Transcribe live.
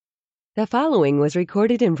The following was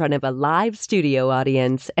recorded in front of a live studio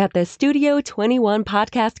audience at the Studio 21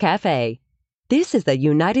 Podcast Cafe. This is the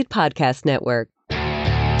United Podcast Network.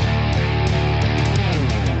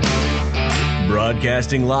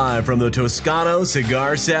 Broadcasting live from the Toscano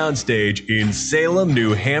Cigar Soundstage in Salem,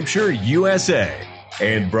 New Hampshire, USA.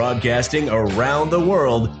 And broadcasting around the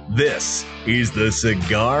world, this is the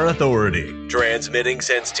Cigar Authority. Transmitting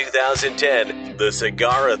since 2010, the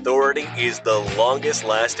Cigar Authority is the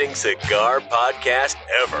longest-lasting cigar podcast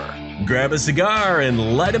ever. Grab a cigar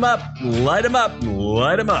and light 'em up, light 'em up,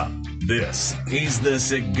 light 'em up. This is the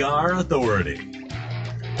Cigar Authority.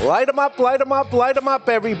 Light 'em up, light 'em up, light 'em up,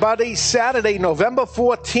 everybody. Saturday, November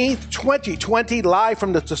 14th, 2020, live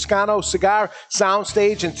from the Toscano Cigar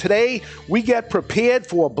Soundstage. And today, we get prepared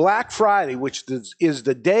for Black Friday, which is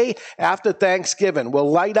the day after Thanksgiving. We'll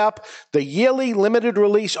light up the yearly limited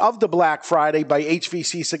release of the Black Friday by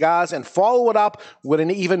HVC Cigars and follow it up with an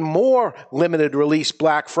even more limited release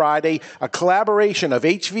Black Friday, a collaboration of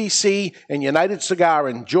HVC and United Cigar.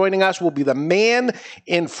 And joining us will be the man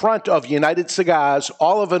in front of United Cigars,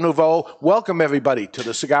 Oliver Nouveau. Welcome, everybody, to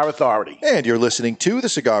the Cigar Authority. And you're listening to the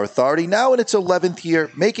Cigar Authority, now in its 11th year,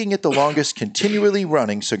 making it the longest continually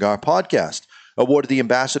running cigar podcast. Awarded the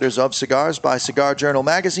Ambassadors of Cigars by Cigar Journal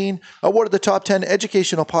Magazine. Awarded the Top 10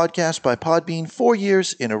 Educational Podcast by Podbean 4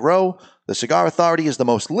 years in a row. The Cigar Authority is the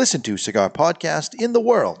most listened to cigar podcast in the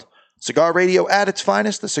world. Cigar radio at its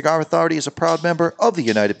finest, the Cigar Authority is a proud member of the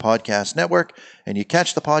United Podcast Network, and you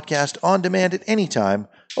catch the podcast on demand at any time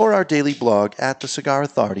or our daily blog at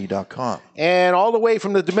thecigarauthority.com. And all the way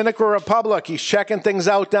from the Dominican Republic, he's checking things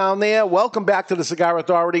out down there. Welcome back to the Cigar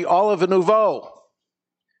Authority, Oliver Nouveau.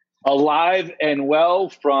 Alive and well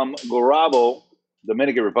from Gurabo,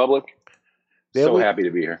 Dominican Republic. Happy to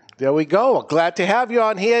be here. There we go. Glad to have you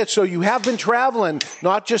on here. So you have been traveling,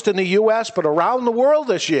 not just in the U.S., but around the world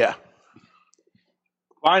this year.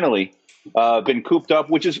 Finally, been cooped up,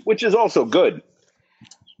 which is also good,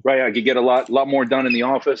 right? I could get a lot more done in the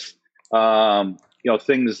office.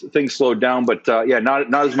 Things slowed down, but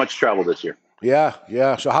not as much travel this year.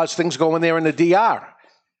 Yeah. So how's things going there in the DR?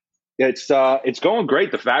 It's going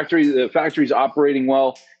great. The factory's operating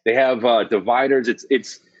well. They have dividers.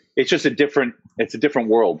 It's just a different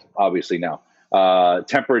world, obviously now.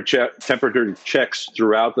 Temperature checks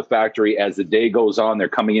throughout the factory as the day goes on. They're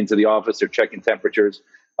coming into the office. They're checking temperatures.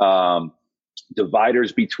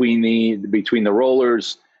 Dividers between the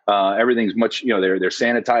rollers. Everything's much. They're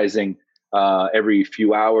sanitizing every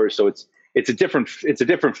few hours. So it's a different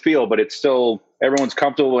feel, but it's still everyone's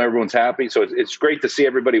comfortable. Everyone's happy. So it's great to see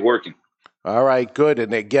everybody working. All right, good.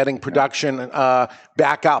 And they're getting production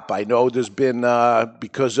back up. I know there's been,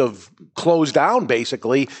 because of closed down,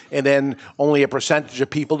 basically, and then only a percentage of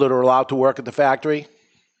people that are allowed to work at the factory?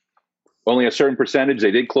 Only a certain percentage. They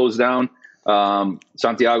did close down.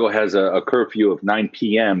 Santiago has a curfew of 9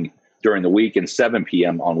 p.m. during the week and 7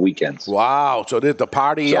 p.m. on weekends. Wow. So the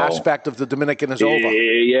party aspect of the Dominican is over.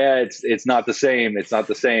 Yeah, it's not the same. It's not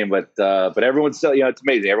the same, but everyone's still, it's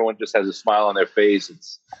amazing. Everyone just has a smile on their face.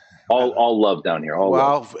 It's all love down here.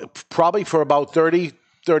 Probably for about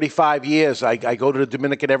 35 years. I go to the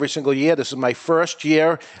Dominican every single year. This is my first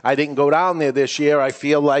year. I didn't go down there this year. I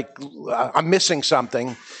feel like I'm missing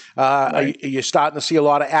something. Right. Are you starting to see a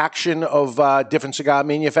lot of action of different cigar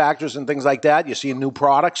manufacturers and things like that? You're seeing new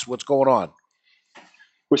products? What's going on?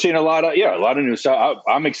 We're seeing a lot of new stuff.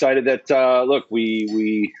 I'm excited that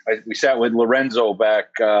we sat with Lorenzo back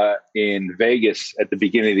in Vegas at the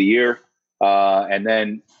beginning of the year, and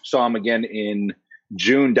then saw him again in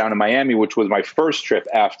June down in Miami, which was my first trip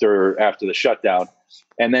after the shutdown.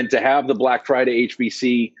 And then to have the Black Friday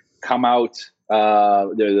HVC come out,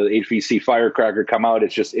 the HVC Firecracker come out,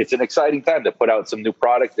 it's an exciting time to put out some new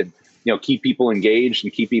product and keep people engaged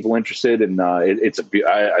and keep people interested. And I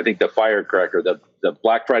think the Firecracker, the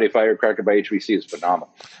Black Friday Firecracker by HVC is phenomenal.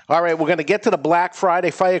 All right, we're going to get to the Black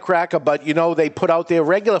Friday Firecracker, but they put out their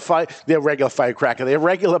regular Firecracker, their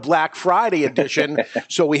regular Black Friday edition.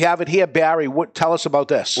 So we have it here. Barry, tell us about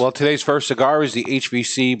this. Well, today's first cigar is the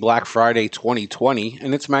HVC Black Friday 2020,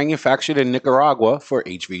 and it's manufactured in Nicaragua for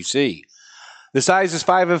HVC. The size is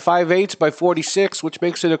 5 5/8 by 46, which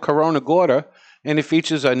makes it a Corona Gorda, and it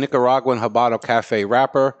features a Nicaraguan Habano Cafe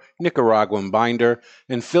wrapper, Nicaraguan binder,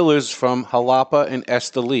 and fillers from Jalapa and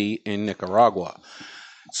Esteli in Nicaragua.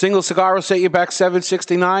 Single cigar will set you back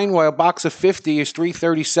 $7.69, while a box of 50 is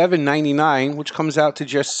 $337.99, which comes out to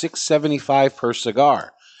just $6.75 per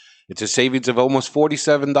cigar. It's a savings of almost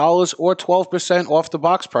 $47 or 12% off the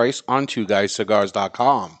box price on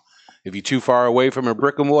twoguyscigars.com. If you're too far away from a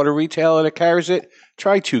brick-and-mortar retailer that carries it,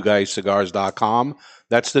 try 2guyscigars.com.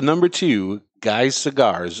 That's the number 2,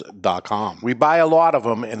 guyscigars.com. We buy a lot of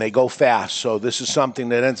them, and they go fast. So this is something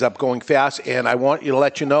that ends up going fast. And I want you to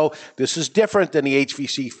let you know, this is different than the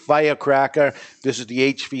HVC Firecracker. This is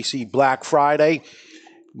the HVC Black Friday,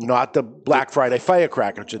 not the Black Friday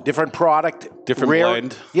Firecracker. It's a different product. Different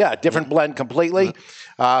blend. Yeah, different blend completely.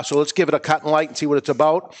 So let's give it a cut and light and see what it's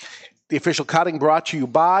about. The official cutting brought to you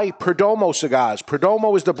by Perdomo Cigars.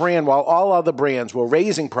 Perdomo is the brand. While all other brands were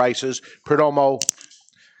raising prices, Perdomo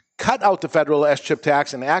cut out the federal S-chip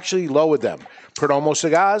tax and actually lowered them. Perdomo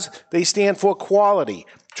Cigars, they stand for quality,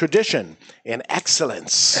 tradition, and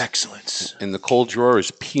excellence. Excellence. And the cold drawer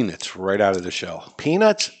is peanuts right out of the shell.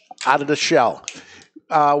 Peanuts out of the shell.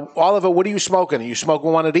 Oliver, what are you smoking? Are you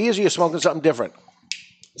smoking one of these, or are you smoking something different?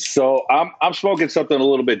 So I'm smoking something a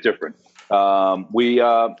little bit different. We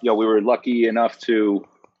were lucky enough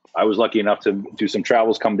I was lucky enough to do some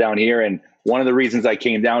travels, come down here. And one of the reasons I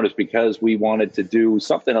came down is because we wanted to do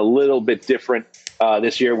something a little bit different.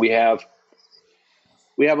 This year we have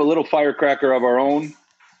a little firecracker of our own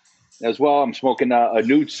as well. I'm smoking a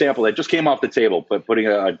new sample that just came off the table, but putting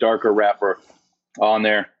a darker wrapper on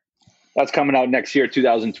there. That's coming out next year,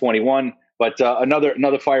 2021. But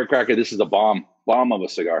another firecracker. This is a bomb of a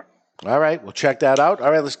cigar. All right, we'll check that out.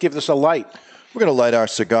 All right, let's give this a light. We're going to light our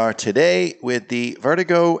cigar today with the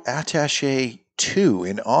Vertigo Attaché 2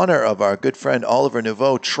 in honor of our good friend Oliver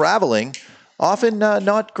Nouveau traveling. Often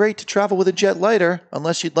not great to travel with a jet lighter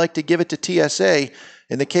unless you'd like to give it to TSA.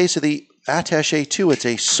 In the case of the Attaché 2, it's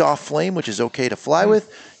a soft flame, which is okay to fly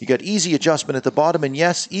with. You got easy adjustment at the bottom. And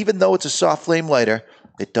yes, even though it's a soft flame lighter,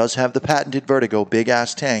 it does have the patented Vertigo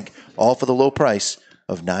big-ass tank, all for the low price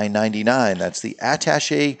of $9.99. That's the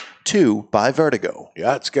Attaché 2 by Vertigo.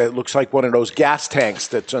 Yeah, it looks like one of those gas tanks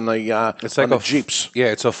that's on the It's like the Jeeps. Yeah,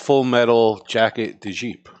 it's a full metal jacket de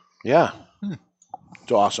Jeep. Yeah,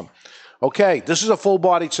 it's awesome. Okay, this is a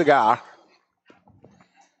full-bodied cigar,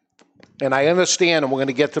 and I understand, and we're going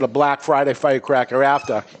to get to the Black Friday Firecracker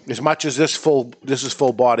after. As much as this is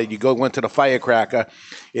full-bodied, you go into the Firecracker,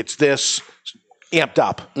 it's this amped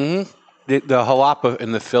up. Mm-hmm. The jalapa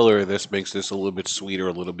and the filler of this makes this a little bit sweeter,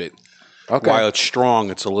 a little bit. Okay. While it's strong,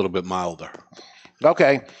 it's a little bit milder.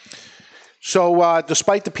 Okay. So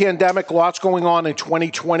despite the pandemic, lots going on in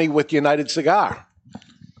 2020 with United Cigar.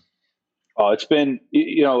 Oh, it's been,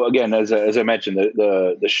 again, as I mentioned,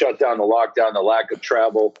 the shutdown, the lockdown, the lack of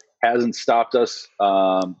travel hasn't stopped us.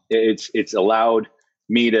 It's allowed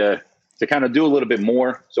me to kind of do a little bit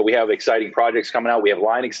more. So we have exciting projects coming out. We have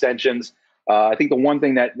line extensions. I think the one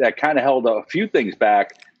thing that kind of held a few things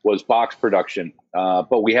back was box production.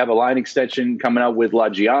 But we have a line extension coming out with La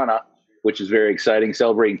Giana, which is very exciting,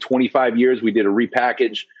 celebrating 25 years. We did a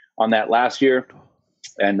repackage on that last year.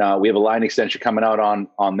 And we have a line extension coming out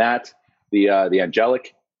on that, the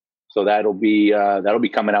Angelic. So that'll be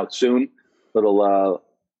coming out soon. Little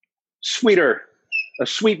a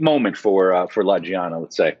sweet moment for La Giana,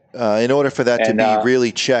 let's say. In order for that to be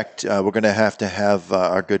really checked, we're going to have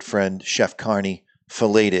our good friend Chef Carney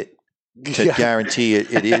fillate it to guarantee it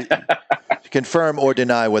is to confirm or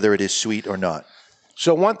deny whether it is sweet or not.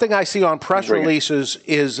 So one thing I see on press releases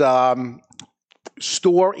is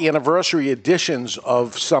store anniversary editions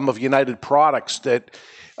of some of United products that,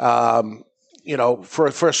 for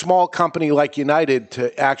a small company like United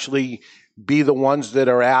to actually be the ones that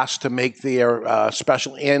are asked to make their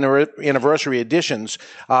special anniversary editions.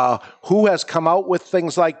 Who has come out with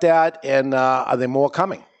things like that, and are there more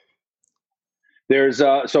coming? There's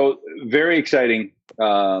so very exciting.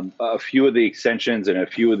 A few of the extensions and a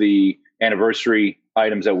few of the anniversary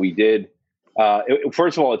items that we did.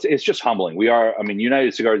 First of all, it's just humbling.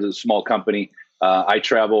 United Cigars is a small company. I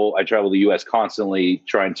travel the U.S. constantly,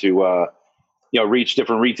 trying to reach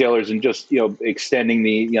different retailers and just extending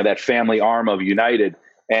the that family arm of United.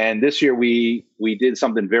 And this year we did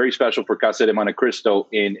something very special for Casa de Montecristo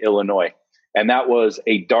in Illinois, and that was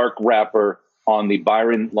a dark wrapper on the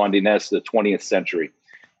Byron Londinese, the 20th century.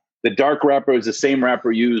 The dark wrapper is the same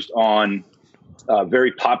wrapper used on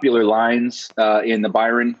very popular lines in the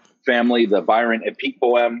Byron family, the Byron Epique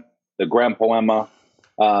Poème, the Grand Poema.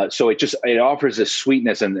 So it offers this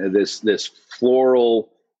sweetness and this floral,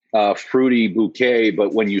 fruity bouquet.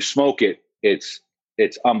 But when you smoke it, it's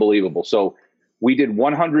unbelievable. So we did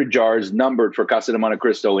 100 jars numbered for Casa de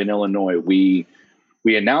Montecristo in Illinois. We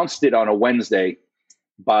announced it on a Wednesday.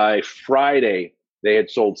 By Friday, they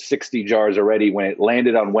had sold 60 jars already. When it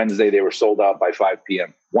landed on Wednesday, they were sold out by 5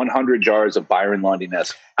 p.m. 100 jars of Byron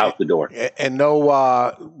Londinese out the door. And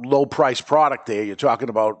no low-price product there. You're talking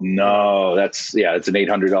about... No, it's an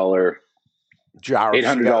 $800 jar.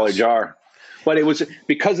 $800 jar. but it was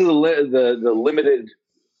because of the limited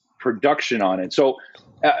production on it. So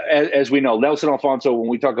as we know, Nelson Alfonso, when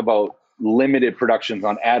we talk about limited productions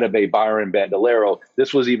on Atabey, Byron, Bandolero,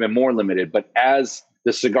 this was even more limited. But as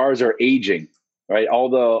the cigars are aging, right, all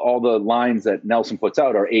the lines that Nelson puts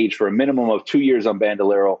out are aged for a minimum of 2 years on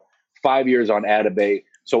Bandolero, 5 years on Atabey.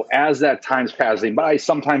 So as that time's passing by,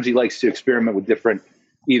 sometimes he likes to experiment with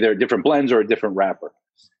either different blends or a different wrapper.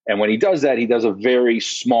 And when he does that, he does a very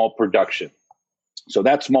small production. So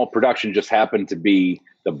that small production just happened to be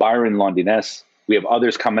the Byron Londinense. We have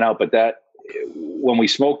others coming out, but that when we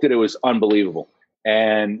smoked it, it was unbelievable.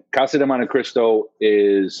 And Casa de Monte Cristo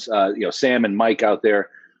is, Sam and Mike out there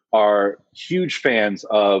are huge fans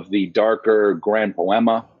of the darker Gran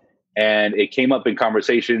Poema. And it came up in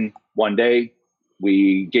conversation one day.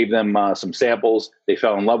 We gave them some samples. They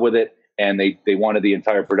fell in love with it, and they wanted the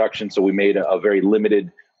entire production. So we made a very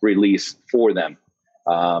limited release for them.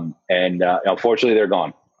 And unfortunately, they're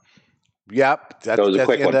gone. Yep, that was a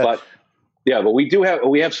quick one. But yeah, but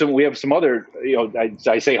we have some other.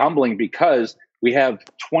 I say humbling because we have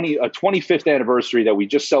a 25th anniversary that we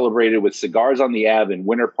just celebrated with Cigars on the Ave in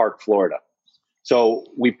Winter Park, Florida. So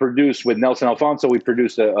we produced with Nelson Alfonso. We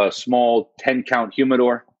produced a small 10-count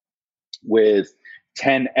humidor with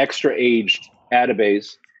 10 extra aged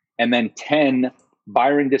Atabeys, and then 10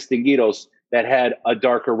 Byron Distinguidos that had a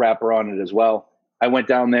darker wrapper on it as well. I went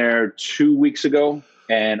down there 2 weeks ago,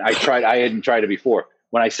 and I hadn't tried it before.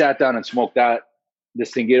 When I sat down and smoked that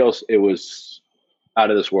Distinguidos, it was out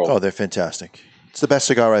of this world. Oh, they're fantastic. It's the best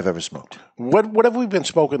cigar I've ever smoked. What have we been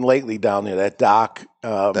smoking lately down there? That dark.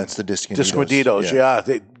 That's the Distinguidos.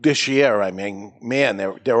 Yeah. This year, I mean, man,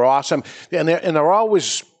 they're awesome, and they're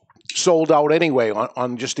always sold out anyway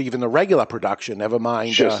on just even the regular production. Never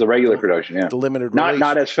mind just the regular production. Yeah, the limited release.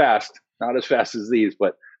 Not as fast as these,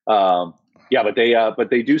 but but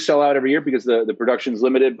they do sell out every year because the production's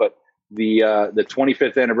limited. But the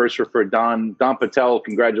 25th anniversary for Don Patel,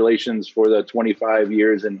 congratulations for the 25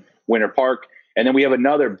 years in Winter Park. And then we have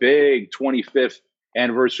another big 25th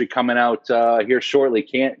anniversary coming out here shortly.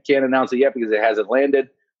 Can't announce it yet because it hasn't landed,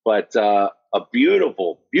 but a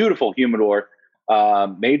beautiful, beautiful humidor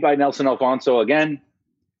made by Nelson Alfonso again.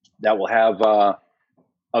 That will have a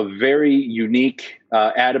very unique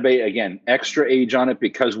Atabey, again, extra age on it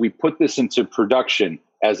because we put this into production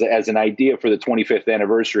as an idea for the 25th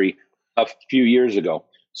anniversary a few years ago.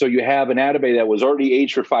 So you have an Atabey that was already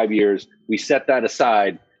aged for 5 years. We set that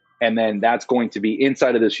aside, and then that's going to be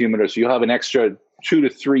inside of this humidor. So you'll have an extra 2 to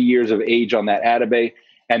 3 years of age on that Atabey.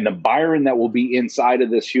 And the Byron that will be inside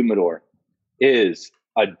of this humidor is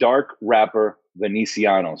a dark wrapper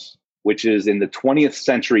Venecianos, which is in the 20th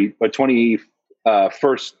century or 20th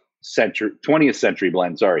century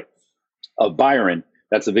blend, of Byron.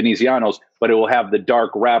 That's the Venecianos, but it will have the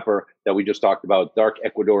dark wrapper that we just talked about, dark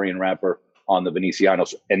Ecuadorian wrapper on the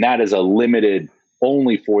Venecianos. And that is a limited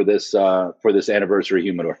only for this anniversary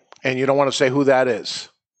humidor. And you don't want to say who that is.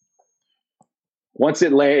 Once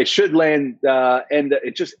it lands, it should land, and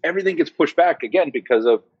it just everything gets pushed back again because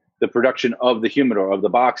of the production of the humidor of the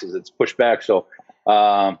boxes. It's pushed back, so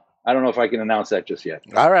I don't know if I can announce that just yet.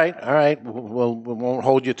 All right. We won't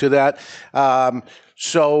hold you to that.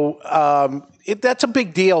 That's a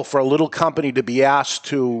big deal for a little company to be asked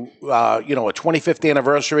to, a 25th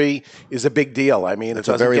anniversary is a big deal. I mean, it's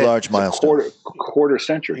a very large milestone. Quarter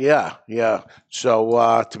century. Yeah.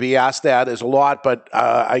 So to be asked that is a lot, but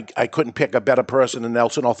I couldn't pick a better person than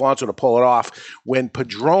Nelson Alfonso to pull it off. When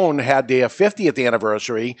Padron had their 50th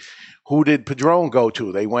anniversary, who did Padron go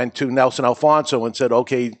to? They went to Nelson Alfonso and said,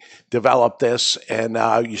 okay, develop this. And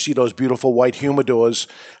you see those beautiful white humidors.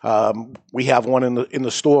 We have one in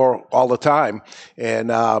the store all the time.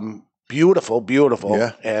 And beautiful.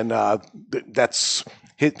 Yeah. And that's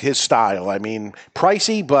his style. I mean,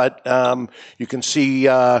 pricey, but you can see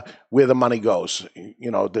where the money goes.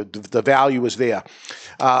 The value is there.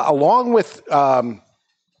 Along with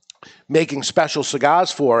making special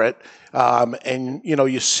cigars for it, and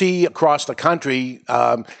you see across the country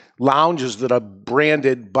lounges that are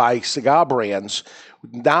branded by cigar brands.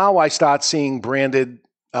 Now I start seeing branded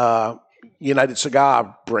United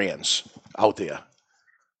Cigar brands out there.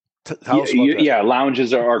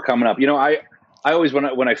 Lounges are coming up. I always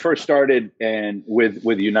when I first started and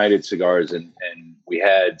with United Cigars and we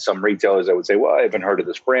had some retailers that would say, well, I haven't heard of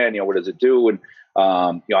this brand. What does it do? And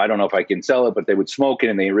I don't know if I can sell it, but they would smoke it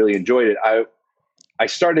and they really enjoyed it. I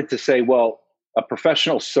started to say, well, a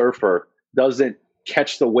professional surfer doesn't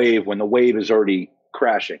catch the wave when the wave is already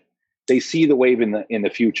crashing. They see the wave in the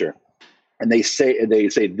future. and they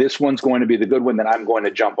say this one's going to be the good one that I'm going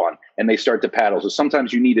to jump on, and they start to paddle. So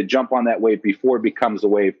sometimes you need to jump on that wave before it becomes the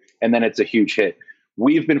wave, and then it's a huge hit.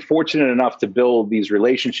 We've been fortunate enough to build these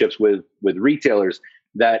relationships with retailers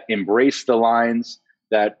that embrace the lines,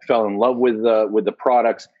 that fell in love with the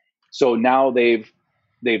products. So now they've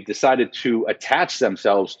decided to attach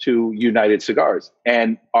themselves to United Cigars.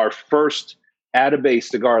 And our first Atabase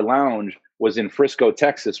Cigar Lounge was in Frisco,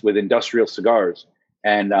 Texas, with Industrial Cigars,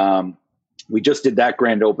 and we just did that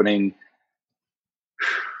grand opening.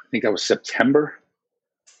 I think that was September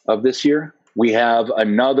of this year. We have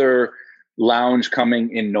another lounge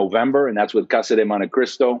coming in November, and that's with Casa de Monte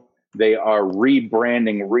Cristo. They are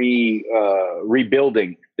rebranding,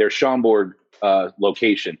 rebuilding their Schaumburg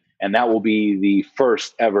location, and that will be the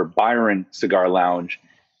first ever Byron Cigar Lounge.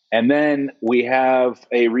 And then we have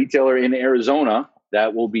a retailer in Arizona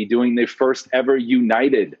that will be doing the first ever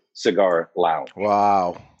United Cigar Lounge.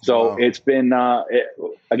 Wow! So it's been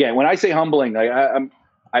again, when I say humbling,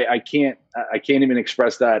 I can't even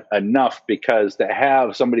express that enough, because to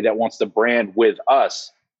have somebody that wants to brand with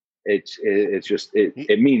us,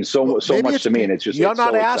 it means so much to me, and it's just you're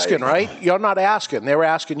not so asking, exciting. right? You're not asking; they're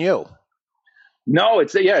asking you. No,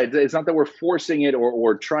 it's not that we're forcing it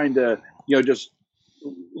or trying to just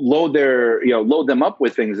load them up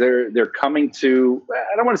with things. They're coming to.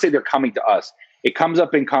 I don't want to say they're coming to us. It comes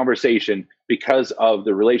up in conversation because of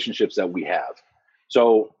the relationships that we have.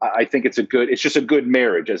 So I think it's just a good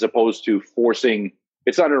marriage, as opposed to forcing.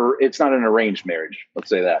 It's not an arranged marriage. Let's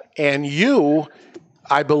say that. And you,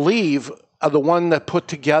 I believe, are the one that put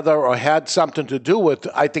together or had something to do with,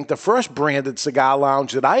 I think, the first branded cigar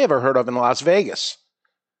lounge that I ever heard of in Las Vegas.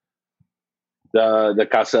 The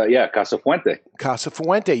Casa Fuente. Casa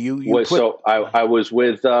Fuente. I was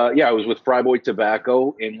with Fryboy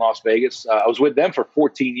Tobacco in Las Vegas. I was with them for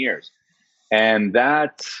 14 years, and I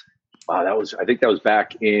think that was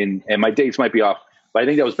back in, and my dates might be off, but I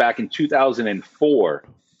think that was back in 2004.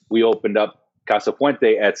 We opened up Casa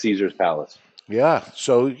Fuente at Caesar's Palace. Yeah,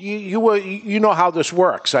 so you know how this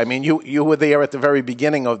works. I mean, you were there at the very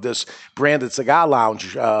beginning of this branded cigar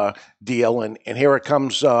lounge deal, and here it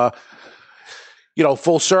comes.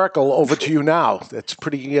 Full circle over to you now. That's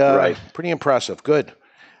pretty pretty impressive. Good.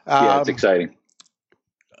 Yeah, it's exciting.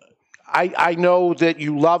 I know that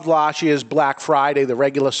you loved last year's Black Friday, the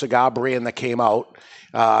regular cigar brand that came out.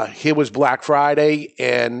 Here was Black Friday,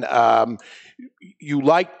 and you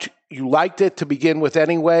liked it to begin with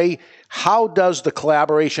anyway. How does the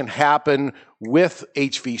collaboration happen with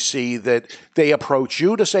HVC, that they approach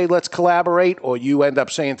you to say, let's collaborate, or you end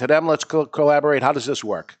up saying to them, let's collaborate? How does this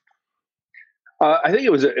work? I think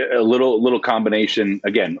it was a little combination.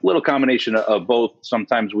 Again, a little combination of both.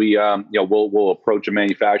 Sometimes we, we'll approach a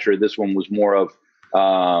manufacturer. This one was more of,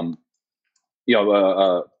 a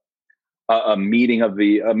meeting of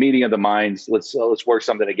the minds. Let's work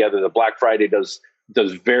something together. The Black Friday does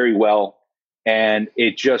very well, and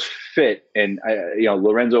it just fit. And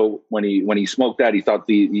Lorenzo, when he smoked that, he thought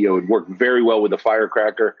it would work very well with the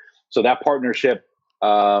firecracker. So that partnership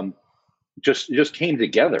just came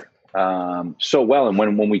together so well. And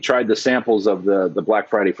when we tried the samples of the Black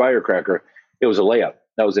Friday firecracker, it was a layup.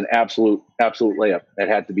 That was an absolute layup. That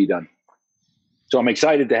had to be done. So I'm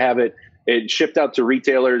excited to have it. It shipped out to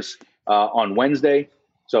retailers on Wednesday.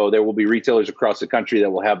 So there will be retailers across the country that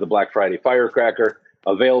will have the Black Friday firecracker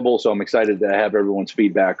available. So I'm excited to have everyone's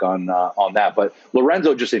feedback on that. But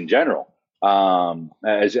Lorenzo, just in general,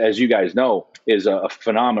 as you guys know, is a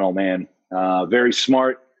phenomenal man. Very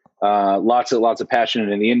smart. Lots of passion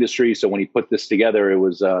in the industry. So when he put this together, it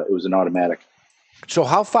was an automatic. So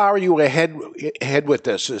how far are you ahead with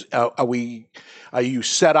this? Are you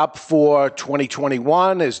set up for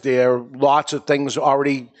 2021? Is there lots of things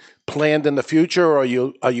already planned in the future, or are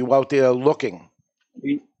you out there looking?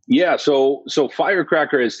 Yeah. So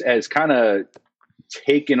firecracker has kind of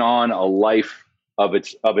taken on a life of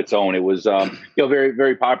its own. It was very,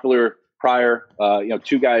 very popular prior.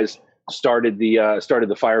 Two guys started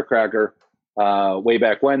the firecracker way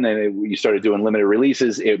back when. Then you started doing limited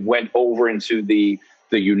releases. It went over into the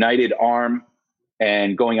United arm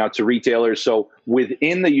and going out to retailers. So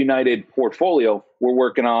within the United portfolio, I'm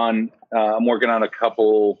working on a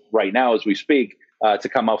couple right now as we speak to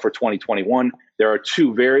come out for 2021. There are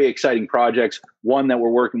two very exciting projects. One that we're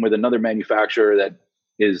working with another manufacturer that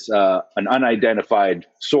is an unidentified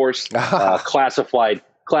source, classified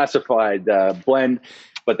blend.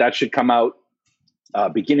 But that should come out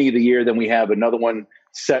beginning of the year. Then we have another one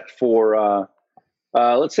set for,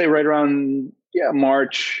 let's say right around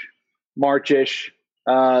March-ish.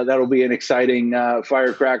 That'll be an exciting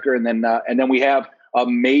firecracker. And then we have a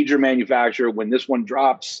major manufacturer when this one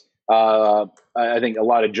drops I think a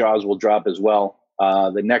lot of jaws will drop as well.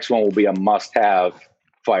 The next one will be a must-have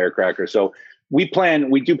firecracker. So we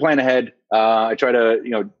do plan ahead. I try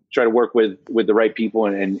to work with the right people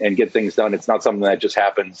and get things done. It's not something that just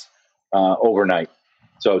happens overnight.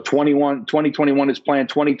 So 2021 is planned.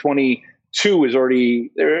 2022 is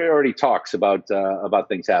there are already talks about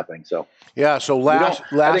things happening. So yeah. So I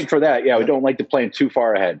think for that, we don't like to plan too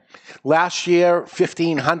far ahead. Last year,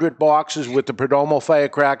 1,500 boxes with the Perdomo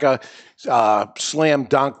firecracker, slam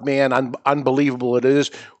dunk, man, unbelievable it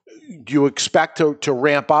is. Do you expect to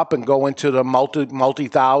ramp up and go into the multi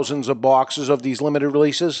thousands of boxes of these limited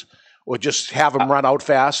releases, or just have them run out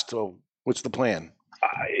fast? Or what's the plan?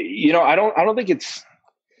 I don't think it's.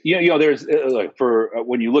 There's for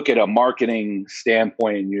when you look at a marketing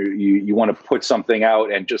standpoint and you want to put something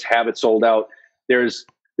out and just have it sold out, there's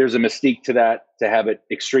a mystique to that, to have it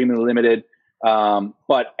extremely limited.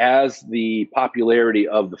 But as the popularity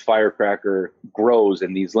of the firecracker grows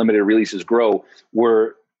and these limited releases grow,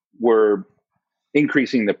 we're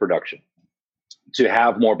increasing the production to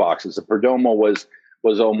have more boxes. The Perdomo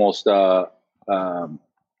was almost I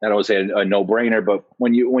don't want to say a no-brainer, but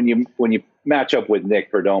when you match up with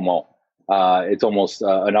Nick Perdomo, it's almost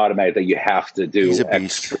an automatic that you have to do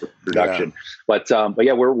extra production. Yeah. But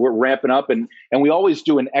yeah, we're ramping up, and we always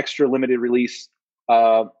do an extra limited release,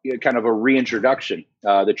 kind of a reintroduction.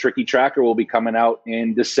 The Tricky Tracker will be coming out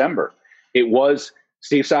in December.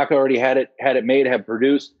 Steve Saka already had it made, had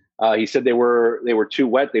produced. He said they were too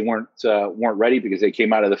wet. They weren't ready because they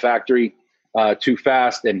came out of the factory too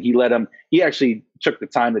fast, and he actually took the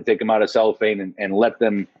time to take them out of cellophane and let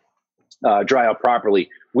them dry out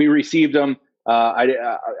properly. We received them. I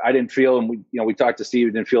didn't feel, and we talked to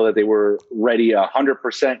Steve, didn't feel that they were ready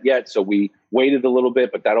 100% yet. So we waited a little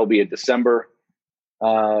bit, but that'll be a December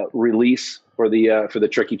release for the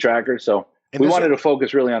Tricky Tracker. So we wanted to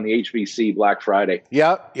focus really on the HVC Black Friday.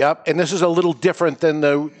 Yep. And this is a little different than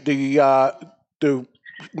the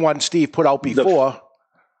one Steve put out before.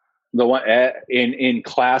 The one in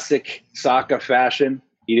classic Saka fashion,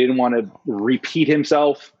 he didn't want to repeat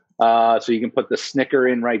himself, so you can put the Snicker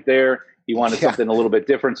in right there. He wanted something a little bit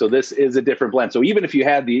different, so this is a different blend. So even if you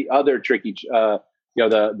had the other Tricky, it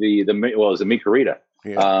was a Micarita.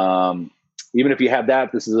 Yeah. Even if you have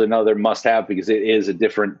that, this is another must-have because it is a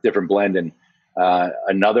different blend and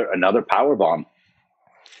another power bomb.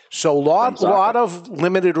 So lot of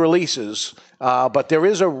limited releases, but there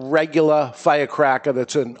is a regular firecracker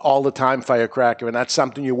that's an all-the-time firecracker, and that's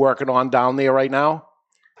something you're working on down there right now?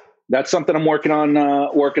 That's something I'm working on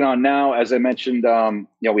now. As I mentioned,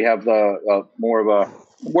 we have more of a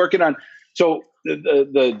working on. So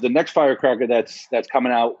the next firecracker that's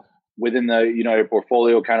coming out within the United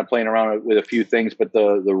portfolio, kind of playing around with a few things, but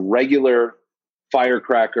the regular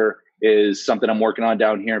firecracker is something I'm working on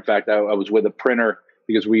down here. In fact, I was with a printer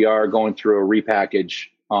because we are going through a repackage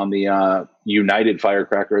on the United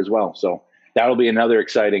firecracker as well. So that'll be another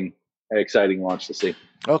exciting launch to see.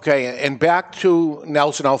 Okay, and back to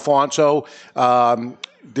Nelson Alfonso,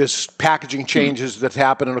 this packaging changes that's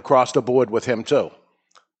happening across the board with him too.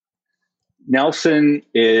 Nelson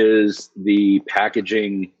is the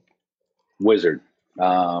packaging wizard.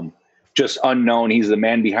 Just unknown. He's the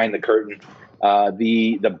man behind the curtain.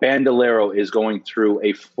 The Bandolero is going through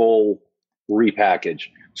a full repackage.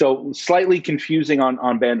 So slightly confusing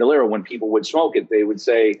on Bandolero. When people would smoke it, they would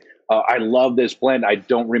say, I love this blend. I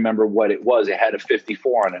don't remember what it was. It had a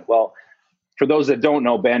 54 on it. Well, for those that don't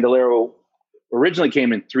know, Bandolero originally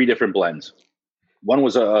came in 3 different blends. One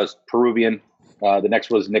was a Peruvian, the next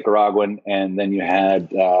was Nicaraguan, and then you had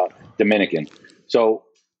Dominican. So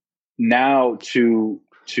now to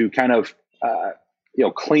kind of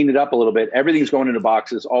clean it up a little bit, everything's going into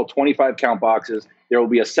boxes, all 25 count boxes. There will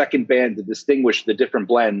be a second band to distinguish the different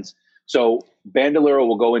blends. So Bandolero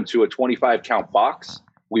will go into a 25 count box.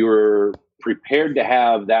 We were prepared to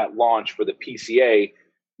have that launch for the PCA.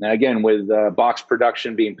 Now, again, with box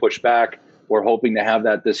production being pushed back, we're hoping to have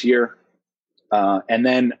that this year. And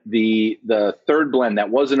then the third blend that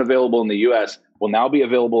wasn't available in the U.S. will now be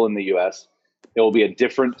available in the U.S. It will be a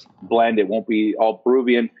different blend. It won't be all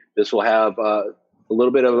Peruvian. This will have a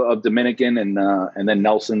little bit of Dominican and then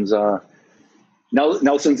Nelson's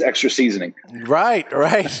extra seasoning. Right.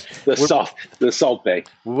 The salt bay.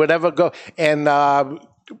 Whatever go and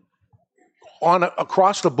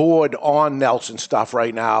across the board on Nelson stuff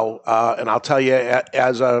right now, and I'll tell you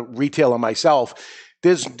as a retailer myself,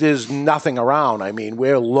 there's nothing around. I mean,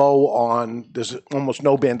 we're low on. There's almost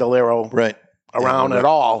no Bandolero around at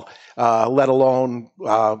all, let alone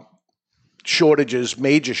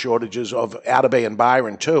major shortages of Atabey and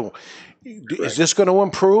Byron too. Is this going to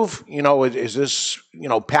improve? Is this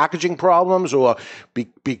packaging problems, or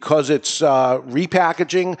because it's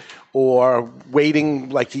repackaging, or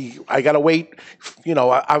waiting? I got to wait.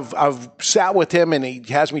 I've sat with him and he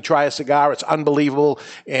has me try a cigar. It's unbelievable,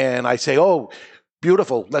 and I say, "Oh,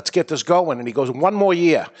 beautiful. Let's get this going." And he goes, "One more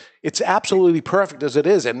year." It's absolutely perfect as it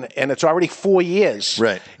is, and it's already 4 years.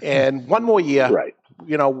 Right. And one more year. Right.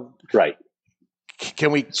 Right.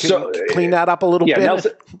 Can we clean that up a little bit?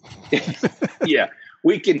 Nelson, yeah,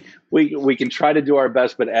 we can try to do our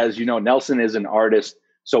best, but as you know, Nelson is an artist.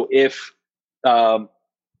 So if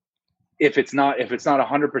it's not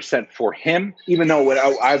 100% for him, even though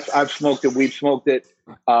I've smoked it, we've smoked it,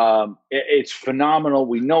 it's phenomenal.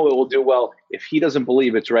 We know it will do well. If he doesn't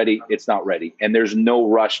believe it's ready, it's not ready, and there's no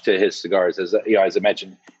rush to his cigars. As I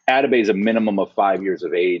mentioned, Atabey is a minimum of 5 years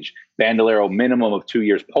of age. Bandolero minimum of 2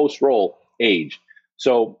 years post roll age.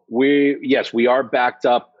 So we are backed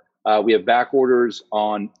up. We have back orders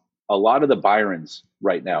on a lot of the Byrons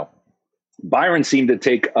right now. Byron seemed to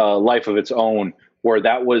take a life of its own, where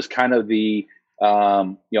that was kind of the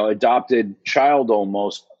adopted child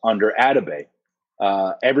almost under Atabey.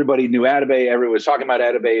 Everybody knew Atabey. Everyone was talking about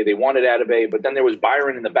Atabey. They wanted Atabey, but then there was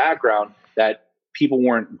Byron in the background that people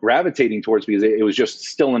weren't gravitating towards because it was just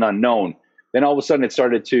still an unknown. Then all of a sudden it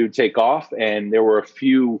started to take off, and there were a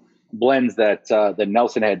few blends that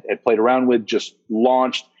Nelson had played around with, just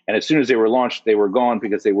launched. And as soon as they were launched, they were gone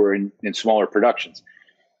because they were in smaller productions.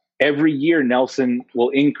 Every year, Nelson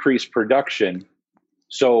will increase production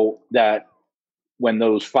so that when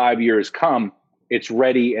those 5 years come, it's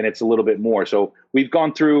ready and it's a little bit more. So we've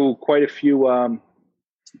gone through quite a few of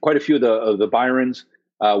the Byrons.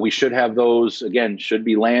 We should have those again. Should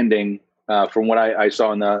be landing from what I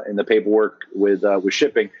saw in the paperwork with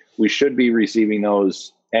shipping. We should be receiving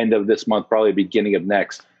those end of this month, probably beginning of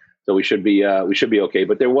next. So we should be okay.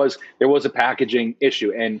 But there was a packaging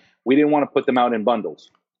issue, and we didn't want to put them out in bundles.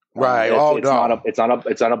 Right.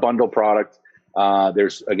 It's not a bundle product.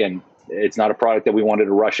 It's not a product that we wanted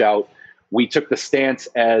to rush out. We took the stance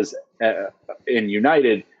as in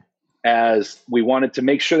United, as we wanted to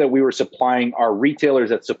make sure that we were supplying our retailers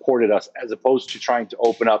that supported us, as opposed to trying to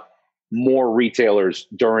open up more retailers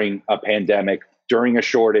during a pandemic, during a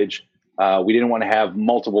shortage. We didn't want to have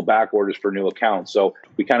multiple back orders for new accounts. So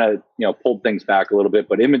we kind of, pulled things back a little bit,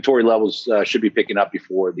 but inventory levels should be picking up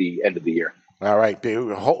before the end of the year. All right.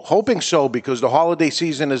 Hoping so, because the holiday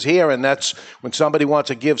season is here, and that's when somebody wants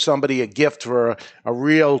to give somebody a gift for a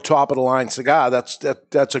real top-of-the-line cigar.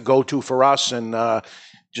 That's a go-to for us, and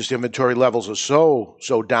just inventory levels are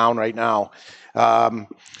so down right now.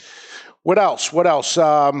 What else?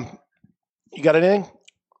 You got anything?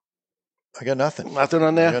 I got nothing. Nothing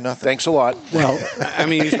on there? I got nothing. Thanks a lot. Well, I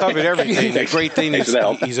mean, he's covered everything. The great thing is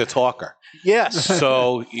he's a talker. Yes.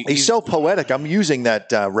 So he's so poetic. I'm using that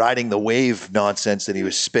riding the wave nonsense that he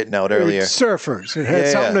was spitting out earlier. Surfers. It had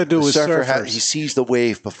something to do with surfers. He sees the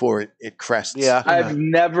wave before it crests. Yeah. I've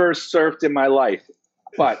never surfed in my life,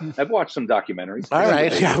 but I've watched some documentaries. All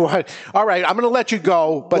right. Yeah. All right. I'm going to let you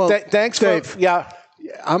go, but thanks, Dave.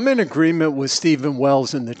 I'm in agreement with Stephen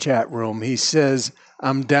Wells in the chat room. He says,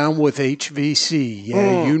 I'm down with HVC.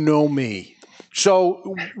 Yeah, you know me.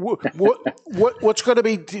 So what's going to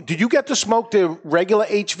be? Did you get to smoke the regular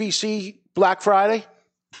HVC Black Friday?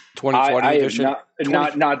 2020 edition?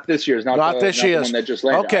 Not this year's. Not this year's. One that just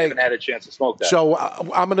landed. Okay. I haven't had a chance to smoke that. So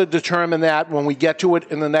I'm going to determine that when we get to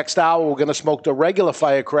it in the next hour. We're going to smoke the regular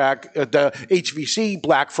firecracker, the HVC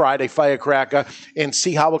Black Friday firecracker, and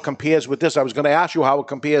see how it compares with this. I was going to ask you how it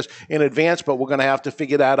compares in advance, but we're going to have to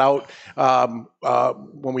figure that out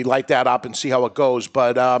when we light that up and see how it goes.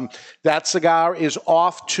 But that cigar is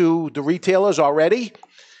off to the retailers already.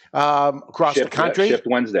 Across the country. Shipped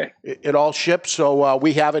Wednesday. It all ships, so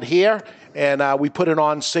we have it here, and we put it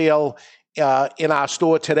on sale in our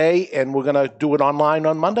store today, and we're going to do it online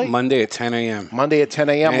on Monday? Monday at 10 a.m. Monday at 10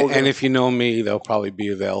 a.m. And if you know me, they'll probably be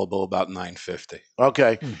available about 9:50.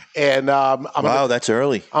 Okay. And wow, that's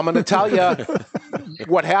early. I'm going to tell you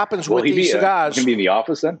what happens with these cigars. Going to be in the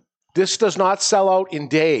office then? This does not sell out in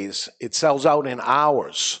days. It sells out in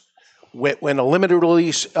hours. When a limited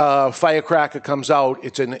release firecracker comes out,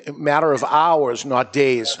 it's a matter of hours, not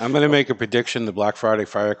days. I'm going to make a prediction. The Black Friday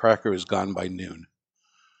firecracker is gone by noon.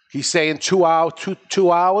 He's saying 2 hours?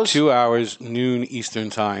 2 hours? 2 hours, noon Eastern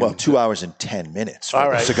time. Well, 2 hours and 10 minutes for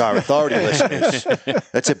All right. Cigar Authority listeners.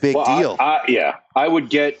 That's a big deal. I would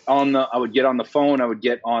get on the phone. I would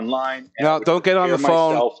get online. No, don't get on the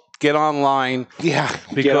phone. Myself. Get online. Yeah,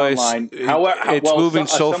 because it's moving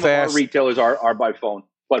so some fast. Of our retailers are by phone.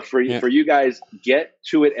 But for you guys, get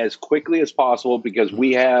to it as quickly as possible, because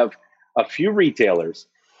we have a few retailers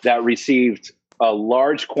that received a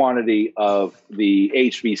large quantity of the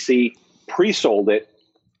HVC, pre-sold it,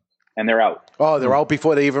 and they're out. Oh, they're out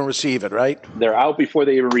before they even receive it, right? They're out before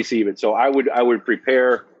they even receive it. So I would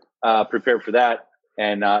prepare for that.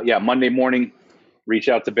 And Monday morning, reach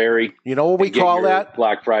out to Barry. You know what we call that?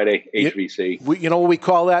 Black Friday HVC. You know what we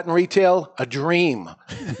call that in retail? A dream.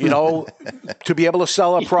 You know, to be able to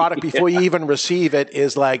sell a product before you even receive it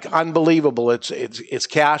is like unbelievable. It's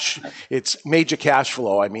cash. It's major cash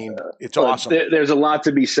flow. I mean, it's awesome. There's a lot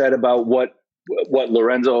to be said about what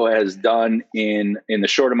Lorenzo has done in the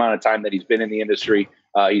short amount of time that he's been in the industry.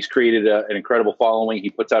 He's created an incredible following.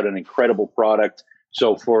 He puts out an incredible product.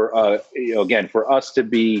 So for us to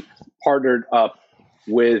be partnered up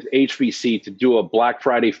with HVC to do a Black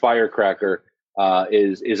Friday firecracker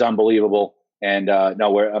is unbelievable. And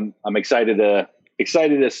I'm excited to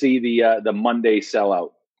see the Monday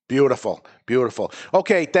sellout. Beautiful.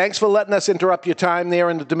 Okay, thanks for letting us interrupt your time there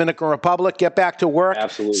in the Dominican Republic. Get back to work.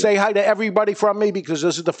 Absolutely. Say hi to everybody from me because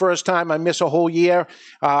this is the first time I miss a whole year.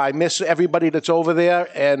 I miss everybody that's over there,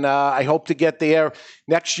 and I hope to get there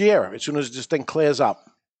next year as soon as this thing clears up.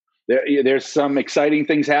 There's some exciting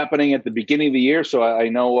things happening at the beginning of the year, so I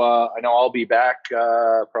know I'll be back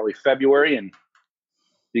probably February, and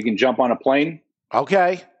you can jump on a plane.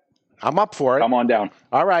 Okay. I'm up for it. Come on down.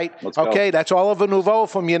 All right. Let's go. Okay, that's Oliver Nouveau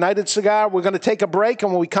from United Cigar. We're going to take a break,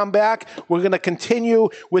 and when we come back, we're going to continue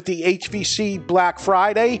with the HVC Black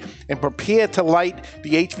Friday and prepare to light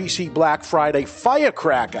the HVC Black Friday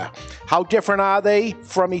firecracker. How different are they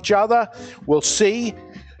from each other? We'll see.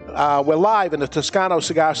 We're live in the Toscano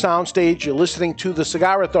Cigar Soundstage. You're listening to The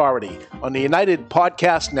Cigar Authority on the United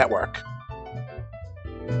Podcast Network.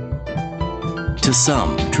 To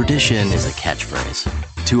some, tradition is a catchphrase.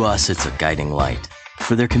 To us, it's a guiding light.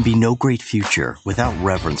 For there can be no great future without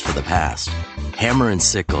reverence for the past. Hammer and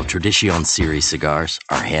Sickle Tradition Series cigars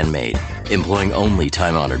are handmade, employing only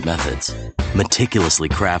time-honored methods. Meticulously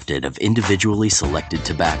crafted of individually selected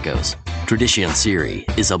tobaccos, Tradition Series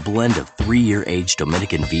is a blend of 3-year aged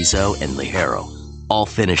Dominican Viso and Ligero, all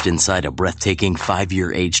finished inside a breathtaking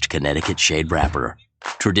 5-year aged Connecticut shade wrapper.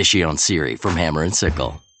 Tradition Series from Hammer and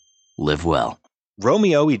Sickle. Live well.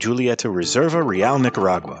 Romeo y Julieta Reserva Real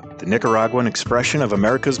Nicaragua, the Nicaraguan expression of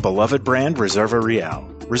America's beloved brand Reserva Real.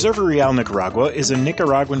 Reserva Real Nicaragua is a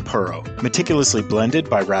Nicaraguan puro, meticulously blended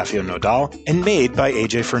by Rafael Nodal and made by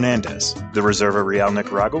AJ Fernandez. The Reserva Real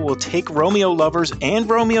Nicaragua will take Romeo lovers and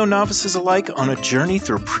Romeo novices alike on a journey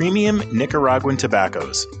through premium Nicaraguan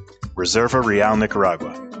tobaccos. Reserva Real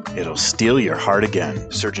Nicaragua. It'll steal your heart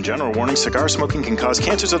again. Surgeon General warning: cigar smoking can cause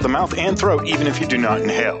cancers of the mouth and throat even if you do not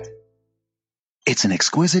inhale. It's an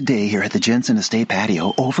exquisite day here at the Jensen Estate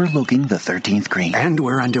patio overlooking the 13th green. And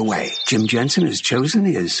we're underway. Jim Jensen has chosen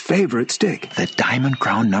his favorite stick. The Diamond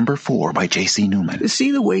Crown No. 4 by J.C. Newman. See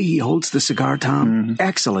the way he holds the cigar, Tom? Mm-hmm.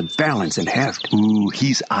 Excellent balance and heft. Ooh,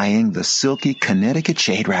 he's eyeing the silky Connecticut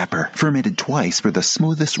shade wrapper, fermented twice for the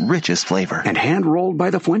smoothest, richest flavor. And hand-rolled by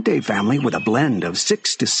the Fuente family with a blend of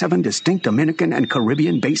 6 to 7 distinct Dominican and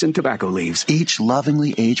Caribbean basin tobacco leaves. Each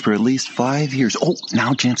lovingly aged for at least 5 years. Oh,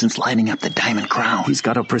 now Jensen's lighting up the Diamond Crown. He's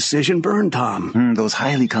got a precision burn, Tom. Those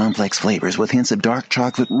highly complex flavors with hints of dark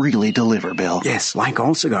chocolate really deliver, Bill. Yes, like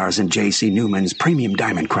all cigars in J.C. Newman's premium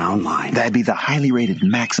Diamond Crown line. That'd be the highly rated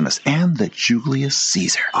Maximus and the Julius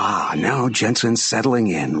Caesar. Ah, now Jensen's settling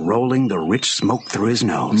in, rolling the rich smoke through his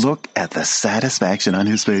nose. Look at the satisfaction on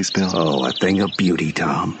his face, Bill. Oh, a thing of beauty,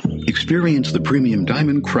 Tom. Experience the premium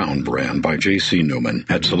Diamond Crown brand by J.C. Newman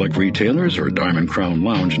at select retailers or Diamond Crown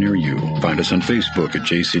Lounge near you. Find us on Facebook at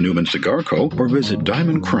J.C. Newman Cigar Co. or visit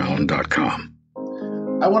DiamondCrown.com.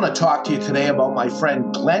 I want to talk to you today about my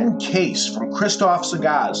friend Glenn Case from Christoph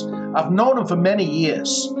Cigars. I've known him for many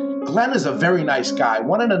years. Glenn is a very nice guy,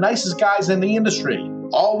 one of the nicest guys in the industry.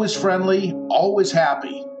 Always friendly, always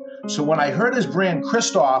happy. So when I heard his brand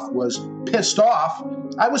Christoph was pissed off,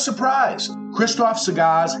 I was surprised. Christoph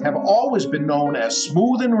Cigars have always been known as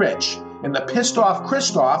smooth and rich, and the pissed off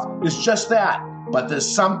Christoph is just that. But there's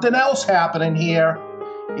something else happening here.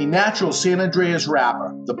 A natural San Andreas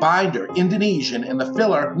wrapper, the binder Indonesian, and the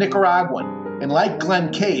filler Nicaraguan. And like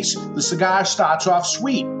Glenn Case, the cigar starts off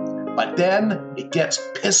sweet, but then it gets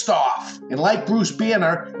pissed off. And like Bruce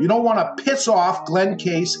Banner, you don't want to piss off Glenn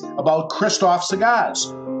Case about Christoph Cigars.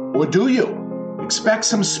 Or do you? Expect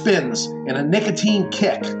some spins and a nicotine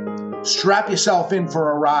kick. Strap yourself in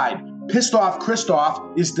for a ride. Pissed off Christoph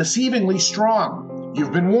is deceivingly strong.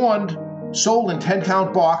 You've been warned. Sold in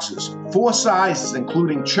 10-count boxes, 4 sizes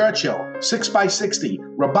including Churchill, 6x60,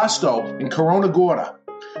 Robusto, and Corona Gorda.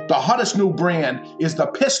 The hottest new brand is the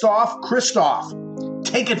Pissed Off Christoph.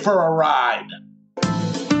 Take it for a ride.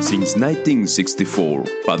 Since 1964,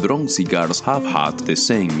 Padron Cigars have had the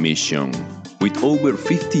same mission, with over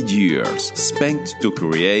 50 years spent to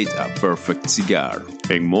create a perfect cigar,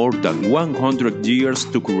 and more than 100 years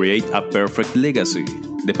to create a perfect legacy.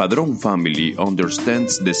 The Padron family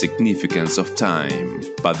understands the significance of time.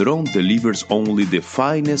 Padron delivers only the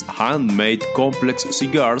finest handmade complex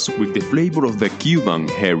cigars with the flavor of the Cuban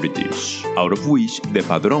heritage, out of which the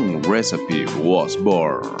Padron recipe was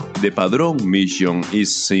born. The Padron mission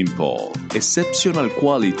is simple: exceptional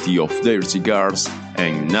quality of their cigars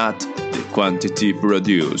and not the quantity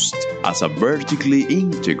produced. As a vertically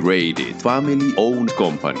integrated, family-owned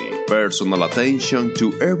company, personal attention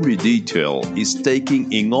to every detail is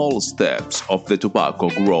taken in all steps of the tobacco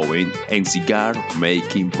growing and cigar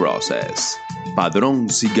making process. Padron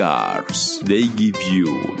Cigars. They give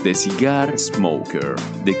you, the cigar smoker,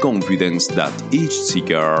 the confidence that each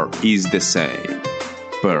cigar is the same.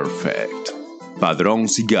 Perfect. Padron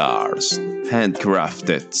Cigars.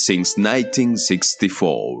 Handcrafted since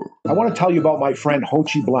 1964. I want to tell you about my friend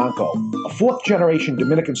Hochi Blanco, a fourth-generation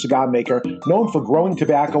Dominican cigar maker known for growing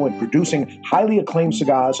tobacco and producing highly acclaimed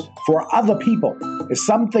cigars for other people. As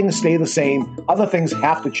some things stay the same, other things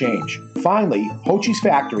have to change. Finally, Hochi's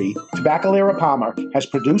factory, Tabacalera Palmer, has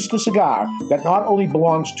produced a cigar that not only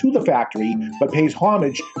belongs to the factory, but pays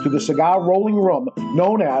homage to the cigar rolling room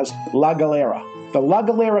known as La Galera. The La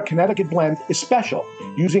Galera Connecticut blend is special,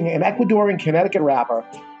 using an Ecuadorian Connecticut wrapper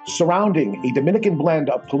surrounding a Dominican blend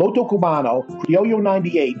of Piloto Cubano, Criollo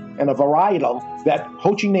 98, and a varietal that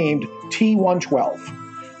Hochi named T112.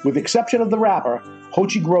 With the exception of the wrapper,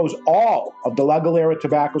 Hochi grows all of the La Galera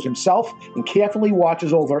tobaccos himself and carefully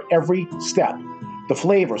watches over every step. The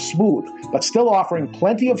flavor smooth, but still offering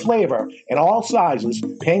plenty of flavor in all sizes,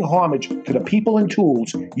 paying homage to the people and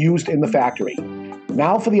tools used in the factory.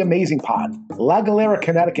 Now for the amazing part. La Galera,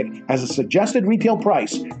 Connecticut has a suggested retail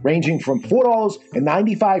price ranging from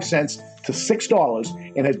 $4.95 to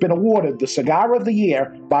 $6 and has been awarded the Cigar of the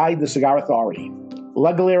Year by the Cigar Authority.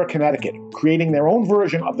 La Galera, Connecticut, creating their own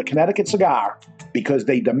version of the Connecticut cigar because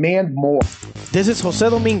they demand more. This is Jose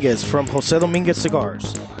Dominguez from Jose Dominguez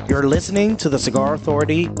Cigars. You're listening to the Cigar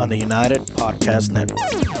Authority on the United Podcast Network.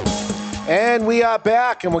 And we are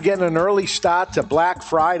back, and we're getting an early start to Black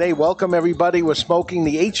Friday. Welcome, everybody. We're smoking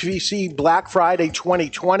the HVC Black Friday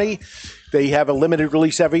 2020. They have a limited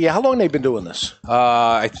release every year. How long have they been doing this?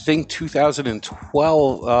 I think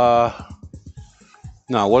 2012.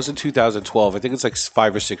 No, it wasn't 2012. I think it's like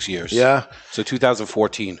 5 or 6 years. Yeah. So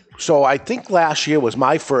 2014. So I think last year was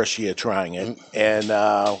my first year trying it, and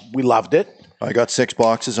we loved it. I got 6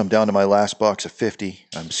 boxes. I'm down to my last box of 50.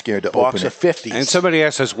 I'm scared to open it. Box of 50. And somebody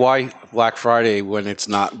asked us why Black Friday when it's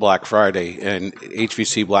not Black Friday. And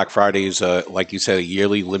HVC Black Friday is, like you said, a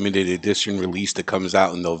yearly limited edition release that comes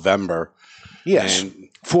out in November. Yes,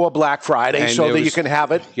 for Black Friday, so that you can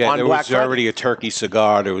have it on Black Friday. There was already a turkey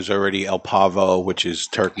cigar. There was already El Pavo, which is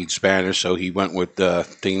turkey in Spanish. So he went with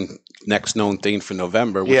the next known thing for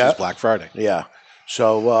November, which is Black Friday. Yeah.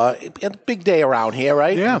 So it's a big day around here,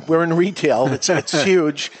 right? Yeah. We're in retail. It's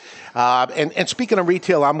huge. And speaking of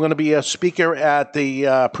retail, I'm going to be a speaker at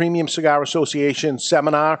the Premium Cigar Association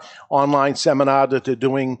seminar, online seminar that they're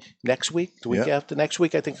doing next week, the week after next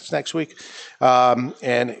week. I think it's next week.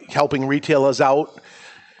 And helping retailers out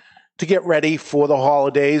to get ready for the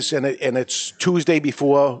holidays. And it's Tuesday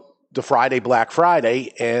before the Friday, Black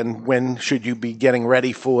Friday, and when should you be getting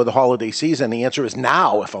ready for the holiday season? The answer is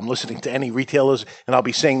now, if I'm listening to any retailers, and I'll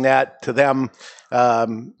be saying that to them.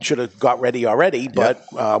 Should have got ready already, but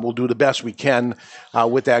we'll do the best we can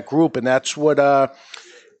with that group, and that's what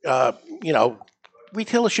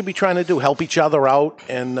retailers should be trying to do, help each other out.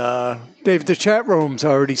 And Dave, the chat room's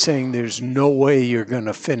already saying there's no way you're going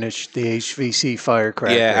to finish the HVC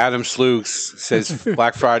Firecracker. Yeah, Adam Slugs says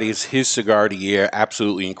Black Friday is his cigar of the year,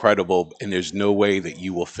 absolutely incredible, and there's no way that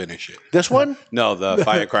you will finish it. This one? No, the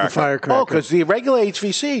Firecracker. The Firecracker. Oh, because the regular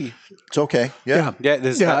HVC, it's okay. Yeah.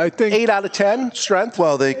 I think 8 out of 10 strength.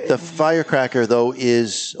 Well, the Firecracker, though,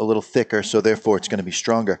 is a little thicker, so therefore it's going to be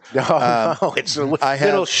stronger. No, it's a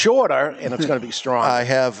little shorter, and it's going to be stronger. I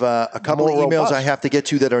have a couple of emails I have to get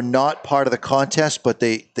to that are not part of the contest, but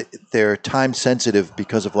they're time sensitive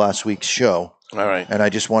because of last week's show. All right. And I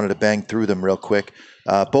just wanted to bang through them real quick.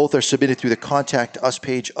 Both are submitted through the Contact Us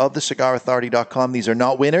page of thecigarauthority.com. These are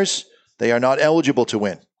not winners. They are not eligible to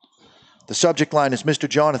win. The subject line is Mr.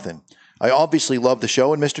 Jonathan. I obviously love the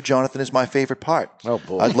show, and Mr. Jonathan is my favorite part. Oh,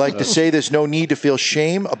 boy. I'd like to say there's no need to feel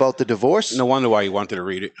shame about the divorce. No wonder why you wanted to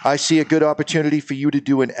read it. I see a good opportunity for you to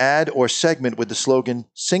do an ad or segment with the slogan,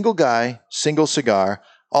 Single Guy, Single Cigar.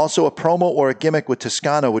 Also, a promo or a gimmick with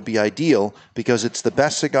Toscano would be ideal because it's the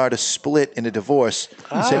best cigar to split in a divorce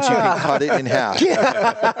since you can cut it in half.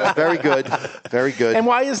 Very good. Very good. And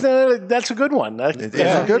why isn't that? That's a good one. It's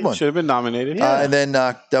a good one. Should have been nominated. And then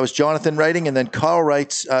that was Jonathan writing. And then Carl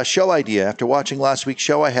writes, show idea. After watching last week's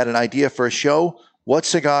show, I had an idea for a show. What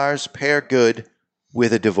cigars pair good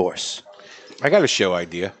with a divorce? I got a show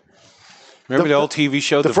idea. Remember the old TV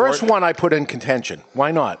show? The first one I put in contention.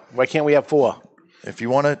 Why not? Why can't we have 4? If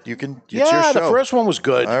you want to, you can. It's your show. The first one was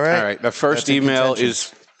good. All right. All right. The first email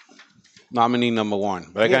is nominee number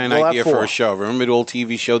 1. But I got an we'll idea have 4. for a show. Remember the old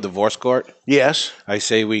TV show, Divorce Court? Yes. I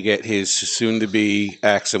say we get his soon-to-be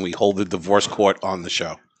ex and we hold the divorce court on the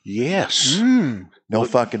show. Yes. No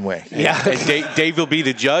fucking way. Yeah. And Dave will be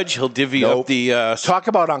the judge. He'll divvy up the... Talk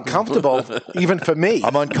about uncomfortable, even for me.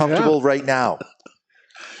 I'm uncomfortable right now.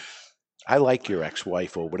 I like your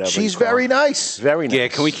ex-wife or whatever. She's very nice. Very nice. Yeah,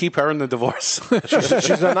 can we keep her in the divorce?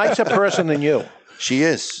 She's a nicer person than you. She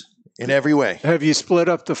is, in every way. Have you split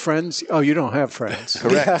up the friends? Oh, you don't have friends.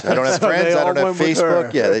 Correct. I don't have So friends. they I don't all have went with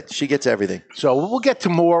Facebook. her. Yeah, she gets everything. So we'll get to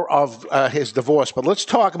more of his divorce, but let's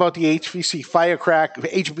talk about the HVC Firecracker,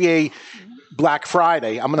 HBA Black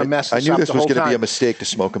Friday. I'm going to mess this I knew up this the was whole going to time. be a mistake to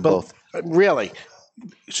smoke them both. Really?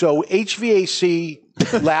 So HVAC,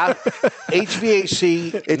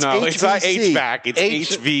 HVAC. It's no, HVC. it's not HVAC.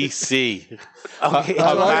 It's HVC. Okay,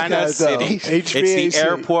 I like Havana that, though. City. HVAC. It's the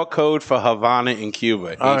airport code for Havana in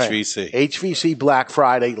Cuba. All right. HVC. HVC Black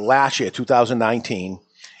Friday last year, 2019.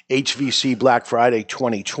 HVC Black Friday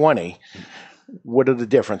 2020. What are the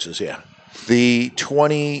differences here? The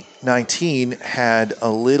 2019 had a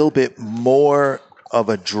little bit more of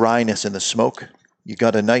a dryness in the smoke. You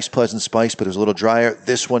got a nice, pleasant spice, but it was a little drier.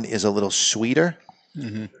 This one is a little sweeter,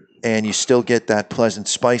 and you still get that pleasant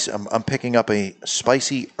spice. I'm picking up a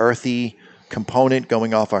spicy, earthy component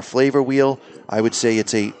going off our flavor wheel. I would say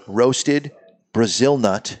it's a roasted Brazil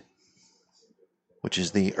nut, which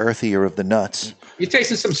is the earthier of the nuts, You're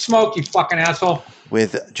tasting some smoke, you fucking asshole.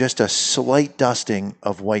 with just a slight dusting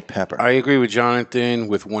of white pepper. I agree with Jonathan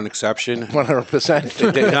with one exception.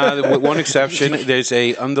 100%. With one exception, there's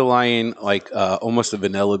a underlying, almost a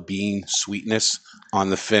vanilla bean sweetness on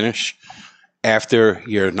the finish. After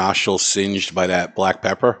your nostrils singed by that black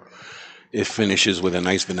pepper, it finishes with a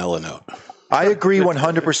nice vanilla note. I agree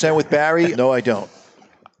 100% with Barry. No, I don't.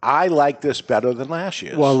 I like this better than last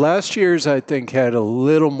year's. Well, last year's, I think, had a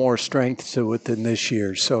little more strength to it than this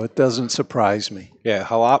year's, so it doesn't surprise me. Yeah,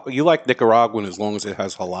 jalapa. You like Nicaraguan as long as it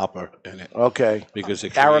has jalapa in it. Okay. Because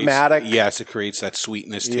it creates, Aromatic. Yes, it creates that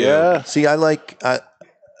sweetness too. Yeah. See, I liked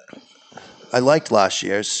last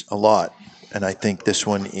year's a lot, and I think this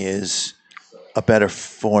one is a better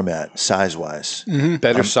format, size-wise.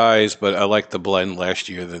 Better size, but I like the blend last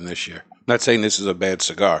year than this year. Not saying this is a bad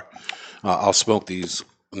cigar. I'll smoke these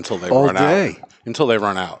until they All run day. out. Until they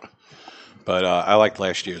run out. But I like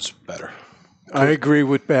last year's better. I agree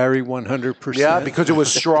with Barry 100%. Yeah, because it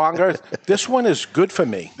was stronger. This one is good for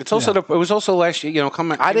me. It was also last year.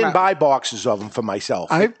 I didn't buy boxes of them for myself.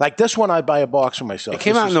 Like this one, I buy a box for myself. It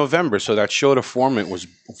came out in November, so that shorter format was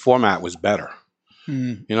better.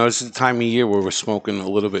 You know, this is the time of year where we're smoking a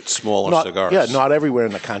little bit smaller cigars. Yeah, not everywhere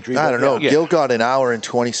in the country. I don't know. Yeah. Gil got an hour and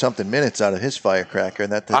 20-something minutes out of his firecracker.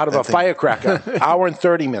 And Out of a firecracker. Hour and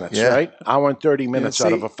 30 minutes, right? Hour and 30 minutes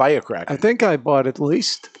out of a firecracker. I think I bought at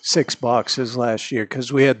least 6 boxes last year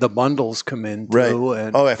because we had the bundles come in, too. Right.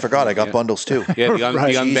 And, I forgot. I got bundles, too. Yeah, the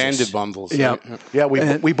Right. unbanded bundles. Yeah. Yeah,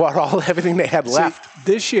 we bought everything they had left.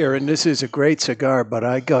 This year, and this is a great cigar, but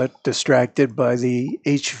I got distracted by the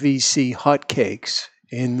HVC hotcakes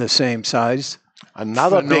in the same size.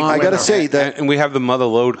 Another big I got to say that. And we have the mother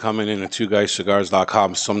load coming in at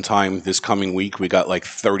twoguyscigars.com sometime this coming week. We got like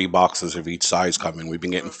 30 boxes of each size coming. We've been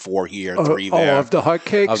getting 4 here, 3 there. of the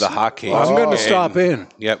hotcakes? Of the hotcakes. I'm going to stop in.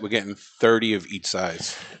 Yeah, we're getting 30 of each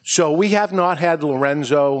size. So we have not had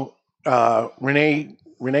Lorenzo, Rainier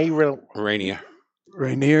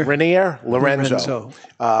Lorenzo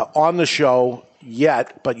on the show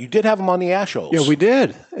yet, but you did have him on the Ashholes. Yeah, we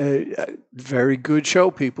did. Very good show.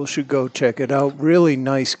 People should go check it out. Really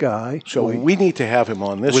nice guy. So we need to have him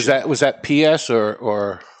on this show. Was that PS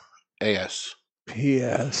or AS?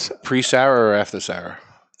 PS. Pre-Sarah or after Sarah?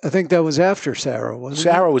 I think that was after Sarah, wasn't it?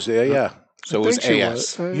 Sarah was there, yeah. So it was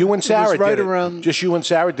AS. You and Sarah right did it. around. Just you and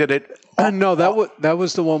Sarah did it. No, that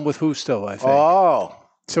was the one with Justo, I think. Oh.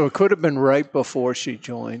 So it could have been right before she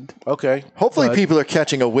joined. Okay. Hopefully But- people are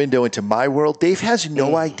catching a window into my world. Dave has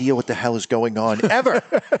no idea what the hell is going on, ever.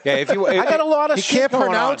 Yeah, if you, I got a lot of He shit can't going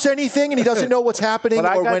pronounce on. anything, and he doesn't know what's happening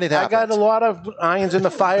But or when it I happens. got a lot of irons in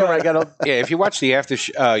the fire. I got a. yeah, if you watch the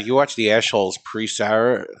you watch the Ashholes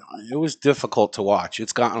pre-Sarah, it was difficult to watch.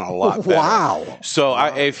 It's gotten a lot better. Wow. So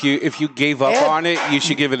if you gave up Ed- on it, you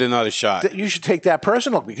should give it another shot. You should take that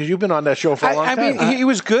personal because you've been on that show for a long I time. mean, he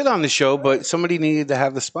was good on the show, but somebody needed to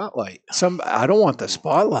have the spotlight. I don't want the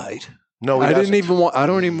spotlight. No, he I doesn't. I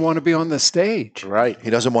don't even want to be on the stage. Right.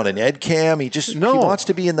 He doesn't want an Ed cam. He wants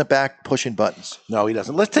to be in the back pushing buttons. No, he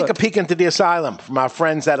doesn't. Let's take a peek into the asylum from our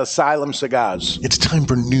friends at Asylum Cigars. It's time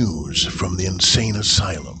for news from the insane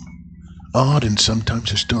asylum. Odd and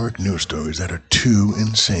sometimes historic news stories that are too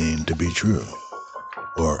insane to be true.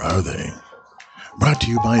 Or are they? Brought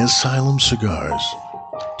to you by Asylum Cigars.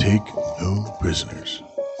 Take no prisoners.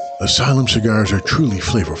 Asylum Cigars are truly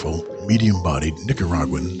flavorful, medium-bodied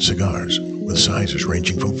Nicaraguan cigars with sizes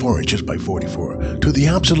ranging from 4 inches by 44 to the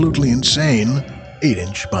absolutely insane 8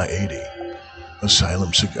 inch by 80.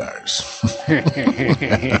 Asylum Cigars.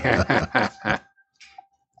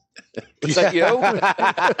 Was that you?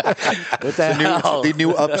 What the hell? The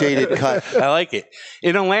new updated cut. I like it.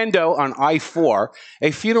 In Orlando on I-4,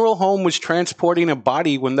 a funeral home was transporting a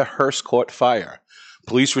body when the hearse caught fire.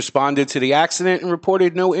 Police responded to the accident and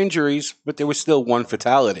reported no injuries, but there was still one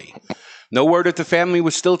fatality. No word if the family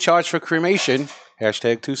was still charged for cremation.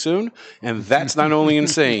 Hashtag too soon. And that's not only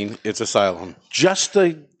insane, it's asylum. Just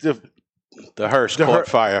the hearse caught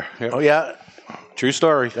fire. Yep. Oh, yeah? True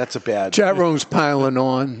story. That's a bad. Chat room's piling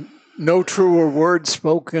on. No truer word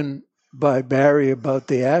spoken by Barry about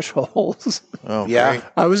the Ashholes. Oh, Yeah. great.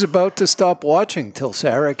 I was about to stop watching till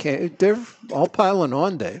Sarah came. They're all piling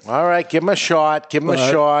on, Dave. All right, give him a shot. Give him a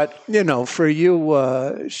But, shot. You know, for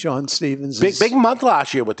you, Sean Stevens. Big month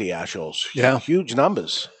last year with the Ashholes. Yeah. Huge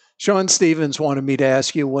numbers. Sean Stevens wanted me to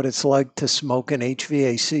ask you what it's like to smoke an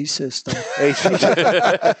HVAC system.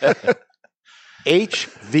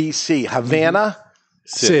 HVC, Havana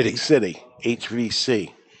City.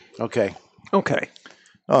 HVC. Okay. Okay.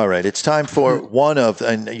 All right, it's time for one of,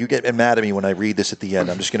 and you get mad at me when I read this at the end.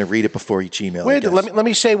 I'm just going to read it before each email. I Wait, guess. let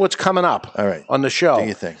me say what's coming up. All right. On the show. Do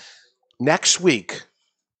your thing. Next week.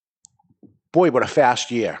 Boy, what a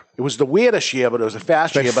fast year. It was the weirdest year, but it was a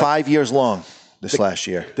fast It's year. been 5 years long this last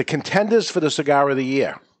year. The contenders for the Cigar of the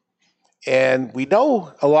Year. And we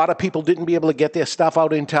know a lot of people didn't be able to get their stuff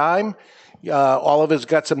out in time. All of us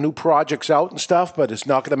got some new projects out and stuff, but it's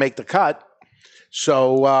not going to make the cut.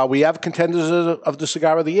 So we have contenders of the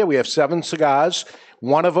Cigar of the Year. We have 7 cigars.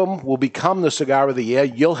 One of them will become the Cigar of the Year.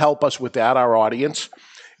 You'll help us with that, our audience.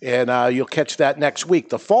 And you'll catch that next week.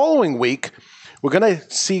 The following week, we're going to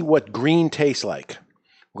see what green tastes like.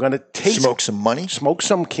 We're going to Smoke some money. Smoke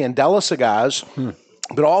some Candela cigars.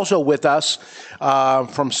 But also with us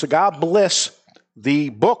from Cigar Bliss, the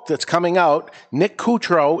book that's coming out, Nick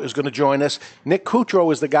Coutreau is going to join us. Nick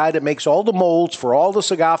Coutreau is the guy that makes all the molds for all the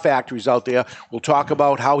cigar factories out there. We'll talk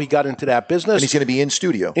about how he got into that business. And he's going to be in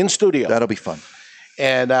studio. In studio. That'll be fun.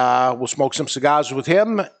 And we'll smoke some cigars with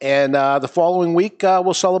him. And the following week,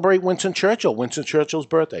 we'll celebrate Winston Churchill's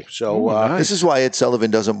birthday. So This is why Ed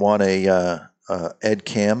Sullivan doesn't want a Ed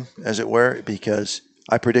Cam, as it were, because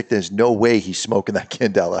I predict there's no way he's smoking that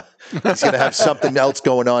Candela. He's going to have something else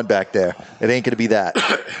going on back there. It ain't going to be that.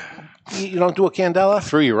 You don't do a Candela?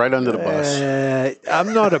 Threw you right under the bus.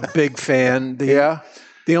 I'm not a big fan. Yeah.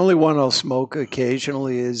 The only one I'll smoke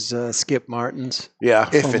occasionally is Skip Martin's. Yeah.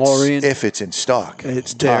 If it's in stock. They're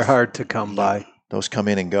tough. hard to come by. Those come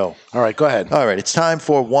in and go. All right, go ahead. All right, it's time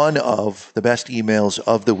for one of the best emails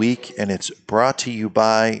of the week, and it's brought to you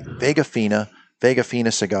by Vega Fina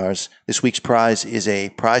Cigars. This week's prize is a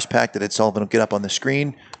prize pack that Ed Sullivan will get up on the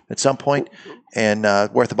screen at some point, and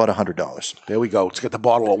worth about $100. There we go. It's got the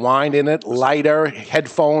bottle of wine in it, lighter,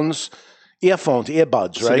 headphones, earphones,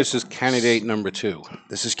 earbuds, So right? this is candidate number 2.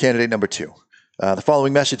 This is candidate number 2. The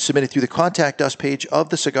following message submitted through the Contact Us page of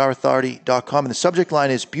thecigarauthority.com, and the subject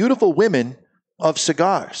line is Beautiful Women of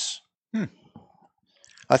Cigars.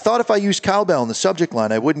 I thought if I used cowbell in the subject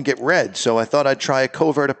line, I wouldn't get read, so I thought I'd try a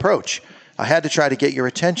covert approach. I had to try to get your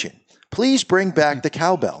attention. Please bring back the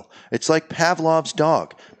cowbell. It's like Pavlov's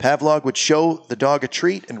dog. Pavlov would show the dog a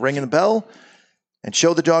treat and ring a bell, and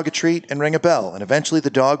show the dog a treat and ring a bell, and eventually the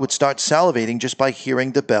dog would start salivating just by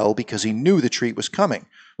hearing the bell because he knew the treat was coming.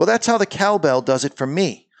 Well, that's how the cowbell does it for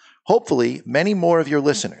me. Hopefully, many more of your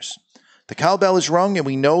listeners. The cowbell is rung, and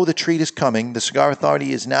we know the treat is coming. The Cigar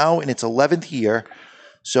Authority is now in its 11th year,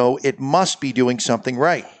 so it must be doing something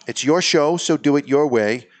right. It's your show, so do it your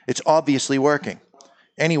way. It's obviously working.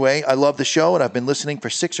 Anyway, I love the show, and I've been listening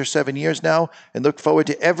for 6 or 7 years now and look forward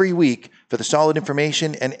to every week for the solid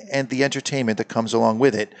information and the entertainment that comes along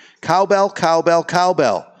with it. Cowbell, cowbell,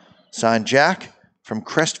 cowbell. Signed, Jack from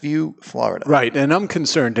Crestview, Florida. Right, and I'm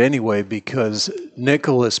concerned anyway because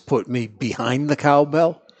Nicholas put me behind the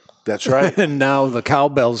cowbell. That's right. And now the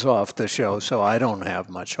cowbell's off the show, so I don't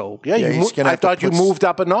have much hope. Yeah, I thought you moved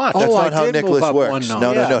up a notch. That's not how did move Nicholas up works. one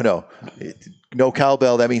No, notch. no. No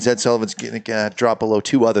cowbell. That means Ed Sullivan's going to drop below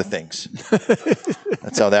 2 other things.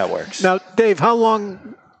 That's how that works. Now, Dave, how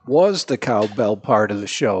long was the cowbell part of the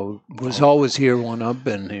show? Was always here when I've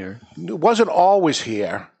been here. It wasn't always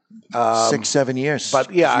here. 6, 7 years.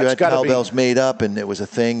 But yeah, you it's had gotta cowbells made up, and it was a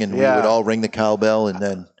thing, and we would all ring the cowbell, and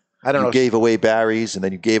then I don't you know. gave away Barry's, and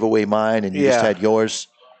then you gave away mine, and you just had yours.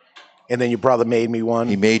 And then your brother made me one.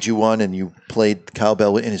 He made you one, and you played the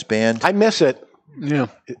cowbell in his band. I miss it. Yeah.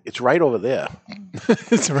 It's right over there.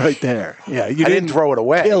 It's right there. Yeah, I didn't throw it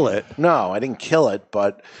away. kill it. No, I didn't kill it,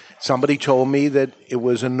 but somebody told me that it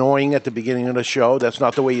was annoying at the beginning of the show. That's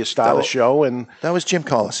not the way you start a show. And that was Jim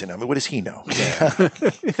Collison. I mean, what does he know?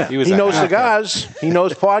 He knows cigars. He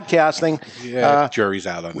knows podcasting. Yeah, jury's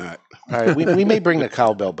out on that. All right, we may bring the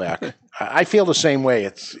cowbell back. I feel the same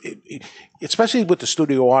way. Especially with the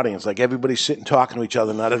studio audience, like everybody's sitting talking to each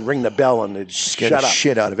other, and I'd ring the bell and they'd Scare shut the up.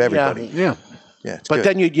 shit out of everybody. Yeah. Yeah, it's But good.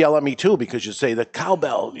 then you'd yell at me too because you'd say the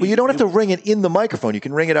cowbell. Well, you don't have to ring it in the microphone. You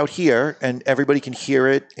can ring it out here, and everybody can hear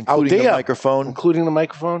it, including the microphone. Including the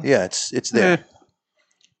microphone? Yeah, it's there.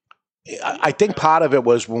 I think part of it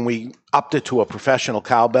was when we upped it to a professional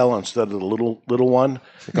cowbell instead of the little one.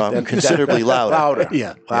 Gone considerably louder. Louder.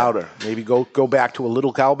 Yeah. Louder. Maybe go back to a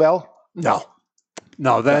little cowbell? No,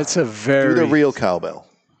 that's a very... Do the real cowbell.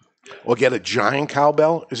 Or get a giant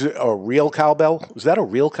cowbell? Is it a real cowbell? Is that a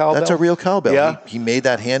real cowbell? That's a real cowbell. Yeah. He made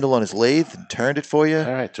that handle on his lathe and turned it for you. All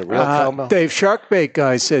right, it's a real cowbell. Dave Sharkbait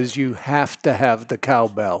Guy says you have to have the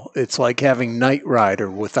cowbell. It's like having Knight Rider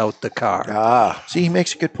without the car. See, he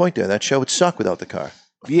makes a good point there. That show would suck without the car.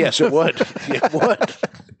 Yes, it would. It would.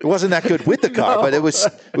 It wasn't that good with the car, but it was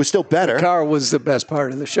still better. The car was the best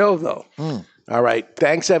part of the show, though. All right.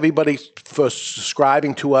 Thanks, everybody, for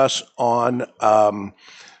subscribing to us on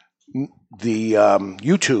the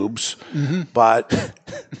YouTubes. But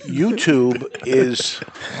YouTube is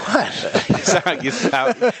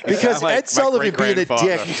what? Because Ed Sullivan being a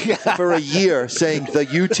dick for a year saying the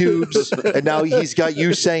YouTubes, and now he's got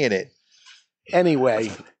you saying it.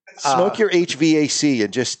 Anyway. Smoke your HVAC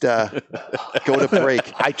and just go to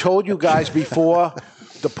break. I told you guys before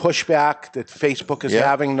the pushback that Facebook is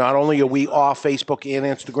having. Not only are we off Facebook and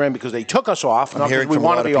Instagram because they took us off, not because we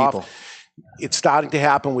want to be off. It's starting to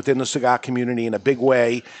happen within the cigar community in a big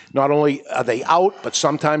way. Not only are they out, but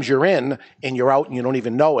sometimes you're in and you're out and you don't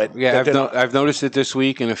even know it. Yeah, I've noticed it this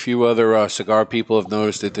week, and a few other cigar people have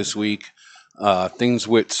noticed it this week. Things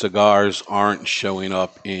with cigars aren't showing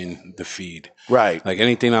up in the feed. Right. Like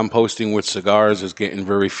anything I'm posting with cigars is getting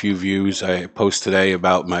very few views. I post today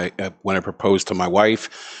about my when I proposed to my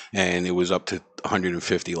wife, and it was up to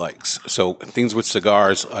 150 likes. So things with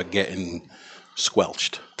cigars are getting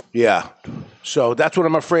squelched. Yeah. So that's what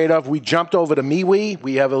I'm afraid of. We jumped over to MeWe.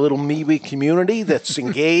 We have a little MeWe community that's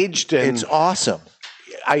engaged. And it's awesome.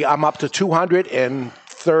 I'm up to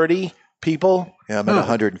 230 people. Yeah, I'm at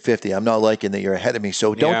 150. I'm not liking that you're ahead of me.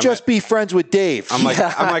 So don't just be friends with Dave. I'm like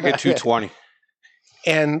at 220.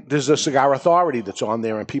 And there's a Cigar Authority that's on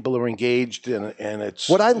there, and people are engaged, and it's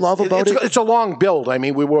what I love about it. It's a long build. I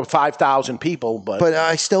mean, we were 5,000 people, but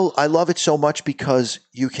I love it so much because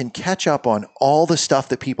you can catch up on all the stuff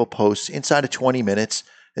that people post inside of 20 minutes,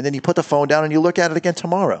 and then you put the phone down and you look at it again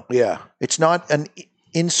tomorrow. Yeah, it's not an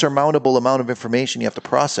insurmountable amount of information you have to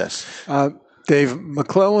process. Dave,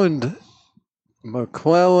 McClelland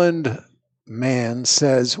man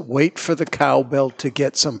says, wait for the cowbell to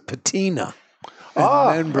get some patina.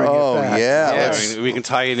 And then bring it back. Yeah, I mean, we can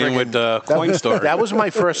tie it in with the coin story. That was my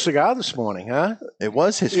first cigar this morning, huh? It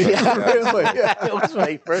was his first cigar. Really? Yeah, it was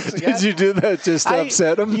my first cigar. Did you do that just to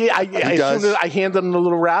upset him? Yeah, as soon as I handed him the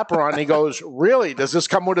little wrapper on, he goes, really? Does this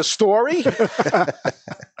come with a story?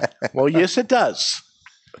 Well, yes, it does.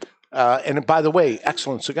 And by the way,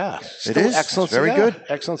 excellent cigar. It is. Excellent Very cigar. good.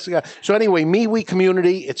 Excellent cigar. So anyway, MeWe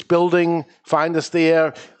community, it's building. Find us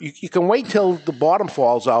there. You can wait till the bottom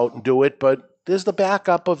falls out and do it, but there's the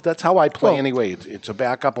backup of, that's how I play anyway. It's a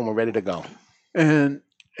backup and we're ready to go. And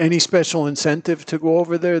any special incentive to go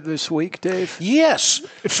over there this week, Dave? Yes.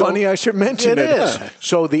 Funny I should mention it. It is.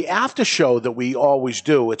 So the after show that we always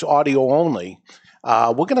do, it's audio only.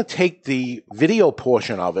 We're going to take the video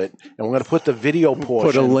portion of it, and we're going to put the video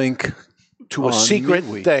portion. Put a link to a secret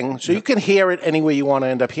thing. So you can hear it anywhere you want to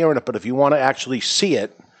end up hearing it. But if you want to actually see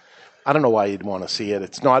it, I don't know why you'd want to see it.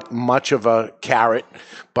 It's not much of a carrot,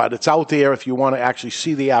 but it's out there if you want to actually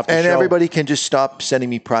see the after show. And everybody can just stop sending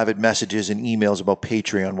me private messages and emails about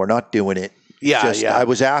Patreon. We're not doing it. Yeah. I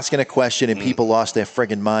was asking a question and people lost their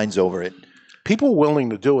friggin' minds over it. People were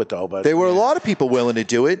willing to do it, though. But there were a lot of people willing to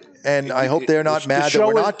do it, and I hope they're not mad that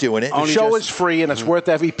we're not doing it. The show is free, and it's worth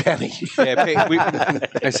every penny.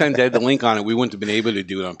 I sent Ed the link on it. We wouldn't have been able to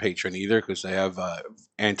do it on Patreon either because they have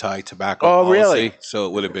anti-tobacco policy. Really? So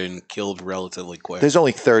it would have been killed relatively quick. There's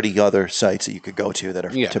only 30 other sites that you could go to that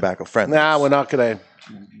are tobacco friendly. Nah, we're not going to.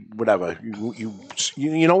 Whatever.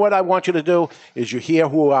 You know what I want you to do is you hear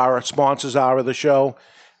who our sponsors are of the show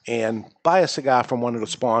and buy a cigar from one of the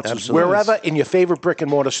sponsors. Absolutely. Wherever, in your favorite brick and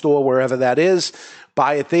mortar store, wherever that is,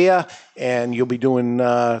 buy it there, and you'll be doing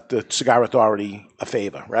the Cigar Authority a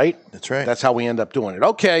favor, right? That's right. That's how we end up doing it.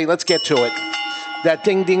 Okay, let's get to it. That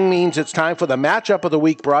ding-ding means it's time for the matchup of the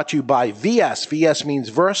week, brought to you by VS. VS means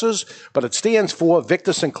Versus, but it stands for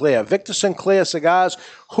Victor Sinclair. Victor Sinclair Cigars,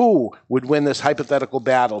 who would win this hypothetical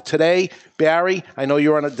battle? Today, Barry, I know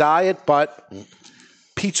you're on a diet, but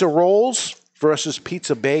pizza rolls versus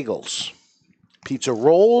pizza bagels. Pizza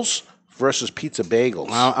rolls versus pizza bagels.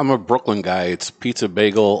 I'm a Brooklyn guy. It's pizza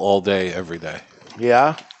bagel all day, every day.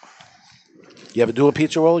 Yeah? You ever do a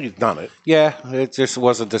pizza roll? You've done it. Yeah, it just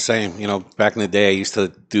wasn't the same. You know, back in the day, I used to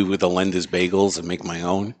do with the Lender's bagels and make my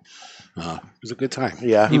own. It was a good time.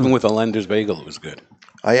 Yeah. Even with a Lender's bagel, it was good.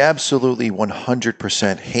 I absolutely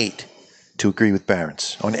 100% hate to agree with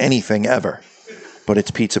Barron's on anything ever, but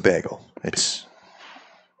it's pizza bagel. It's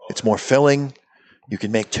more filling. You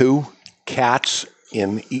can make two. Cats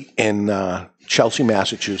in Chelsea,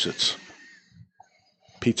 Massachusetts.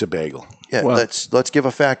 Pizza bagel. Yeah, well, let's give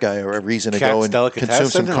a fat guy a reason to go and consume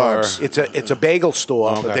some carbs. It's a bagel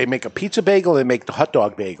store, but they make a pizza bagel. They make the hot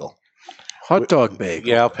dog bagel. Hot dog bagel.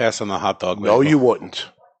 Yeah, I'll pass on the hot dog bagel. No, you wouldn't.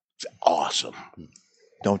 It's awesome.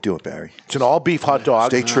 Don't do it, Barry. It's an all beef hot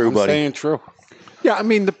dog. Stay true, buddy. Staying true. Yeah, I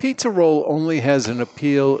mean, the pizza roll only has an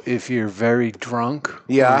appeal if you're very drunk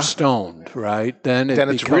or stoned, right? Then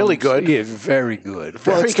it's really good. Yeah, very good.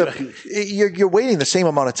 Well, you're waiting the same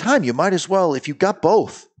amount of time. You might as well, if you got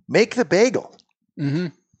both, make the bagel. Mm-hmm.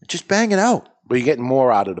 Just bang it out. But you're getting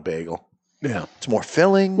more out of the bagel. Yeah. It's more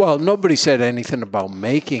filling. Well, nobody said anything about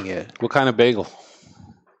making it. What kind of bagel?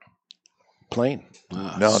 Plain.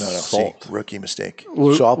 No. Salt. See, rookie mistake.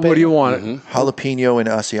 Salt what do you want? Mm-hmm. Jalapeno and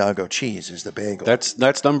Asiago cheese is the bagel.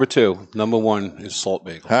 That's number 2. Number 1 is salt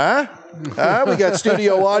bagel. Huh? We got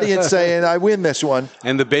studio audience saying I win this one.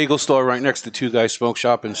 And the bagel store right next to Two Guys Smoke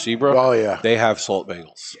Shop in Seabrook. Oh, yeah. They have salt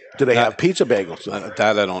bagels. Do they have pizza bagels?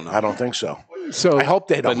 That I don't know. I don't think so. So I hope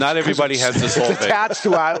they don't. But not everybody has the salt It's bagel. attached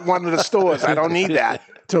to one of the stores. I don't need that.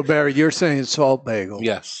 So, Barry, you're saying salt bagel.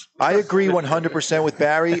 Yes. I agree 100% with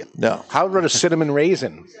Barry. No. How about a cinnamon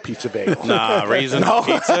raisin pizza bagel? Nah, raisin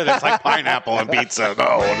pizza. That's like pineapple on pizza.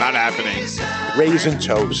 No, not happening. Raisin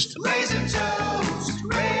toast. Raisin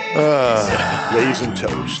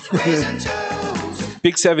toast.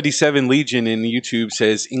 Big 77 Legion in YouTube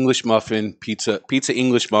says English muffin pizza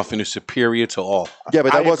English muffin is superior to all. Yeah,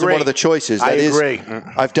 but that wasn't one of the choices. I agree.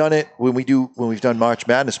 I've done it when we've done March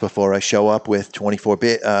Madness before. I show up with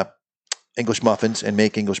 24-bit English muffins and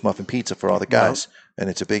make English muffin pizza for all the guys, and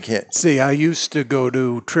it's a big hit. See, I used to go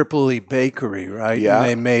to Tripoli Bakery, right? Yeah. And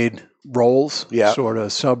they made rolls, Yeah. sort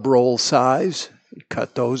of sub-roll size. You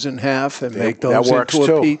cut those in half and make that those works into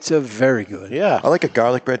a too. pizza. Very good. Yeah. I like a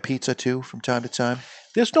garlic bread pizza too from time to time.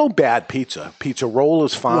 There's no bad pizza. Pizza roll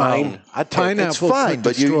is fine. Wow. I'd take Pineapple It's fine,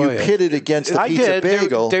 but you pit it against the I pizza did.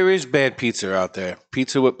 bagel. There is bad pizza out there.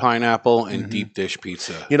 Pizza with pineapple and deep dish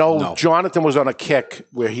pizza. You know, No. Jonathan was on a kick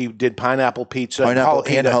where he did pineapple pizza. Pineapple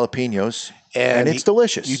and jalapenos, and it's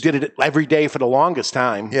delicious. You did it every day for the longest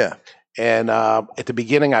time. Yeah. And at the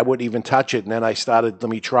beginning, I wouldn't even touch it. And then I started, let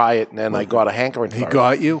me try it. And then I got a hankering He for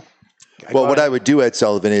got you? Well, what I would do, Ed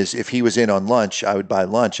Sullivan, is if he was in on lunch, I would buy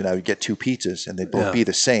lunch and I would get 2 pizzas and they'd both be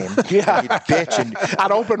the same. Yeah. He'd bitch and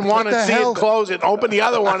I'd open one and see it close it, open the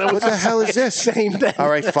other one. what the hell is this? Same thing. All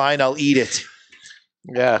right, fine, I'll eat it.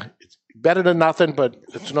 Yeah. It's better than nothing, but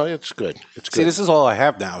it's good. It's good. See, this is all I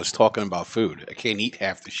have now is talking about food. I can't eat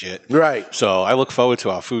half the shit. Right. So I look forward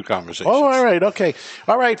to our food conversations. Oh, all right. Okay.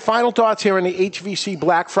 All right. Final thoughts here in the HVC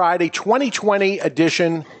Black Friday 2020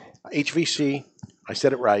 edition. HVC. I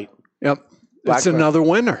said it right. Yep. Black It's Friday. another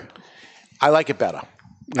winner. I like it better.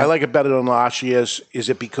 I like it better than last year's. Is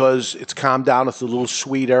it because it's calmed down? It's a little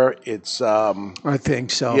sweeter. It's I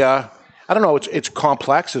think so. yeah. I don't know. It's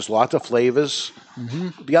complex. There's lots of flavors.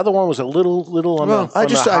 The other one was a little on the I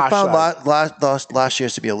harsh found side. last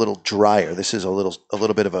year's to be a little drier. This is a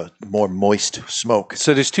little bit of a more moist smoke.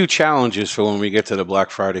 So there's two challenges for when we get to the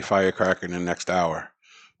Black Friday firecracker in the next hour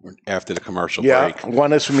after the commercial break.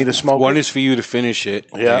 One is for me to smoke. One is for you to finish it,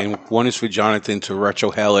 Yeah. and one is for Jonathan to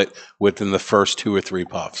retro-hell it within the first 2 or 3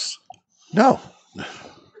 puffs. No.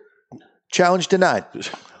 Challenge denied.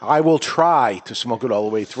 I will try to smoke it all the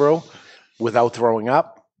way through without throwing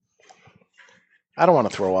up. I don't want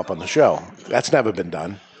to throw up on the show. That's never been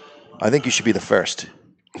done. I think you should be the first.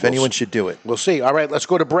 If anyone should do it. We'll see. All right, let's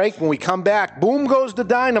go to break. When we come back, boom goes the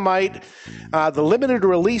dynamite. The limited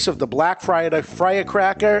release of the Black Friday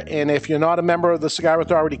firecracker. And if you're not a member of the Cigar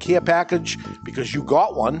Authority Care Package, because you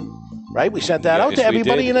got one, right? We sent that out to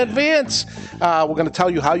everybody in advance. We're going to tell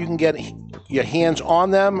you how you can get your hands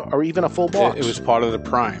on them or even a full box. It was part of the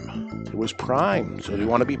Prime. It was Prime. So you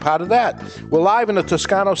want to be part of that. We're live in the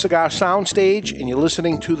Toscano Cigar Soundstage, and you're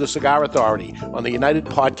listening to the Cigar Authority on the United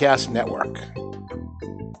Podcast Network.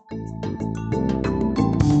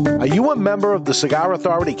 Are you a member of the Cigar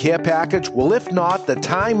Authority Care Package? Well, if not, the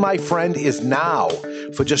time, my friend, is now.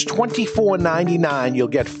 For just $24.99, you'll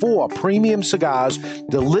get 4 premium cigars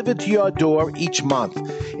delivered to your door each month.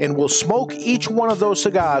 And we'll smoke each one of those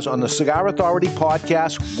cigars on the Cigar Authority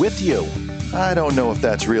podcast with you. I don't know if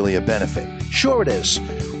that's really a benefit. Sure it is.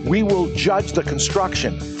 We will judge the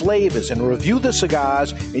construction, flavors, and review the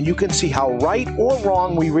cigars, and you can see how right or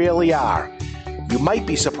wrong we really are. You might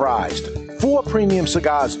be surprised. 4 premium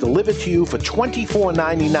cigars delivered to you for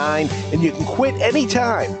 $24.99, and you can quit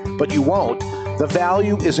anytime, but you won't. The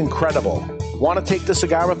value is incredible. Want to take the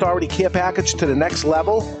Cigar Authority Care Package to the next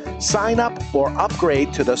level? Sign up or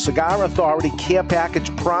upgrade to the Cigar Authority Care Package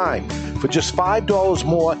Prime. For just $5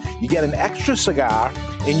 more, you get an extra cigar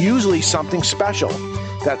and usually something special.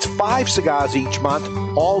 That's 5 cigars each month,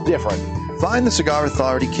 all different. Find the Cigar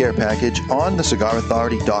Authority Care Package on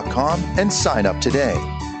thecigarauthority.com and sign up today.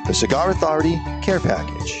 The Cigar Authority Care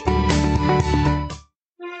Package.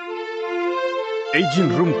 Aging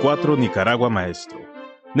Room 4 Nicaragua Maestro.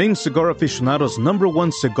 Named Cigar Aficionado's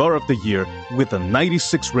 #1 cigar of the year with a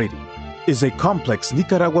 96 rating, is a complex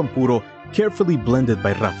Nicaraguan puro carefully blended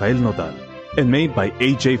by Rafael Nodal and made by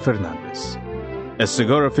A.J. Fernandez. As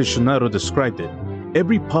Cigar Aficionado described it,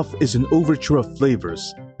 every puff is an overture of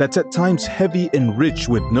flavors that's at times heavy and rich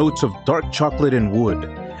with notes of dark chocolate and wood,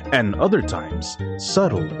 and other times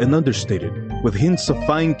subtle and understated with hints of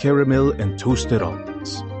fine caramel and toasted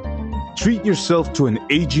almonds. Treat yourself to an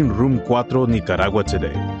Aging Room 4 Nicaragua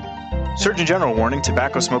today. Surgeon General warning: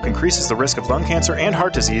 tobacco smoke increases the risk of lung cancer and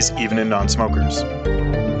heart disease even in non-smokers.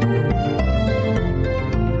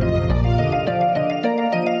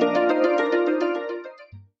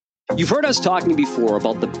 You've heard us talking before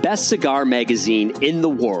about the best cigar magazine in the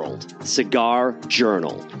world, Cigar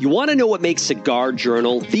Journal. You want to know what makes Cigar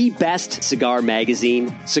Journal the best cigar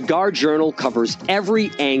magazine? Cigar Journal covers every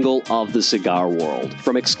angle of the cigar world,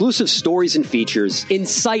 from exclusive stories and features,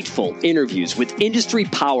 insightful interviews with industry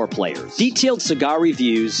power players, detailed cigar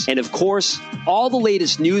reviews, and of course, all the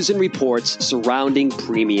latest news and reports surrounding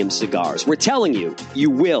premium cigars. We're telling you, you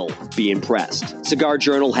will be impressed. Cigar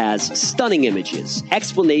Journal has stunning images,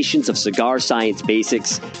 explanations of cigar science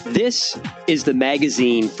basics. This is the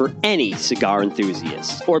magazine for any cigar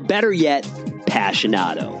enthusiast, or better yet,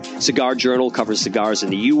 passionado. Cigar Journal covers cigars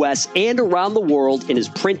in the U.S. and around the world and is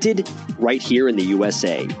printed right here in the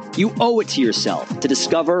USA. You owe it to yourself to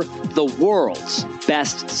discover the world's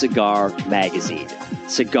best cigar magazine,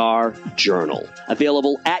 Cigar Journal.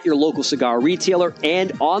 Available at your local cigar retailer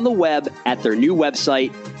and on the web at their new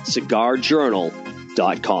website,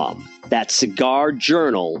 cigarjournal.com. That's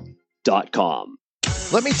cigarjournal.com.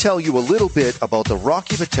 Let me tell you a little bit about the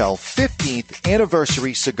Rocky Patel 15th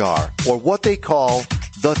anniversary cigar, or what they call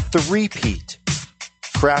the three-peat.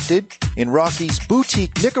 Crafted in Rocky's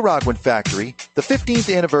boutique Nicaraguan factory, the 15th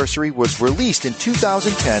anniversary was released in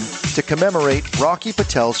 2010 to commemorate Rocky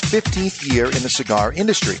Patel's 15th year in the cigar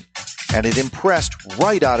industry, and it impressed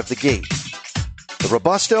right out of the gate. The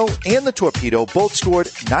Robusto and the Torpedo both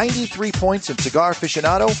scored 93 points in Cigar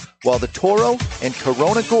Aficionado, while the Toro and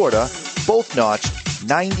Corona Gorda both notched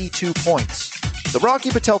 92 points. The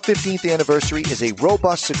Rocky Patel 15th anniversary is a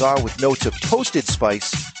robust cigar with notes of toasted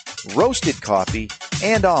spice, roasted coffee,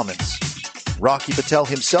 and almonds. Rocky Patel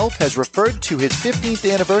himself has referred to his 15th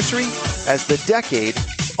anniversary as the decade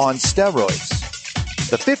on steroids.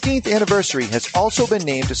 The 15th anniversary has also been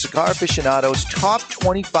named to Cigar Aficionado's top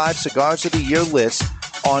 25 cigars of the year list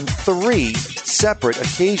on 3 separate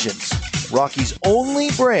occasions. Rocky's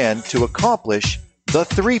only brand to accomplish the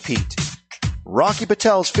three-peat. Rocky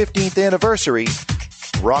Patel's 15th anniversary,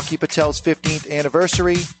 Rocky Patel's 15th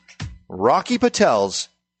anniversary. Rocky Patel's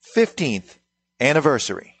 15th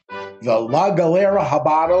anniversary. The La Galera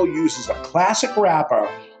Habano uses a classic wrapper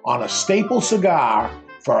on a staple cigar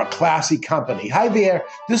for a classy company. Hi there,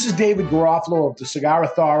 this is David Garofalo of the Cigar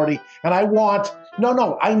Authority, and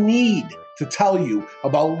I need to tell you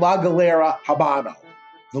about La Galera Habano.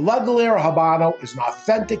 The La Galera Habano is an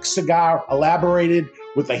authentic cigar elaborated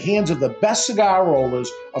with the hands of the best cigar rollers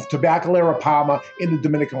of Tabacalera Palma in the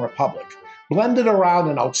Dominican Republic. Blended around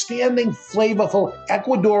an outstanding, flavorful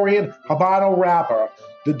Ecuadorian Habano wrapper,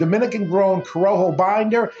 the Dominican-grown Corojo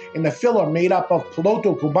binder, and the filler made up of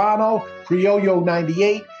Piloto Cubano, Criollo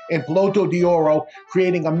 98, and Piloto de Oro,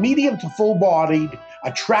 creating a medium to full-bodied,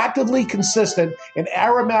 attractively consistent, and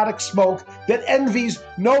aromatic smoke that envies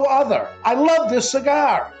no other. I love this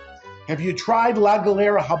cigar. Have you tried La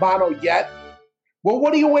Galera Habano yet? Well,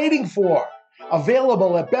 what are you waiting for?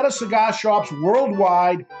 Available at better cigar shops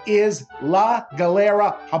worldwide is La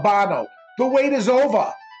Galera Habano. The wait is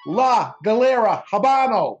over. La Galera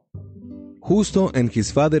Habano. Justo and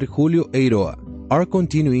his father Julio Eiroa are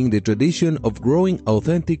continuing the tradition of growing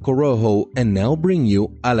authentic Corojo and now bring you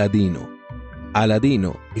Aladino.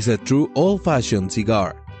 Aladino is a true old-fashioned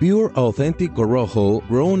cigar, pure authentic Corojo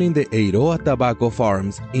grown in the Eiroa tobacco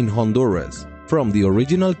farms in Honduras from the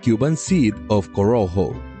original Cuban seed of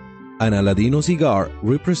Corojo. An Aladino cigar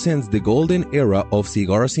represents the golden era of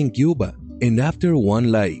cigars in Cuba, and after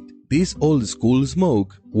one light, this old-school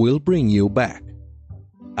smoke will bring you back.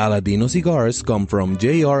 Aladino cigars come from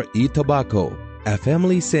J.R.E. Tobacco, a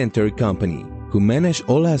family-centered company who manage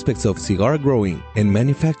all aspects of cigar growing and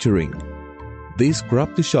manufacturing. This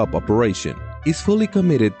crop-to-shop operation is fully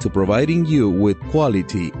committed to providing you with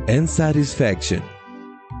quality and satisfaction.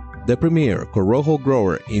 The premier Corojo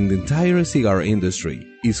grower in the entire cigar industry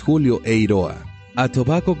is Julio Eiroa, a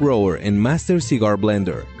tobacco grower and master cigar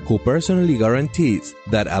blender who personally guarantees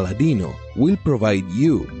that Aladino will provide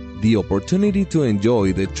you the opportunity to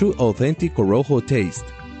enjoy the true authentic Corojo taste.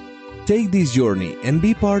 Take this journey and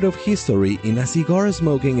be part of history in a cigar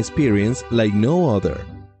smoking experience like no other.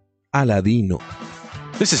 Aladino.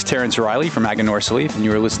 This is Terrence Riley from Aganor Sleep, and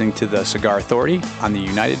you are listening to the Cigar Authority on the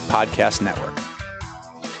United Podcast Network.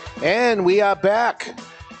 And we are back.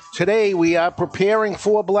 Today we are preparing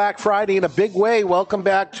for Black Friday in a big way. Welcome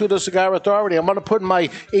back to the Cigar Authority. I'm going to put my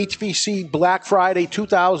HVC Black Friday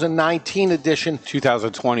 2019 edition.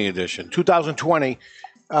 2020 edition. 2020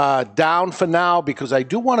 down for now because I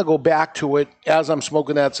do want to go back to it as I'm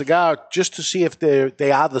smoking that cigar just to see if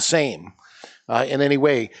they are the same in any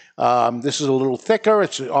way. This is a little thicker.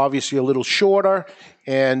 It's obviously a little shorter.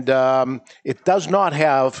 And it does not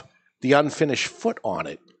have the unfinished foot on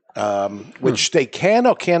it. Which they can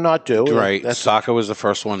or cannot do. Right. Saka was the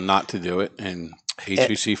first one not to do it, and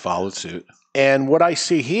HVC followed suit. And what I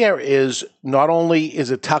see here is not only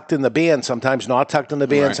is it tucked in the band, sometimes not tucked in the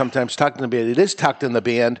band, sometimes tucked in the band. It is tucked in the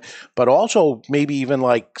band, but also maybe even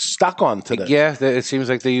like stuck onto the... Yeah, it seems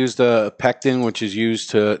like they used a pectin, which is used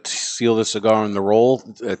to seal the cigar in the roll,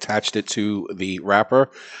 attached it to the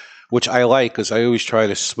wrapper, which I like because I always try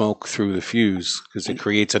to smoke through the fuse because it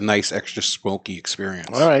creates a nice extra smoky experience.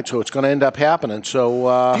 All right, so it's going to end up happening.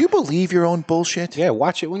 So, do you believe your own bullshit? Yeah,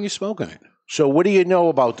 watch it when you're smoking it. So what do you know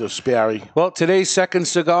about this, Barry? Well, today's second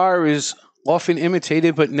cigar is often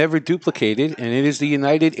imitated but never duplicated, and it is the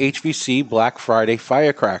United HVC Black Friday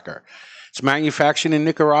Firecracker. It's manufactured in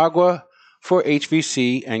Nicaragua for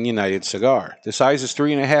HVC and United Cigar. The size is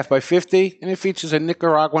 3.5 by 50, and it features a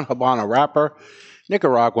Nicaraguan Habano wrapper,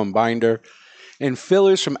 Nicaraguan binder, and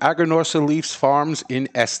fillers from Aganorsa Leafs Farms in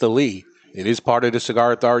Esteli. It is part of the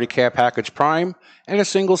Cigar Authority Care Package Prime, and a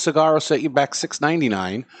single cigar will set you back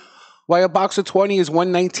 $6.99, while a box of 20 is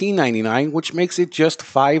 $119.99, which makes it just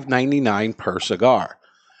 $5.99 per cigar.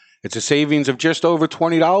 It's a savings of just over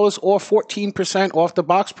 $20 or 14% off the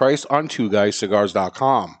box price on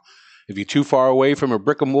twoguyscigars.com. If you're too far away from a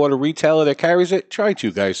brick-and-mortar retailer that carries it, try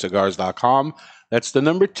twoguyscigars.com. That's the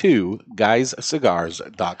number 2,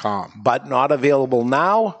 guyscigars.com. But not available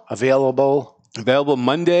now. Available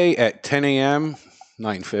Monday at 10 a.m.,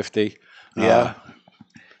 9:50. Yeah.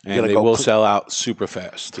 And they will sell out super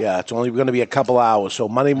fast. Yeah, it's only going to be a couple hours. So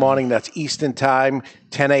Monday morning, that's Eastern time,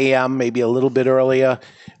 10 a.m., maybe a little bit earlier.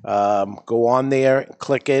 Go on there,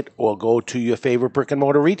 click it, or go to your favorite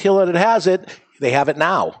brick-and-mortar retailer that has it. They have it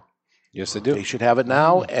now. Yes, they do. They should have it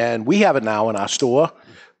now, and we have it now in our store.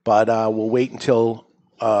 But we'll wait until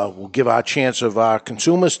we'll give our chance of our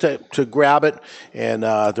consumers to grab it, and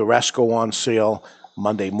the rest go on sale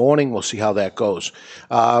Monday morning. We'll see how that goes.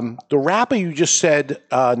 The wrapper you just said,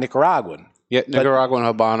 Nicaraguan. Yeah, Nicaraguan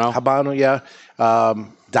Habano. Habano, yeah.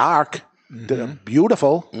 Dark.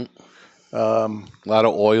 Beautiful. A lot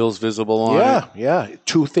of oils visible on it. Yeah.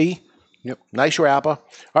 Toothy. Yep. Nice wrapper.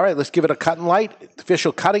 All right, let's give it a cut and light.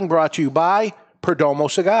 Official cutting brought to you by Perdomo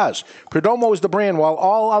Cigars. Perdomo is the brand. While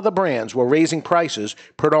all other brands were raising prices,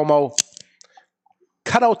 Perdomo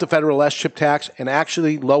cut out the federal S-chip tax and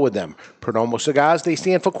actually lowered them. Perdomo Cigars, they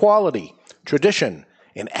stand for quality, tradition,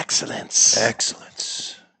 and excellence.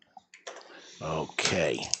 Excellence.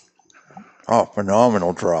 Okay. Oh,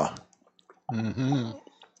 phenomenal draw. Mm-hmm.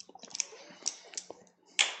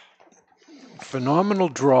 Phenomenal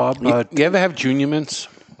draw, but... You ever have Junior Mints?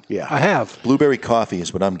 Yeah. I have. Blueberry coffee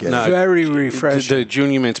is what I'm getting. Very refreshing. The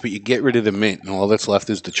Junior Mints, but you get rid of the mint, and all that's left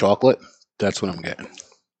is the chocolate. That's what I'm getting.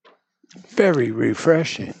 Very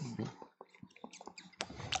refreshing.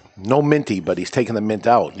 No minty, but he's taking the mint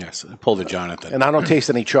out. Yes, pull the Jonathan. And I don't taste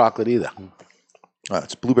any chocolate either.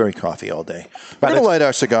 It's blueberry coffee all day. We're going to light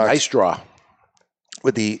our cigars. Nice draw.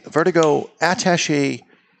 With the Vertigo Attaché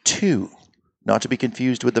 2, not to be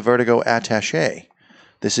confused with the Vertigo Attaché.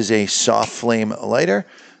 This is a soft flame lighter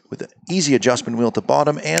with an easy adjustment wheel at the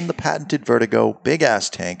bottom and the patented Vertigo big-ass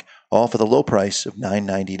tank, all for the low price of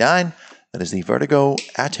 $9.99. That is the Vertigo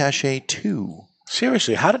Attaché 2.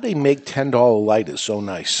 Seriously, how did they make $10 lighters so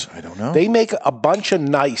nice? I don't know. They make a bunch of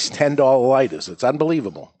nice $10 lighters. It's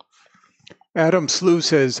unbelievable. Adam Slew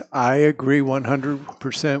says, I agree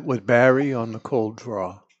 100% with Barry on the cold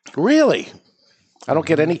draw. Really? I don't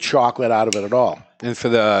get any chocolate out of it at all. And for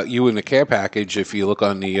the you in the care package, if you look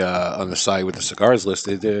on the side with the cigars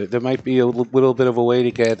listed, there might be a little bit of a way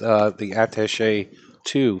to get the Attaché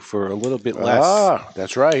 2 for a little bit less. Ah,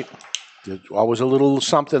 that's right. There's always a little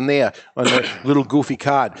something there on the little goofy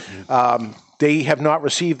card. They have not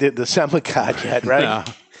received the assembly card yet, right? No.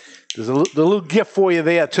 There's a little gift for you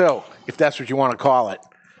there, too, if that's what you want to call it.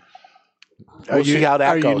 We'll see how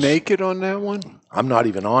that goes. Are you naked on that one? I'm not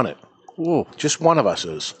even on it. Whoa. Just one of us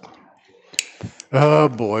is. Oh,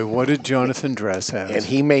 boy. What did Jonathan Dress have? And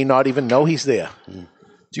he may not even know he's there. Do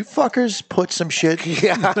you fuckers put some shit?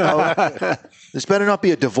 Yeah. This better not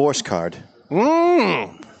be a divorce card. The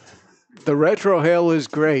retro hail is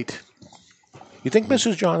great. You think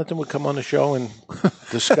Mrs. Jonathan would come on the show and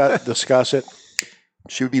discuss it?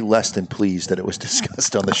 She would be less than pleased that it was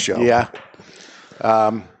discussed on the show. Yeah.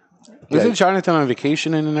 Isn't Jonathan on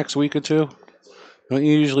vacation in the next week or two? Don't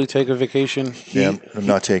you usually take a vacation? Yeah, I'm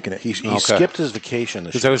not taking it. He skipped his vacation.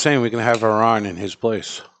 Because I was saying we can have her on in his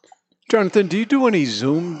place. Jonathan, do you do any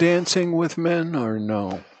Zoom dancing with men or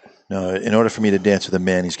no? No, in order for me to dance with a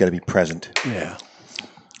man, he's got to be present. Yeah.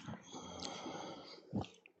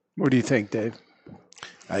 What do you think, Dave?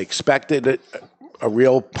 I expected a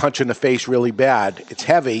real punch in the face really bad. It's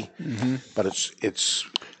heavy, but it's.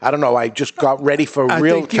 I don't know. I just got ready for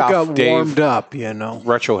real tough. I think you got warmed up, you know.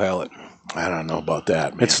 Retrohale it. I don't know about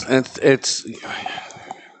that, man. It's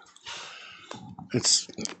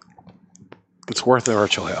worth the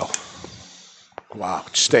retrohale. Wow,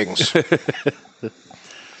 it stings.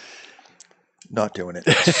 Not doing it.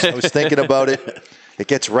 I was thinking about it. It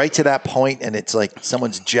gets right to that point, and it's like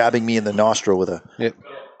someone's jabbing me in the nostril with a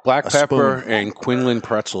black pepper spoon. and Quinlan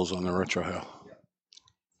pretzels on the retrohale.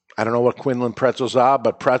 I don't know what Quinlan pretzels are,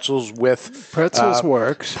 but pretzels with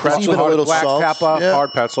works. Pretzel, Even a little black salt. pepper, Yeah.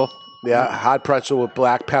 Hard pretzel. Yeah, hard pretzel with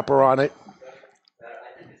black pepper on it.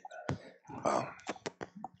 Wow.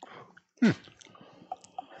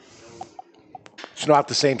 It's not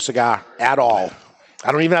the same cigar at all.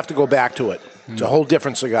 I don't even have to go back to it. It's a whole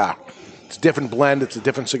different cigar. It's a different blend. It's a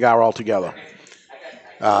different cigar altogether.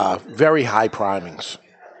 Very high primings.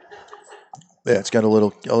 Yeah, it's got a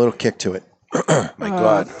little kick to it. My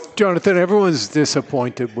God. Jonathan, everyone's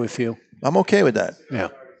disappointed with you. I'm okay with that. Yeah.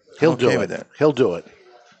 He'll I'm do okay it. with that. He'll do it.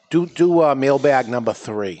 Do mailbag number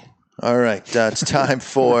 3. All right, it's time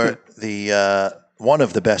for the one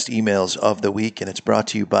of the best emails of the week, and it's brought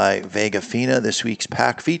to you by Vega Fina. This week's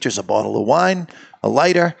pack features a bottle of wine, a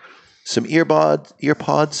lighter, some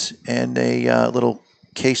earpods, and a little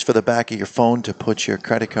case for the back of your phone to put your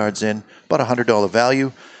credit cards in, about $100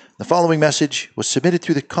 value. The following message was submitted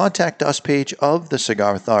through the Contact Us page of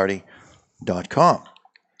thecigarauthority.com.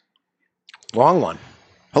 Long one.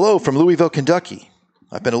 Hello from Louisville, Kentucky.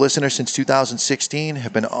 I've been a listener since 2016,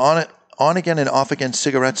 have been on again and off again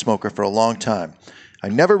cigarette smoker for a long time. I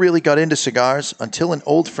never really got into cigars until an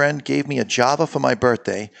old friend gave me a Java for my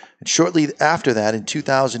birthday, and shortly after that, in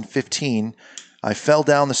 2015, I fell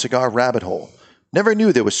down the cigar rabbit hole. Never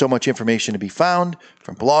knew there was so much information to be found,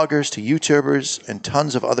 from bloggers to YouTubers and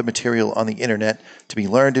tons of other material on the internet to be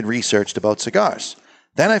learned and researched about cigars.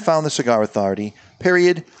 Then I found the Cigar Authority,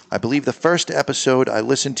 period. I believe the first episode I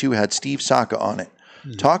listened to had Steve Saka on it.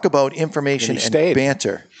 Talk about information and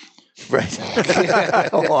banter.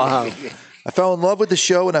 Right. Wow. I fell in love with the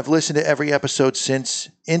show, and I've listened to every episode since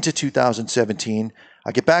into 2017.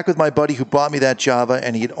 I get back with my buddy who bought me that Java,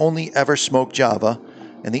 and he had only ever smoked Java,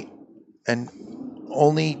 and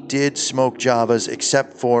only did smoke Javas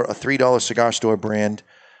except for a $3 cigar store brand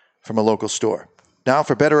from a local store. Now,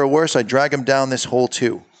 for better or worse, I drag him down this hole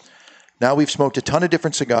too. Now we've smoked a ton of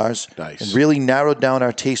different cigars and really narrowed down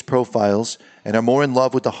our taste profiles and are more in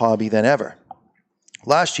love with the hobby than ever.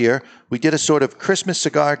 Last year, we did a sort of Christmas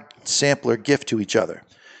cigar sampler gift to each other.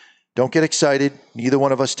 Don't get excited. Neither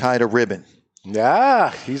one of us tied a ribbon.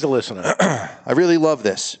 Yeah, he's a listener. I really love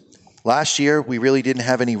this. Last year, we really didn't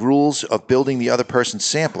have any rules of building the other person's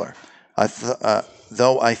sampler,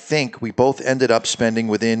 though I think we both ended up spending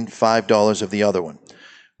within $5 of the other one.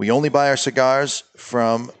 We only buy our cigars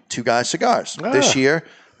from Two Guys Cigars. This year,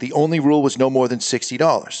 the only rule was no more than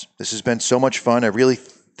 $60. This has been so much fun. I really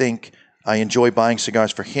think I enjoy buying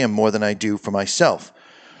cigars for him more than I do for myself.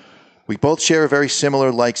 We both share a very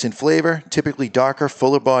similar likes in flavor, typically darker,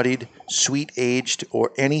 fuller-bodied, sweet-aged,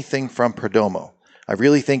 or anything from Perdomo. I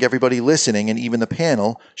really think everybody listening and even the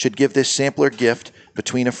panel should give this sampler gift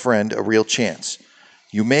between a friend a real chance.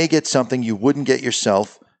 You may get something you wouldn't get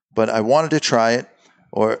yourself, but I wanted to try it,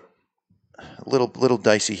 or a little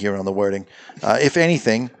dicey here on the wording. If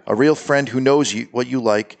anything, a real friend who knows what you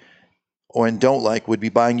like or and don't like would be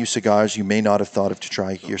buying you cigars you may not have thought of to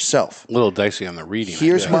try yourself. A little dicey on the reading.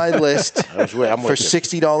 Here's my list I'm for with you.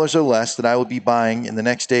 $60 or less that I will be buying in the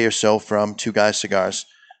next day or so from Two Guys Cigars.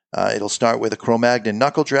 It'll start with a Cro-Magnon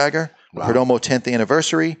Knuckle Dragger, Perdomo 10th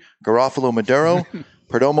Anniversary, Garofalo Maduro,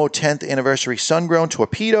 Perdomo 10th Anniversary Sun-Grown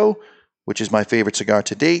Torpedo, which is my favorite cigar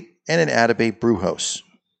to date, and an Atabey Brewhouse.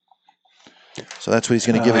 So that's what he's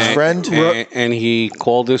going to give his friend. And he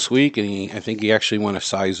called this week, and I think he actually went to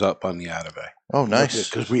size up on the Atabey. Oh, nice.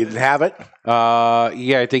 Because we didn't have it?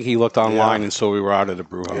 Yeah, I think he looked online, and so we were out of the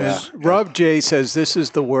brew house. Yeah. Rob J. says this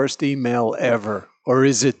is the worst email ever. Or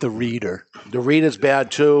is it the reader? The reader's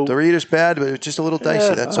bad, too. The reader's bad, but it's just a little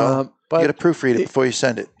dicey, that's all. You got to proofread it before you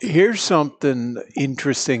send it. Here's something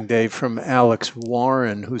interesting, Dave, from Alex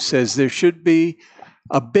Warren, who says there should be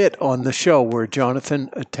a bit on the show where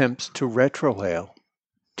Jonathan attempts to retrohale.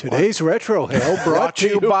 Today's retrohale brought to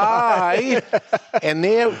you by... And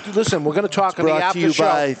there, listen, we're going to talk on the after show.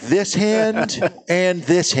 Brought to you by this hand and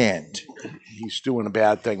this hand. He's doing a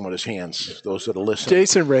bad thing with his hands, those that are listening.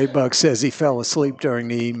 Jason Raybuck says he fell asleep during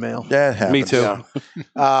the email. That happens. Me too.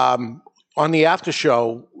 Yeah. On the after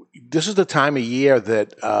show, this is the time of year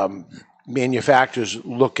that manufacturers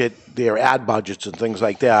look at their ad budgets and things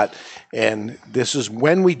like that. And this is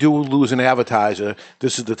when we do lose an advertiser,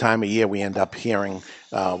 this is the time of year we end up hearing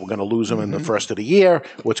we're going to lose them in the first of the year,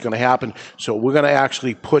 what's going to happen. So we're going to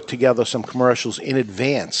actually put together some commercials in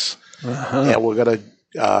advance. And we're going to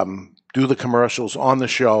do the commercials on the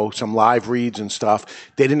show, some live reads and stuff.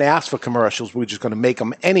 They didn't ask for commercials. We're just going to make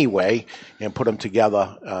them anyway and put them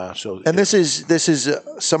together. And this is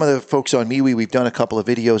some of the folks on MeWe. We've done a couple of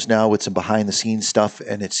videos now with some behind-the-scenes stuff,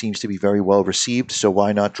 and it seems to be very well received. So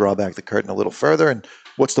why not draw back the curtain a little further? And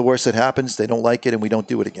what's the worst that happens? They don't like it, and we don't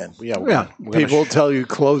do it again. Yeah, people will tell you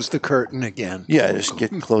close the curtain again. Yeah, just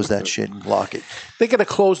close that shit and lock it. They're going to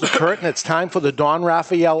close the curtain. It's time for the Don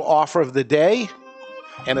Raphael offer of the day.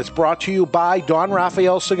 And it's brought to you by Don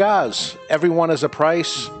Raphael Cigars. Everyone has a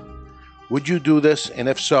price. Would you do this? And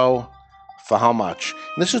if so, for how much?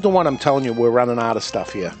 And this is the one I'm telling you, we're running out of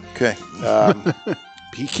stuff here. Okay.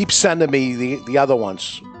 He keeps sending me the other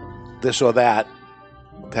ones, this or that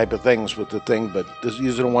type of things with the thing, but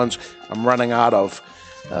these are the ones I'm running out of.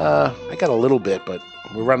 I got a little bit, but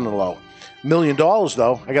we're running low. $1 million,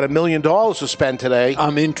 though. I got $1 million to spend today.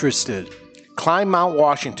 I'm interested. Climb Mount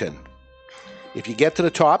Washington. If you get to the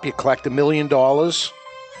top, you collect $1 million. It's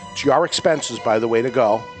your expenses, by the way, to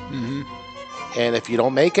go. Mm-hmm. And if you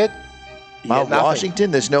don't make it, Mount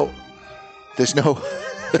Washington, there's no.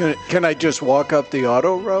 Can I just walk up the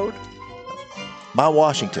auto road? Mount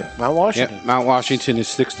Washington. Mount Washington. Yeah, Mount Washington is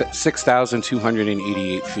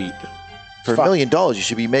 6,288 feet. For $1 million, you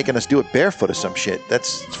should be making us do it barefoot or some shit.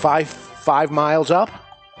 It's 5 miles up.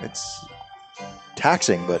 It's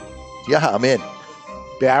taxing, but yeah, I'm in.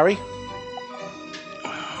 Barry?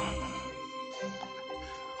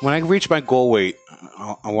 When I reach my goal weight,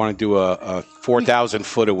 I want to do a 4,000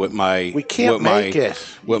 footer with my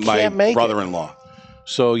brother-in-law.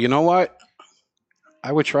 So you know what?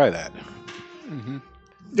 I would try that. Mm-hmm.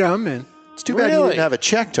 Yeah, I'm in. It's too bad you didn't have a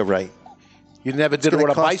check to write. You never did it with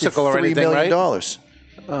a bicycle or anything, right? $3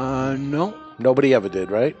 million. No. Nobody ever did,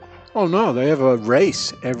 right? Oh, no. They have a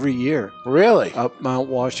race every year. Really? Up Mount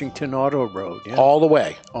Washington Auto Road. Yeah. All the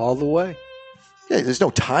way? All the way. Yeah, there's no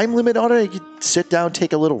time limit on it. You can sit down,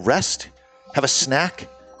 take a little rest, have a snack,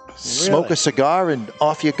 smoke a cigar, and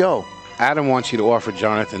off you go. Adam wants you to offer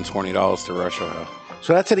Jonathan $20 to Retrohale.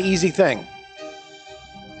 So that's an easy thing.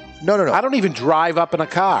 No. I don't even drive up in a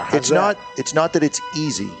car. It's not that it's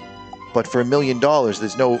easy, but for $1 million,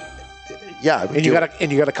 there's no. Yeah, and you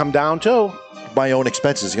gotta come down too. My own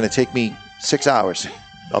expenses. It's going to take me 6 hours.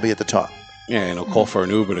 I'll be at the top. Yeah, and he'll call for an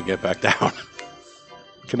Uber to get back down.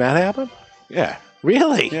 Can that happen? Yeah.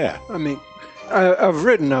 Really? Yeah. I mean, I've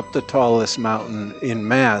ridden up the tallest mountain in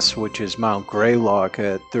Mass, which is Mount Greylock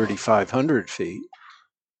at 3,500 feet.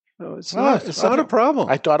 So it's not a problem.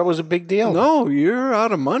 I thought it was a big deal. No, you're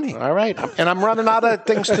out of money. All right. And I'm running out of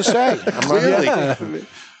things to say. Really?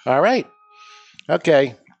 All right.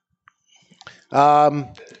 Okay.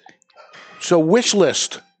 So wish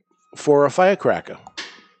list for a firecracker.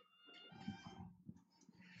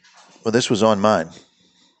 Well, this was on mine.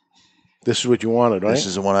 This is what you wanted, right? This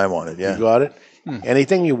is the one I wanted, yeah. You got it?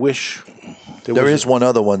 Anything you wish? There is one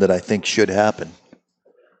other one that I think should happen.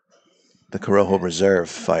 The Corojo Reserve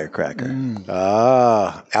firecracker.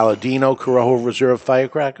 Aladino Corojo Reserve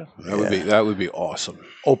firecracker. That would be awesome.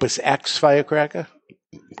 Opus X firecracker.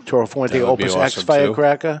 Toro Fuente That would be Opus X awesome,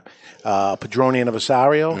 firecracker. Padrone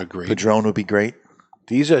Anniversario. Agreed. Padrone would be great.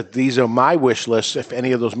 These are my wish lists. If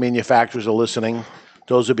any of those manufacturers are listening,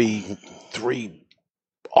 those would be 3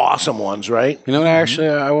 awesome ones, right? You know what actually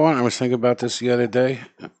I want? I was thinking about this the other day.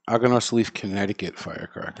 Argonaut Leaf Connecticut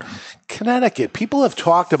firecracker. Connecticut. People have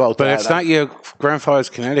talked about But that. it's not your grandfather's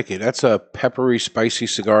Connecticut. That's a peppery, spicy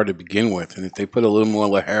cigar to begin with. And if they put a little more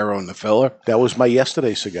Lajero in the filler. That was my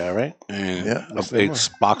yesterday cigar, right? And it's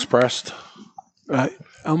box pressed.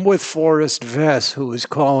 I'm with Forrest Vess, who is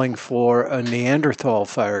calling for a Neanderthal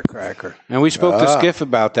firecracker. And we spoke to Skiff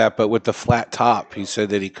about that, but with the flat top, he said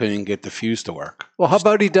that he couldn't get the fuse to work. Well, how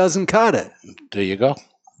about he doesn't cut it? There you go.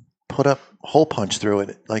 Put a hole punch through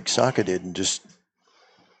it like Saka did and just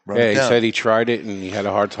run it He down. said he tried it and he had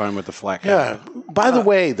a hard time with the flat Yeah. cap. By the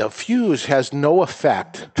way, the fuse has no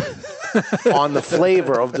effect on the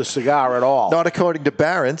flavor of the cigar at all. Not according to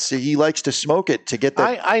Barron's. He likes to smoke it to get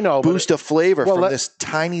that I know, but- boost of flavor Well, from let- this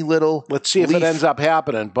tiny little Let's see if leaf. it ends up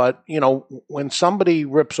happening. But, when somebody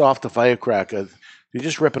rips off the firecracker, you're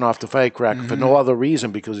just ripping off the firecracker for no other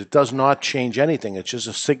reason because it does not change anything. It's just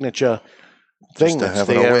a signature thing to that's have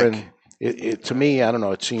it a there. wick. And it to me, I don't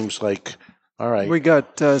know, it seems like, all right. We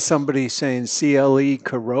got somebody saying CLE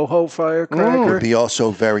Corojo firecracker. Would be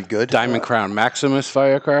also very good. Diamond Crown Maximus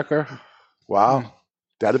firecracker. Wow.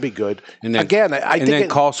 That'd be good. And then, Again, I think then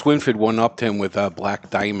Carl Swinford one-upped him with a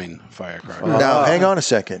Black Diamond firecracker. Now, hang on a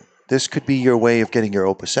second. This could be your way of getting your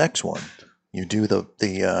Opus X one. You do the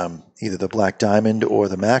either the Black Diamond or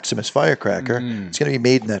the Maximus firecracker. It's going to be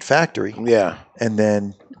made in that factory. Yeah. And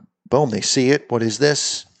then, boom, they see it. What is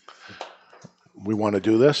this? We want to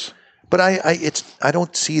do this. But I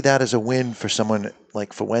don't see that as a win for someone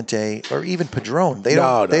like Fuente or even Padrone. They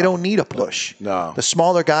don't need a push. No. The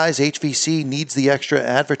smaller guys, HVC needs the extra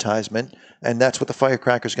advertisement, and that's what the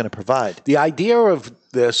firecracker is going to provide. The idea of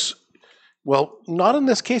this, well, not in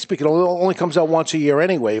this case because it only comes out once a year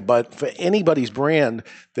anyway, but for anybody's brand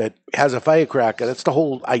that has a firecracker, that's the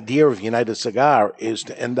whole idea of United Cigar is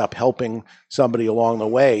to end up helping somebody along the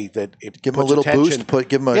way that it Give them a puts little attention. boost,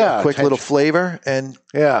 give them a quick little flavor, and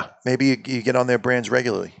Yeah. maybe you get on their brands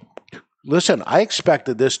regularly. Listen, I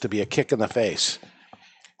expected this to be a kick in the face.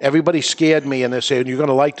 Everybody scared me and they're saying, you're going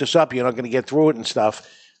to light this up, you're not going to get through it and stuff.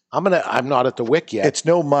 I'm not at the wick yet. It's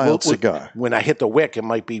no mild cigar. When I hit the wick, it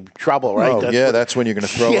might be trouble, right? Oh, that's when you're going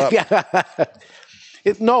to throw up. Yeah.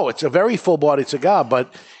 It's a very full-bodied cigar,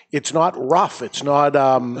 but it's not rough. It's not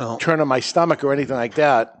turning my stomach or anything like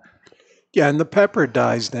that. Yeah, and the pepper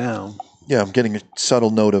dies down. Yeah, I'm getting a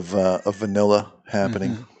subtle note of vanilla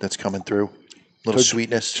happening that's coming through. A little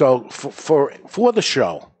sweetness. So for the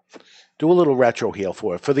show, do a little retro heel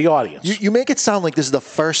for the audience. You make it sound like this is the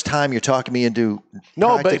first time you're talking me into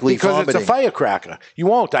No, but because vomiting. it's a firecracker. You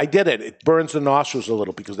won't. I did it. It burns the nostrils a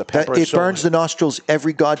little because the pepper is It burns the nostrils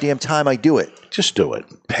every goddamn time I do it. Just do it.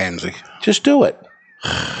 Pansy. Just do it.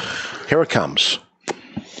 Here it comes.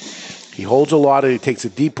 He holds a lot he takes a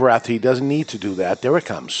deep breath. He doesn't need to do that. There it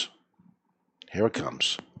comes. Here it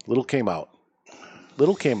comes. Little came out.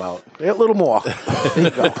 Little came out. A little more. There you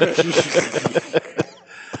go.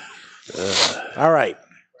 All right.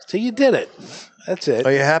 So you did it. That's it.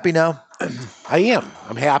 Are you happy now? I am.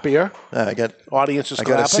 I'm happier. I got audience is I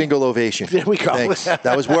got clapping. a single ovation. There we go. Thanks.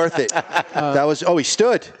 That was worth it. He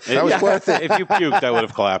stood. That was worth it. If you puked, I would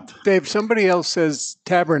have clapped. Dave, somebody else says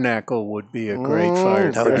Tabernacle would be a great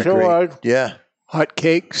fire. That would be great. Yeah. Hot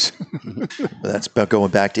cakes. That's about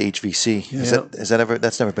going back to HVC.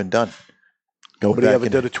 That's never been done. Nobody ever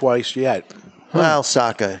did it twice yet. Well,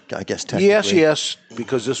 Saka, I guess technically. Yes,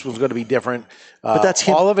 because this was going to be different. But that's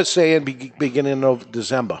him. All of it's saying beginning of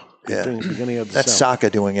December. Yeah. Beginning of December. That's Saka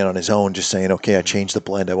doing it on his own, just saying, okay, I changed the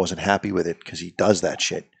blend. I wasn't happy with it because he does that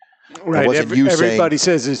shit. Right. It wasn't you everybody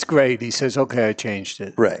saying, says it's great. He says, okay, I changed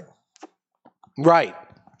it. Right.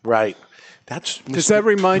 Does that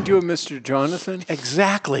remind you of Mr. Jonathan?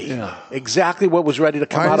 Exactly. Yeah. Exactly what was ready to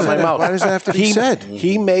come out of my mouth. Why does that have to be said?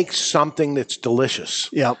 He makes something that's delicious.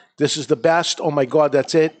 Yep. This is the best. Oh, my God,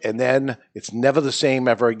 that's it. And then it's never the same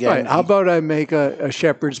ever again. Right. How about I make a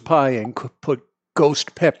shepherd's pie and put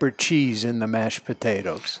ghost pepper cheese in the mashed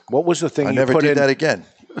potatoes? What was the thing I you never put did in? that again.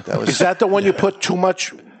 That was Is that the one you put too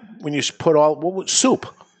much when you put all what was soup?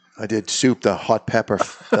 I did soup. The hot pepper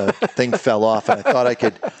thing fell off, and I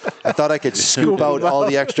thought I could scoop out all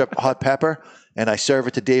the extra hot pepper, and I serve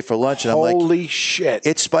it to Dave for lunch. And I'm like, "Holy shit,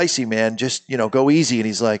 it's spicy, man! Just go easy." And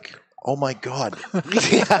he's like, "Oh my God!"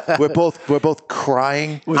 We're both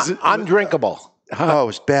crying. Was it undrinkable? Oh, it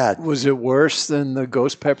was bad. Was it worse than the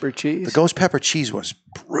ghost pepper cheese? The ghost pepper cheese was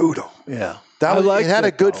brutal. Yeah, it had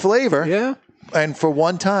a good flavor. Yeah. And for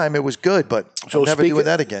one time, it was good, but I'm never doing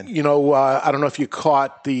that again. I don't know if you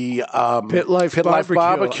caught the Pit Life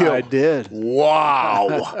Barbecue. I did.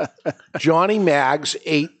 Wow. Johnny Maggs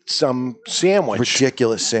ate some sandwich.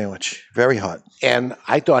 Ridiculous sandwich. Very hot. And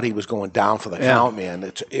I thought he was going down for the count, man.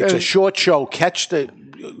 It's a short show.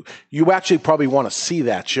 You actually probably want to see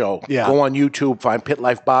that show. Yeah. Go on YouTube, find Pit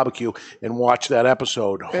Life Barbecue, and watch that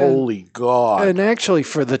episode. Holy God. And actually,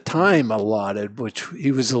 for the time allotted, which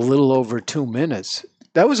he was a little over 2 minutes,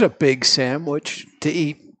 that was a big sandwich to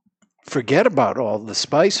eat. Forget about all the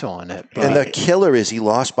spice on it. And the killer is he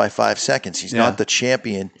lost by 5 seconds. He's not the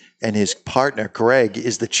champion, and his partner, Greg,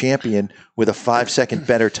 is the champion with a 5-second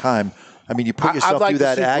better time. I mean, you put yourself through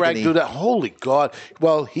that agony. Greg do that. Holy God!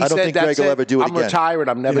 Well, he I don't said think that's Greg will ever do it I'm again. retired.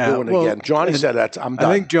 I'm never doing it again. Johnny said that. I'm done.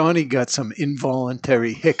 I think Johnny got some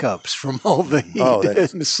involuntary hiccups from all the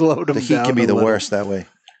heat and slowed him down. The heat can be the worst that way.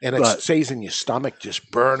 And it stays in your stomach,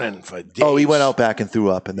 just burning for days. Oh, he went out back and threw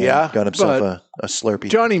up, and then got himself a Slurpee.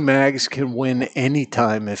 Johnny Maggs can win any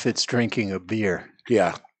time if it's drinking a beer.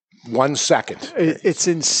 Yeah. 1 second. It's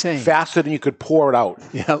insane. Faster than you could pour it out.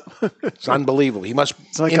 Yep. It's unbelievable. He must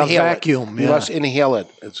It's like inhale a vacuum. He must inhale it.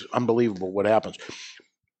 It's unbelievable what happens.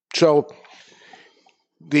 So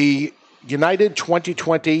the United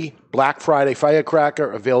 2020 Black Friday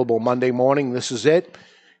Firecracker available Monday morning. This is it.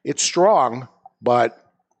 It's strong, but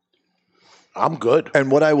I'm good.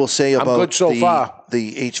 And what I will say about good so far.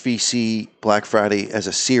 The HVC Black Friday as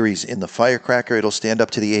a series in the Firecracker, it'll stand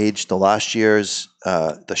up to the age. The last year's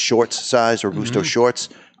the shorts size, Robusto shorts,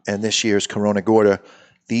 and this year's Corona Gorda.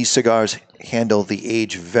 These cigars handle the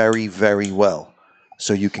age very, very well.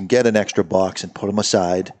 So you can get an extra box and put them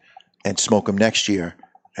aside and smoke them next year.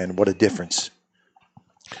 And what a difference.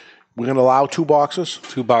 We're going to allow 2 boxes?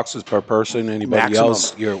 2 boxes per person. Anybody Maximum.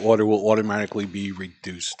 else, your order will automatically be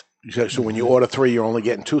reduced. So when you order 3, you're only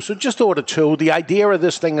getting 2. So just order 2. The idea of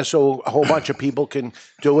this thing is so a whole bunch of people can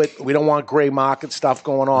do it. We don't want gray market stuff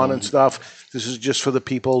going on and stuff. This is just for the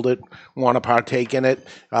people that want to partake in it.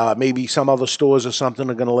 Maybe some other stores or something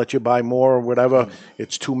are going to let you buy more or whatever.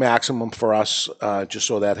 It's 2 maximum for us, just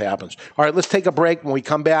so that happens. All right, let's take a break. When we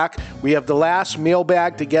come back, we have the last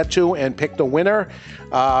mailbag to get to and pick the winner.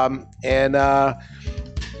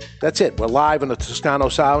 That's it. We're live on the Toscano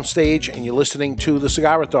Soundstage, and you're listening to The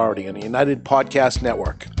Cigar Authority on the United Podcast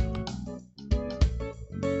Network.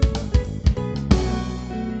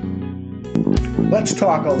 Let's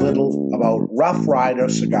talk a little about Rough Rider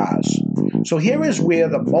cigars. So here is where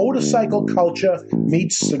the motorcycle culture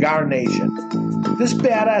meets Cigar Nation. This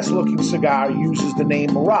badass-looking cigar uses the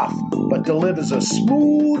name Rough, but delivers a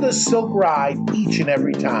smooth as silk ride each and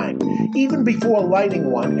every time. Even before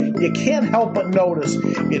lighting one, you can't help but notice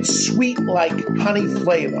its sweet like honey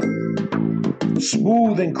flavor.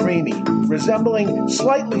 Smooth and creamy, resembling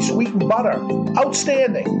slightly sweetened butter.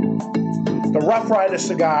 Outstanding. The Rough Rider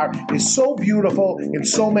cigar is so beautiful in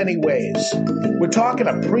so many ways. We're talking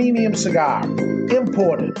a premium cigar,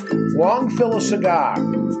 imported, long filler cigar,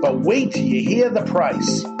 but wait till you hear the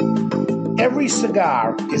price. Every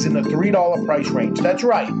cigar is in the $3 price range. That's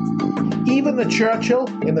right. Even the Churchill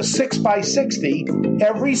in the 6x60,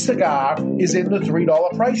 every cigar is in the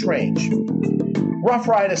 $3 price range. Rough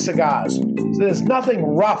Rider cigars. There's nothing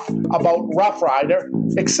rough about Rough Rider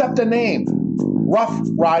except the name. Rough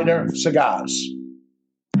Rider Cigars.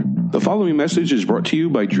 The following message is brought to you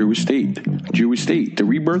by Drew Estate. Drew Estate, the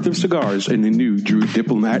rebirth of cigars in the new Drew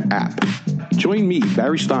Diplomat app. Join me,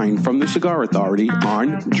 Barry Stein, from the Cigar Authority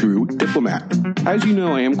on Drew Diplomat. As you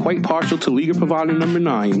know, I am quite partial to Liga Privada number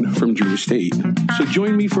 9 from Drew Estate. So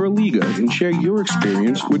join me for a Liga and share your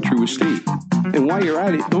experience with Drew Estate. And while you're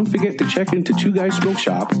at it, don't forget to check into Two Guys Smoke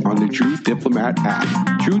Shop on the Drew Diplomat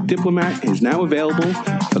app. Drew Diplomat is now available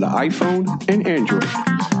for the iPhone and Android.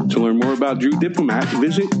 To learn more about Drew Diplomat,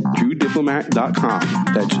 visit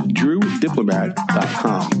drewdiplomat.com. That's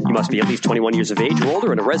drewdiplomat.com. You must be at least 21 years of age or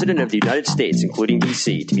older and a resident of the United States, including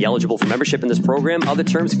D.C. To be eligible for membership in this program, other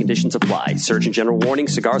terms and conditions apply. Surgeon General warning,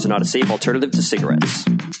 cigars are not a safe alternative to cigarettes.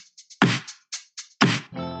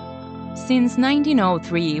 Since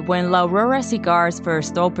 1903, when La Aurora Cigars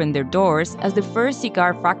first opened their doors as the first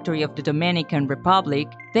cigar factory of the Dominican Republic,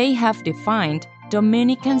 they have defined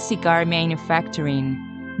Dominican cigar manufacturing.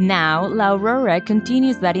 Now, La Aurora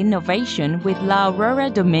continues that innovation with La Aurora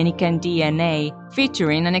Dominican DNA,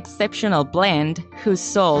 featuring an exceptional blend whose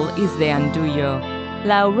soul is the Andullo.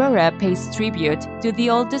 La Aurora pays tribute to the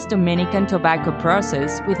oldest Dominican tobacco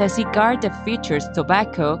process with a cigar that features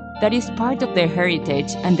tobacco that is part of their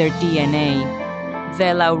heritage and their DNA.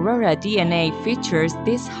 The La Aurora DNA features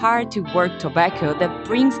this hard-to-work tobacco that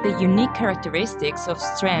brings the unique characteristics of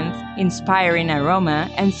strength, inspiring aroma,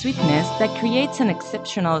 and sweetness that creates an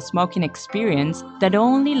exceptional smoking experience that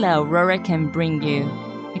only La Aurora can bring you.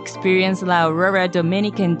 Experience La Aurora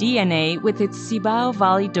Dominican DNA with its Cibao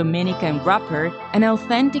Valley Dominican wrapper, an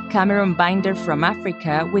authentic Cameron binder from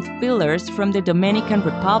Africa with fillers from the Dominican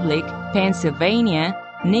Republic, Pennsylvania,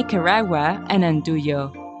 Nicaragua, and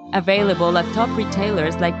Andullo. Available at top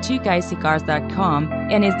retailers like TwoGuysCigars.com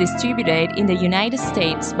and is distributed in the United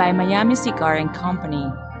States by Miami Cigar and Company.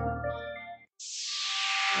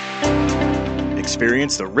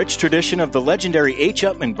 Experience the rich tradition of the legendary H.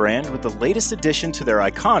 Upmann brand with the latest addition to their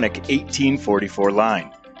iconic 1844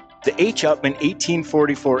 line. The H. Upmann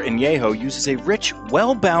 1844 Añejo uses a rich,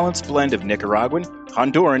 well-balanced blend of Nicaraguan,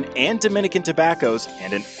 Honduran, and Dominican tobaccos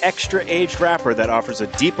and an extra-aged wrapper that offers a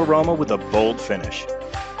deep aroma with a bold finish.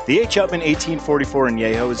 The H. Upmann 1844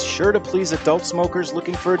 Añejo is sure to please adult smokers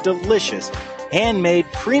looking for a delicious, handmade,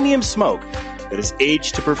 premium smoke that is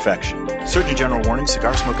aged to perfection. Surgeon General warning,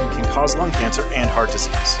 cigar smoking can cause lung cancer and heart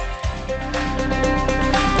disease.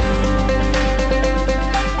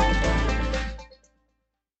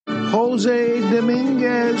 Jose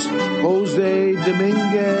Dominguez, Jose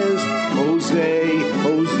Dominguez, Jose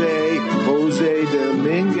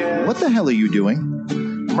Dominguez. What the hell are you doing?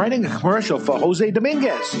 I'm writing a commercial for Jose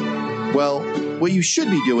Dominguez. Well, what you should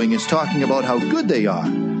be doing is talking about how good they are.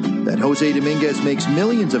 That Jose Dominguez makes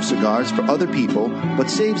millions of cigars for other people, but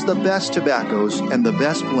saves the best tobaccos and the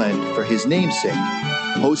best blend for his namesake,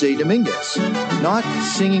 Jose Dominguez. Not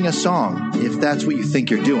singing a song, if that's what you think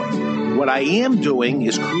you're doing. What I am doing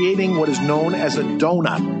is creating what is known as a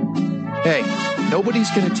donut. Hey,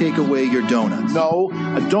 nobody's going to take away your donuts. No,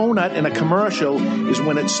 a donut in a commercial is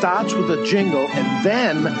when it starts with a jingle and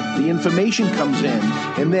then the information comes in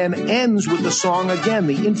and then ends with the song again.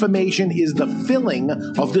 The information is the filling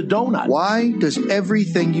of the donut. Why does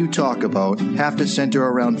everything you talk about have to center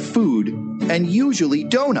around food and usually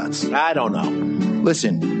donuts? I don't know.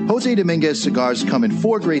 Listen, Jose Dominguez cigars come in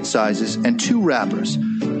 4 great sizes and 2 wrappers.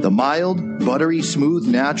 The mild, buttery, smooth,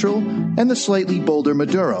 natural, and the slightly bolder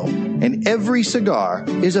Maduro. And every cigar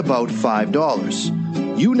is about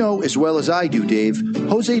 $5. You know as well as I do, Dave,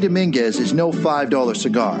 Jose Dominguez is no $5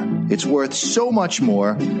 cigar. It's worth so much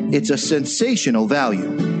more. It's a sensational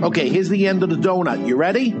value. Okay, here's the end of the donut. You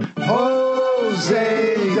ready?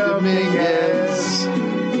 Jose Dominguez.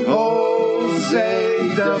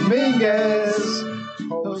 Jose Dominguez.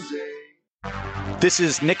 Jose. This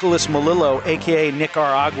is Nicholas Melillo, a.k.a.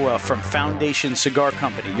 Nicaragua from Foundation Cigar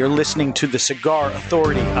Company. You're listening to the Cigar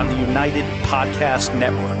Authority on the United Podcast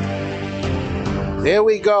Network. There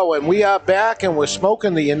we go, and we are back, and we're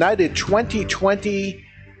smoking the United 2020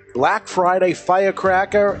 Black Friday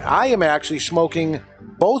Firecracker. I am actually smoking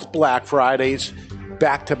both Black Fridays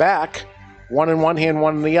back-to-back, one in one hand,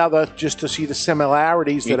 one in the other, just to see the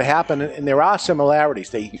similarities that happen, and there are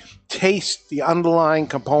similarities. They taste, the underlying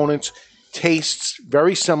components tastes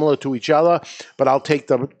very similar to each other, but I'll take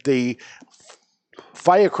the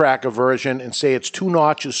Firecracker version and say it's 2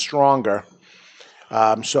 notches stronger.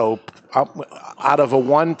 So out of a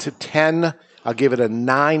 1 to 10, I'll give it a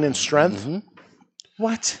 9 in strength. Mm-hmm.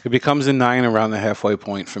 What? It becomes a 9 around the halfway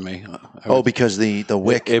point for me. Because the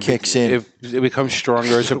wick kicks in. It becomes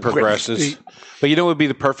stronger as it progresses. But you know what would be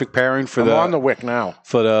the perfect pairing for I'm on the wick now.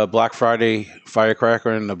 For the Black Friday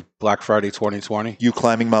firecracker and the Black Friday 2020? You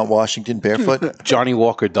climbing Mount Washington barefoot? Johnny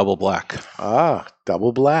Walker Double Black. Ah,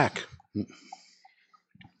 Double Black.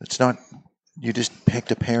 It's not... You just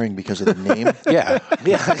picked a pairing because of the name? Yeah.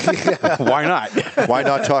 Why not? Why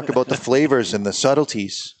not talk about the flavors and the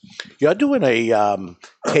subtleties? You're doing a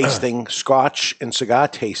tasting, Scotch and cigar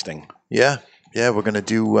tasting. Yeah. Yeah, we're going to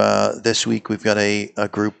do, this week, we've got a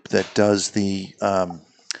group that does the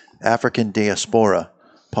African Diaspora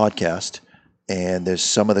podcast. And there's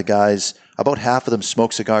some of the guys, about half of them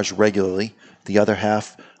smoke cigars regularly. The other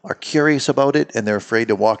half are curious about it, and they're afraid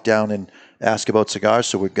to walk down and ask about cigars,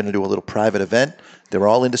 so we're going to do a little private event. They're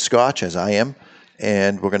all into Scotch, as I am,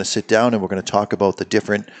 and we're going to sit down and we're going to talk about the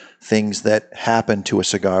different things that happen to a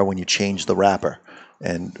cigar when you change the wrapper.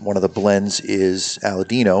 And one of the blends is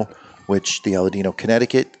Aladino, which the Aladino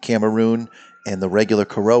Connecticut, Cameroon, and the regular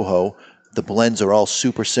Corojo, the blends are all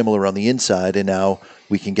super similar on the inside, and now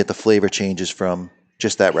we can get the flavor changes from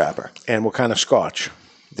just that wrapper. And what kind of Scotch?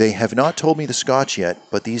 They have not told me the Scotch yet,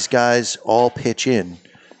 but these guys all pitch in.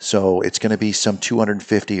 So it's going to be some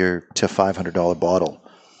 $250 or to $500 bottle.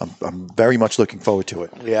 I'm very much looking forward to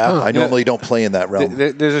it. Yeah, I normally don't play in that realm.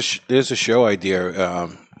 There's a show idea.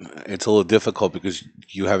 It's a little difficult because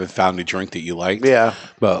you haven't found a drink that you like. Yeah.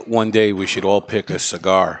 But one day we should all pick a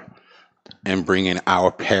cigar and bring in our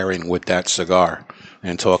pairing with that cigar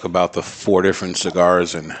and talk about the 4 different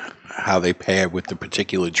cigars and how they pair with the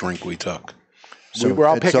particular drink we took. So we were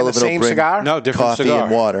all picking the same cigar? No, different coffee cigar.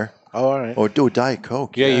 and water. Oh, all right. Or do a Diet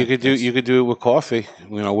Coke. Yeah, you could do it with coffee.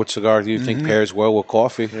 You know, what cigar do you think pairs well with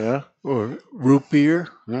coffee? Yeah. Or root beer.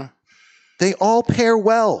 Yeah. They all pair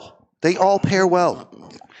well.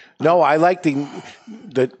 No, I like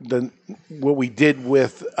the what we did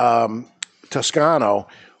with Toscano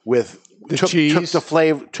with cheese.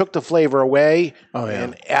 took the flavor away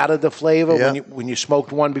and added the flavor when you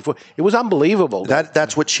smoked one before. It was unbelievable.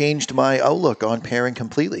 That's what changed my outlook on pairing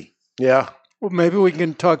completely. Yeah. Well, maybe we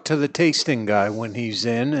can talk to the tasting guy when he's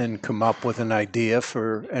in and come up with an idea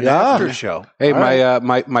for an after show. Hey,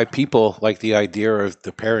 my people like the idea of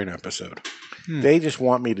the pairing episode. They just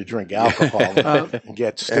want me to drink alcohol and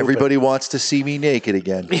get stupid. Everybody wants to see me naked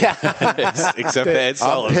again. Yeah. Except Ed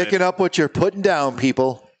Sullivan. I'm picking up what you're putting down,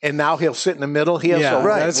 people. And now he'll sit in the middle here. Yeah, so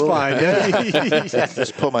that's fine.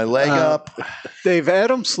 Just put my leg up. Dave,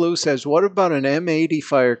 Adam Slew says, what about an M80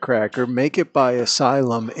 firecracker? Make it by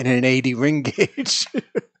Asylum in an 80 ring gauge.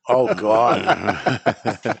 Oh, God.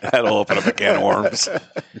 That'll open up a can of worms.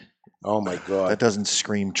 Oh, my God. That doesn't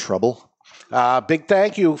scream trouble. Big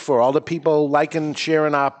thank you for all the people liking,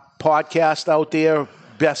 sharing our podcast out there.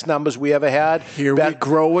 Best numbers we ever had. Here we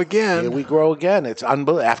grow again. Here we grow again. It's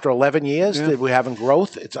unbelievable. After 11 years, we're having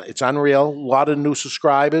growth. It's unreal. A lot of new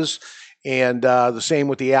subscribers. And the same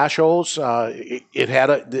with the Ashholes. It had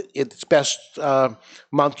its best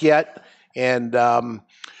month yet. And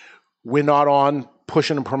we're not on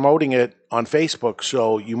pushing and promoting it on Facebook,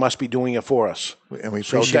 so you must be doing it for us. And we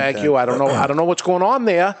so appreciate thank that. you. I don't know what's going on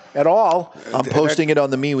there at all. I'm posting it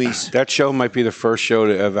on the MeWe's. That show might be the first show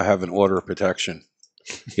to ever have an order of protection.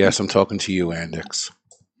 Yes, I'm talking to you, Andix.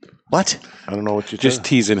 What? I don't know what you're just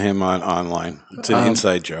teasing him online. It's an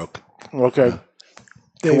inside joke. Okay.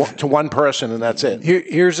 To one person, and that's it.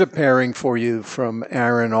 Here's a pairing for you from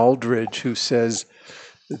Aaron Aldridge, who says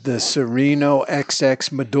the Sereno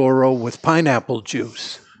XX Maduro with pineapple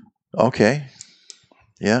juice. Okay.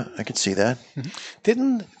 Yeah, I could see that.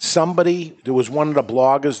 Didn't there was one of the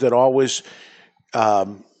bloggers that always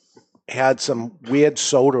had some weird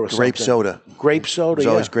soda or Grape something. Grape soda, It was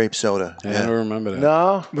always grape soda. I don't remember that.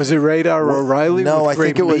 No. Was it Radar O'Reilly? No, with I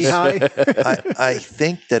think grape it was. Lehigh? I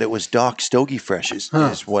think that it was Doc Stogie Fresh is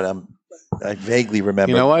what I vaguely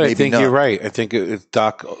remember. You know what? I Maybe think not. you're right. I think it's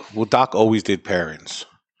Doc. Well, Doc always did pairings.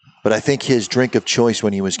 But I think his drink of choice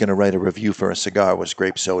when he was going to write a review for a cigar was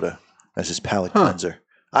grape soda as his palate cleanser.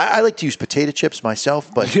 I like to use potato chips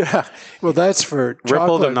myself, but well, that's for rippled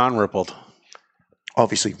chocolate. or non-rippled.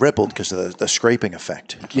 Obviously rippled because of the scraping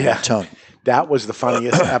effect. Yeah. On the tongue. That was the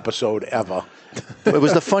funniest episode ever. It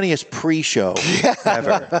was the funniest pre-show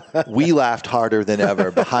ever. We laughed harder than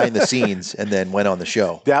ever behind the scenes and then went on the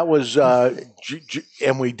show. That was,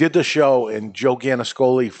 and we did the show, and Joe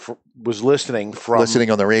Ganascoli was listening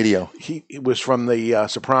on the radio. It was from the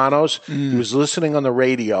Sopranos. He was listening on the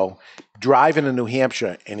radio, driving in New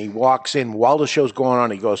Hampshire, and he walks in while the show's going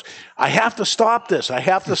on. He goes, "I have to stop this. I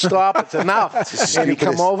have to stop it." So now, and he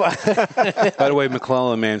come over. By the way,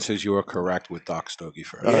 McClellan Man says you were correct with Doc Stogie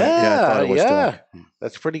first. Yeah.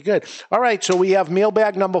 That's pretty good. All right, so we have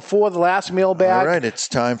mailbag number 4, the last mailbag. All right, it's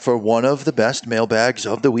time for one of the best mailbags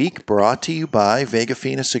of the week, brought to you by Vega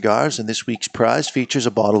Fina Cigars. And this week's prize features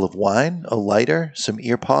a bottle of wine, a lighter, some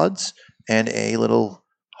ear pods, and a little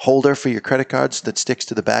holder for your credit cards that sticks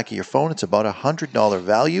to the back of your phone. It's about $100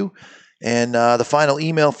 value. And the final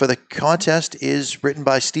email for the contest is written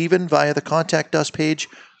by Stephen via the Contact Us page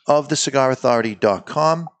of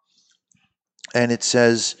thecigarauthority.com. And it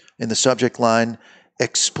says in the subject line,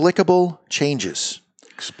 explicable changes.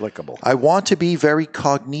 Explicable. I want to be very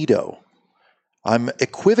cognito. I'm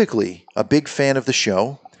equivocally a big fan of the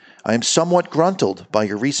show. I am somewhat gruntled by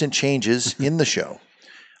your recent changes in the show.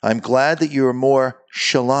 I'm glad that you are more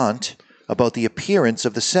chalant about the appearance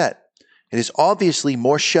of the set. It is obviously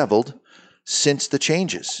more shoveled since the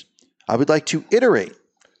changes. I would like to iterate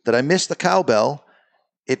that I missed the cowbell.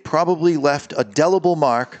 It probably left a delible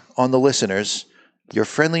mark on the listeners. Your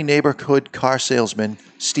friendly neighborhood car salesman,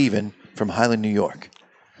 Stephen, from Highland, New York.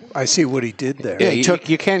 I see what he did there. Yeah,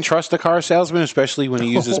 you can't trust a car salesman, especially when he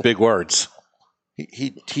uses big words.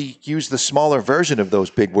 He used the smaller version of those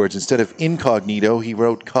big words. Instead of incognito, he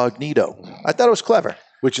wrote cognito. I thought it was clever.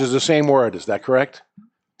 Which is the same word, is that correct?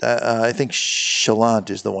 I think chalant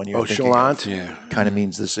is the one you're thinking chalant? of. Yeah. Kind of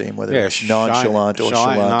means the same, whether it's nonchalant or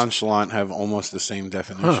chalant. And nonchalant have almost the same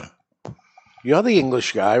definition. Huh. You're the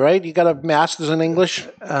English guy, right? You got a master's in English?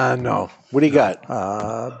 No. What do you got?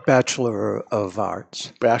 Bachelor of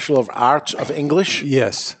Arts. Bachelor of Arts of English?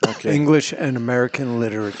 Yes. Okay. English and American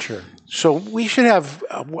literature. So we should have,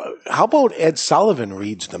 how about Ed Sullivan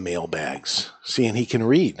reads the mailbags, seeing he can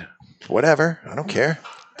read? Whatever. I don't care.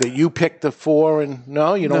 That you picked the 4 and,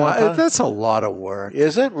 no, you don't want that? That's a lot of work.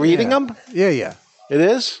 Is it? Reading them? Yeah. It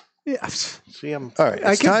is? Yes. See, I'm... All right.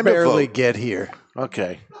 I It's can time to barely vote. get here.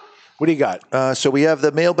 Okay. What do you got? So we have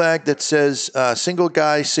the mailbag that says single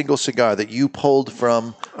guy, single cigar that you pulled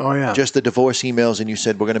from just the divorce emails, and you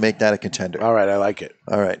said we're going to make that a contender. All right, I like it.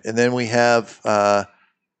 All right. And then we have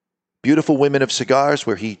Beautiful Women of Cigars,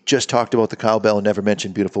 where he just talked about the cowbell and never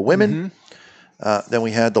mentioned beautiful women. Then we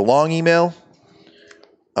had the long email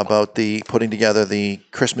about the putting together the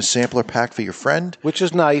Christmas sampler pack for your friend. Which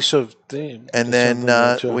is nice. And then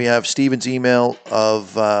we have Steven's email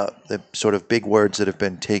of the sort of big words that have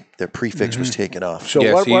been their prefix was taken off. So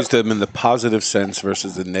yes, he used them in the positive sense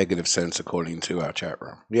versus the negative sense, according to our chat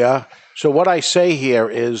room. Yeah. So what I say here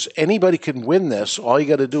is anybody can win this. All you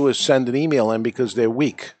got to do is send an email in because they're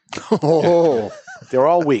weak. They're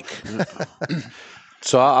all weak.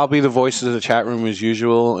 So I'll be the voice of the chat room as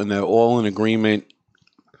usual, and they're all in agreement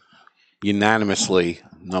unanimously,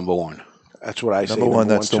 number 1. That's what I say. Number one,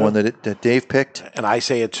 that's the one that Dave picked. And I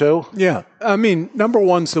say it too? Yeah. I mean, number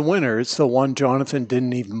 1's the winner. It's the one Jonathan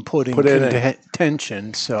didn't even put in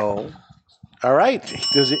contention, so... All right.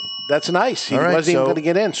 That's nice. He wasn't even going to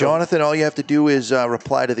get in. So. Jonathan, all you have to do is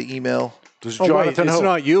reply to the email. Jonathan it's who?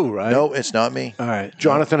 not you, right? No, it's not me. All right.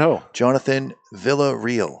 Jonathan who? Jonathan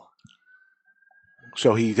Villarreal.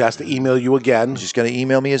 So he has to email you again. He's just got to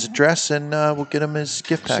email me his address, and we'll get him his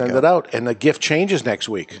gift pack. Send it out. And the gift changes next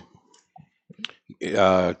week.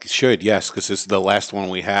 Should, yes, because this is the last one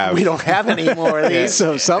we have. We don't have any more of these.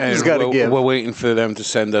 So something's got to give. We're waiting for them to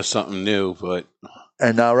send us something new, but...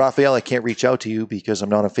 And Raphael, I can't reach out to you because I'm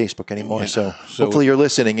not on Facebook anymore. So hopefully you're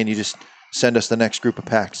listening and you just send us the next group of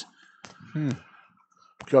packs.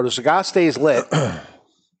 So the cigar stays lit.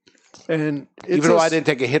 And even though I didn't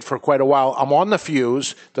take a hit for quite a while, I'm on the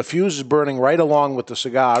fuse. The fuse is burning right along with the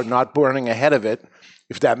cigar, not burning ahead of it,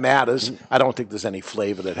 if that matters. I don't think there's any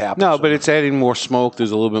flavor that happens. No, but it's adding more smoke.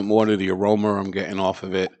 There's a little bit more to the aroma I'm getting off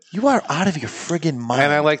of it. You are out of your friggin' mind.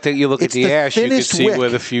 And I like that you look at the ash, you can see where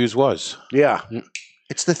the fuse was. Yeah.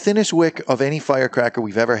 It's the thinnest wick of any firecracker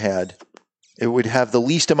we've ever had. It would have the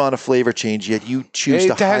least amount of flavor change, yet you choose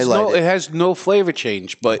to highlight it. It has no flavor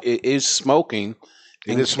change, but it is smoking.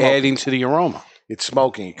 And it's adding to the aroma. It's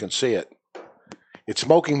smoking. You can see it. It's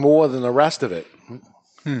smoking more than the rest of it.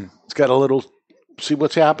 It's got a little... See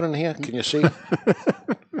what's happening here? Can you see?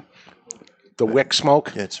 The wick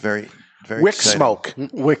smoke? Yeah, it's very, very wick exciting. smoke.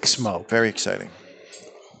 Wick smoke. Very exciting.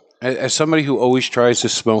 As somebody who always tries to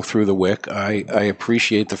smoke through the wick, I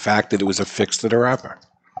appreciate the fact that it was affixed to the wrapper.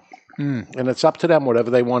 And it's up to them, whatever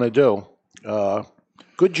they want to do.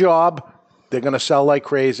 Good job. They're going to sell like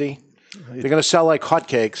crazy. They're going to sell like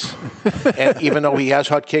hotcakes, and even though he has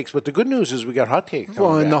hotcakes. But the good news is we got hotcakes.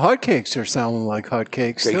 Well, and the hotcakes are sounding like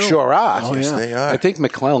hotcakes. They too. sure are. Oh, Yes, yeah. they are. I think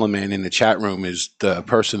McClellan, man, in the chat room is the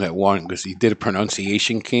person that won because he did a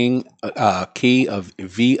pronunciation key of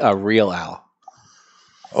Villarreal.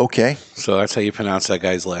 Okay. So that's how you pronounce that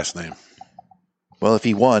guy's last name. Well, if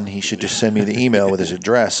he won, he should just send me the email with his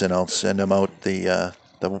address, and I'll send him out the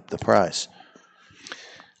prize.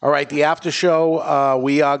 All right, the after show,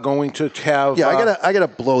 we are going to have... Yeah, I gotta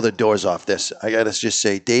blow the doors off this. I gotta just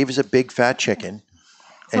say, Dave is a big fat chicken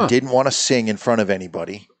and didn't want to sing in front of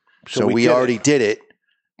anybody. So we already did it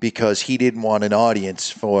because he didn't want an audience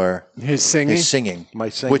for his singing. My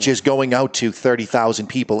singing. Which is going out to 30,000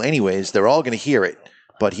 people anyways. They're all going to hear it.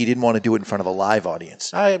 But he didn't want to do it in front of a live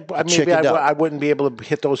audience. Maybe I wouldn't be able to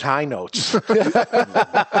hit those high notes.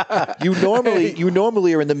 You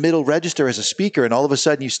normally are in the middle register as a speaker, and all of a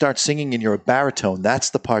sudden you start singing and you're a baritone.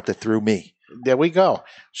 That's the part that threw me. There we go.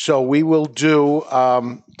 So we will do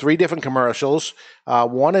 3 different commercials.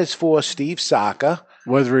 One is for Steve Saka.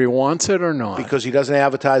 Whether he wants it or not. Because he doesn't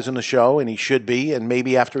advertise on the show, and he should be. And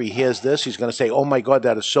maybe after he hears this, he's going to say, oh, my God,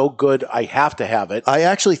 that is so good. I have to have it. I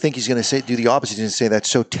actually think he's going to do the opposite. He's going to say, that's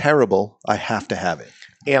so terrible. I have to have it.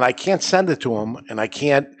 And I can't send it to him, and I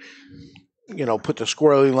can't, put the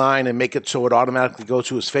squirrely line and make it so it automatically goes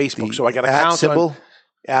to his Facebook. So I got to count symbol.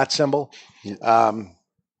 At symbol.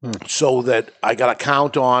 So that I got to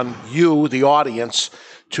count on you, the audience,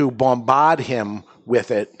 to bombard him with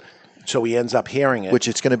it. So he ends up hearing it. Which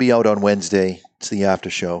it's going to be out on Wednesday. It's the after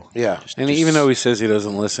show. Yeah. And even though he says he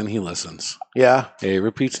doesn't listen, he listens. Yeah. He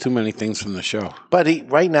repeats too many things from the show. But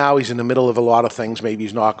right now he's in the middle of a lot of things. Maybe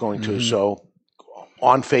he's not going to. So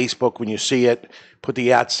on Facebook, when you see it, put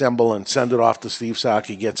the @ symbol and send it off to Steve Sack.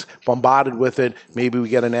 He gets bombarded with it. Maybe we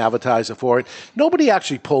get an advertiser for it. Nobody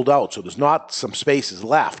actually pulled out, so there's not some spaces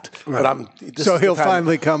left. Right. But so he'll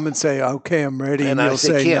finally come and say, okay, I'm ready. And I you'll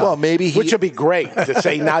say, can't. no. Well, maybe which would be great to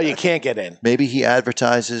say, now you can't get in. Maybe he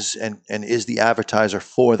advertises and is the advertiser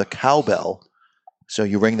for the cowbell. So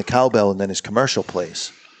you ring the cowbell and then his commercial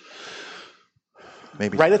plays.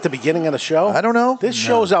 Maybe right at the beginning of the show? I don't know. This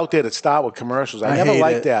show's out there to start with commercials. I never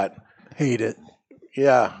liked that. Hate it.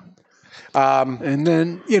 Yeah. And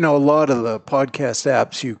then, a lot of the podcast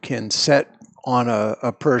apps you can set on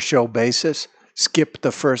a per show basis, skip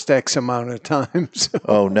the first X amount of times.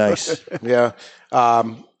 Oh, nice. Yeah.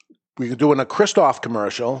 We're doing a Christoph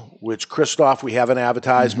commercial, which Christoph, we have an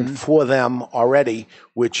advertisement for them already,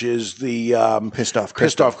 which is the Pissed Off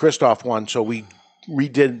Christoph one. So we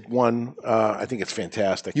redid one. I think it's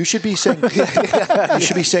fantastic. You should be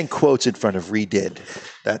saying quotes in front of redid.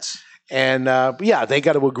 That's... And, they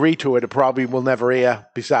got to agree to it. It probably will never air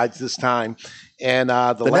besides this time. And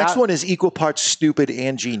the next one is equal parts stupid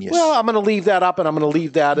and genius. Well, I'm going to leave that up, and I'm going to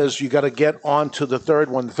leave that as you got to get on to the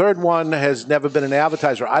third one. The third one has never been an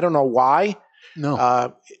advertiser. I don't know why.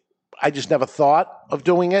 No. I just never thought of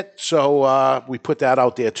doing it. So we put that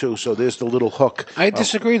out there, too. So there's the little hook. I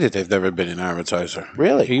disagree that they've never been an advertiser.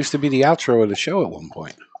 Really? It used to be the outro of the show at one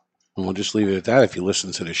point. And we'll just leave it at that. If you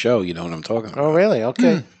listen to the show, you know what I'm talking about. Oh, really?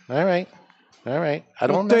 Okay. All right. I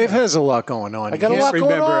don't know. Dave has a lot going on. I got a lot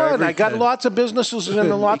going on. I got lots of businesses and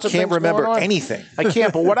lots of things can't remember going on. anything. I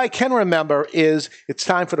can't. But what I can remember is it's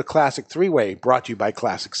time for the Classic Three-Way, brought to you by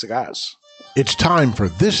Classic Cigars. It's time for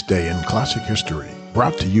This Day in Classic History,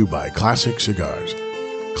 brought to you by Classic Cigars.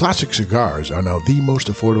 Classic Cigars are now the most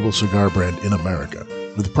affordable cigar brand in America.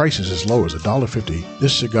 With prices as low as $1.50,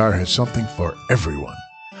 this cigar has something for everyone.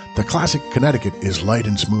 The Classic Connecticut is light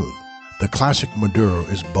and smooth. The Classic Maduro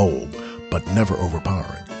is bold, but never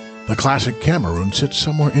overpowering. The Classic Cameroon sits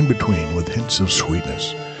somewhere in between with hints of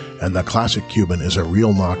sweetness. And the Classic Cuban is a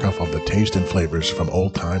real knockoff of the taste and flavors from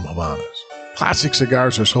old-time Havanas. Classic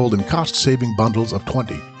cigars are sold in cost-saving bundles of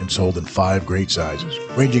 20 and sold in 5 great sizes,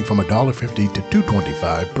 ranging from $1.50 to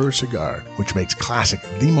 $2.25 per cigar, which makes Classic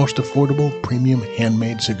the most affordable premium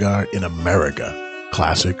handmade cigar in America.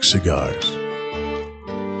 Classic Cigars.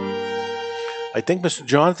 I think Mr.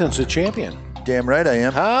 Jonathan's the champion. Damn right I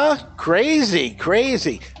am. Huh? Crazy.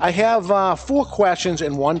 I have 4 questions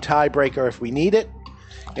and 1 tiebreaker if we need it.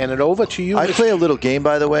 And it over to you. I play a little game,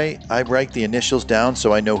 by the way. I write the initials down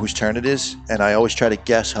so I know whose turn it is, and I always try to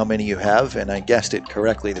guess how many you have, and I guessed it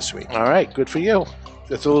correctly this week. All right, good for you.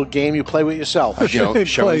 That's a little game you play with yourself.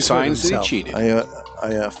 Showing signs that he cheated.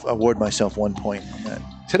 I award myself 1 point on that.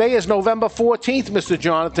 Today is November 14th, Mr.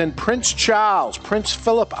 Jonathan. Prince Charles, Prince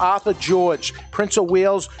Philip Arthur George, Prince of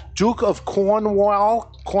Wales, Duke of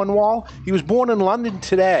Cornwall. He was born in London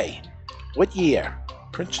today. What year?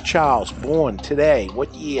 Prince Charles, born today.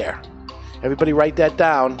 What year? Everybody write that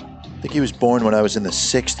down. I think he was born when I was in the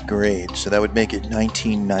 6th grade, so that would make it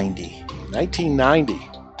 1990. 1990.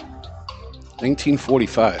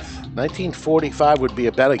 1945. 1945 would be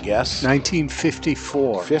a better guess.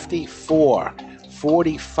 1954. 54.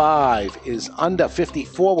 45 is under.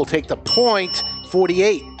 54 will take the point.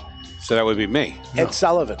 48. So that would be me. Ed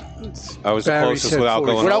Sullivan. I was the Barry closest said without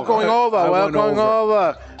 40. going Without going over. I Without went going over.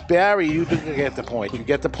 over. Barry, you do get the point. You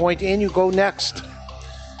get the point and you go next.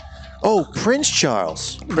 Oh, Prince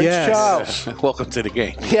Charles. Prince Yes. Charles. Welcome to the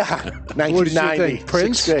game. Yeah. 1990. What did you think,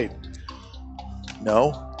 Prince? 6th grade.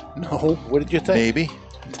 No, No. What did you think? maybe.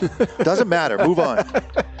 Doesn't matter. Move on.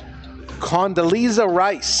 Condoleezza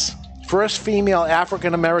Rice, first female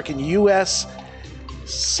African-American U.S.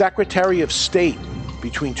 Secretary of State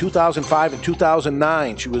between 2005 and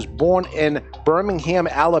 2009. She was born in Birmingham,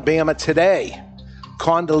 Alabama today.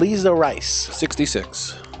 Condoleezza Rice.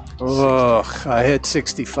 66. Ugh, I had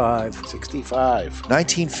 65. 65.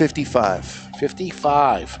 1955.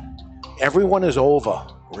 55. Everyone is over.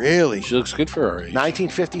 Really? She looks good for her age.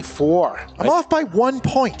 1954. I'm off by 1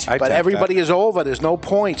 point. But everybody is over. There's no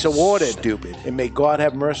points awarded. Stupid. And may God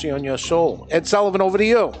have mercy on your soul. Ed Sullivan, over to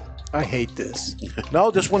you. I hate this.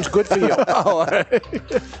 No, this one's good for you. All right.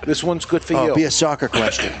 This one's good for Oh, you. be a soccer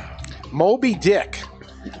question. Moby Dick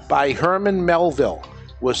by Herman Melville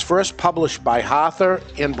was first published by Harper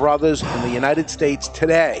and Brothers in the United States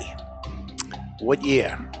today. What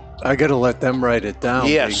year? I got to let them write it down.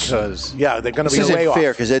 Yes. Because Yeah, they're going to This be isn't way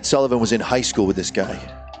fair off. because Ed Sullivan was in high school with this guy.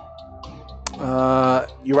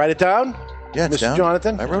 You write it down? Yeah, it's Mr. down.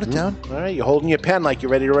 Jonathan? I wrote it down. All right, you're holding your pen like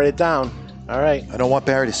you're ready to write it down. All right. I don't want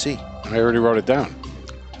Barry to see. I already wrote it down.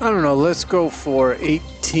 I don't know. Let's go for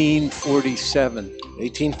 1847.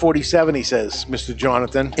 1847, he says, Mr.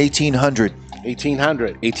 Jonathan. 1800.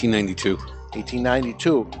 1800. 1892.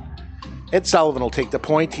 1892. Ed Sullivan will take the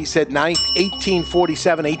point. He said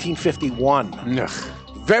 1847, 1851. Ugh.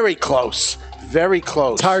 Very close. Very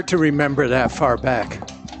close. It's hard to remember that far back.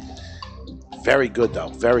 Very good, though.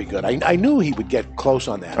 Very good. I knew he would get close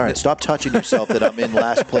on that. All right, stop touching yourself that I'm in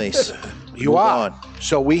last place. You Move are. on.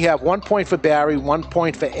 So we have 1 point for Barry, 1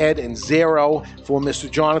 point for Ed, and 0 for Mr.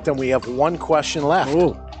 Jonathan. We have one question left.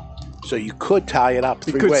 Ooh. So you could tie it up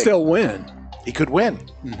He three-way. could still win. He could win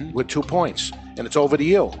with 2 points. And it's over to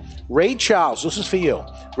you. Ray Charles, this is for you.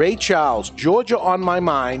 Ray Charles, Georgia on My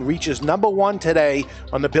Mind, reaches #1 today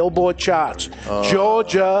on the Billboard charts.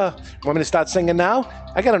 Georgia. Want me to start singing now?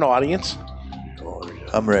 I got an audience.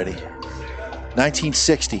 I'm ready.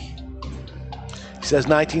 1960. He says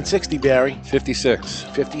 1960, Barry. 56.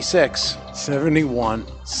 56. 71.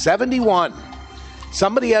 71.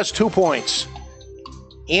 Somebody has 2 points.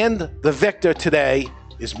 And the victor today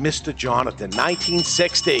is Mr. Jonathan.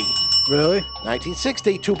 1960. Really?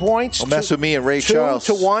 1960, 2 points. Don't mess with me and Ray 2 Charles.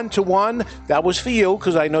 to 1 to 1. That was for you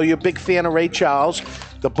because I know you're a big fan of Ray Charles.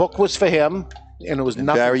 The book was for him, and it was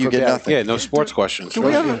nothing Barry, you for get Barry. nothing. Yeah, no sports questions. Do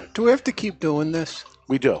we have to keep doing this?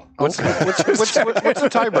 We do. What's the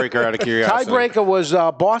tiebreaker out of curiosity? Tiebreaker was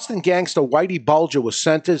Boston gangster Whitey Bulger was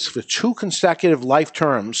sentenced for 2 consecutive life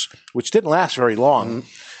terms, which didn't last very long,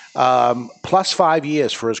 plus 5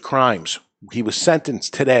 years for his crimes. He was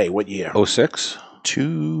sentenced today. What year? 06?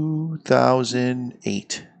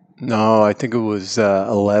 2008. No, I think it was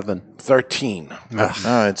 11. 13. All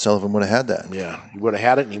right, Sullivan would have had that. Yeah, he would have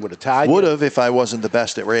had it and he would have tied Would you. have if I wasn't the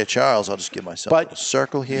best at Ray Charles. I'll just give myself a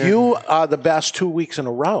circle here. You are the best 2 weeks in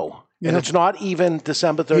a row. And Yeah. it's not even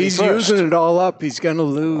December 31st. He's using it all up. He's going to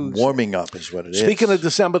lose. Warming up is what it is. Speaking of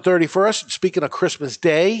December 31st, speaking of Christmas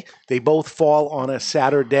Day, they both fall on a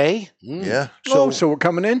Saturday. Yeah. So we're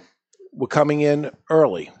coming in? We're coming in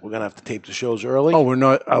early. We're going to have to tape the shows early. Oh, we're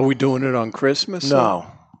not. Are we doing it on Christmas? No.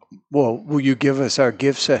 Well, will you give us our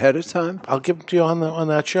gifts ahead of time? I'll give them to you on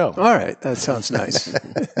that show. All right. That sounds nice.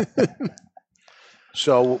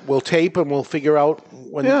 So we'll tape and we'll figure out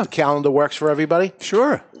when the calendar works for everybody.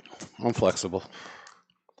 Sure. I'm flexible.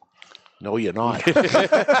 No, you're not.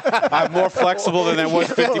 I'm more flexible than I was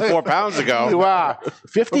 54 pounds ago. You are.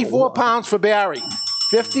 54 pounds for Barry.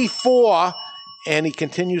 54, and he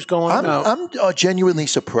continues going out. I'm genuinely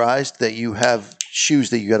surprised that you have shoes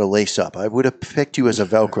that you got to lace up. I would have picked you as a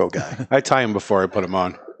Velcro guy. I tie them before I put them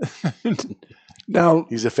on. Now,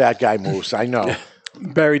 He's a fat guy, Moose. I know.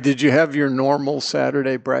 Barry, did you have your normal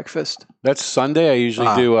Saturday breakfast? That's Sunday. I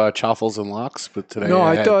usually do chaffles and lox, but today No,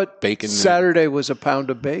 I had thought bacon. Saturday was a pound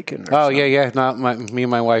of bacon. Or something. Yeah. No, me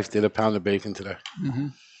and my wife did a pound of bacon today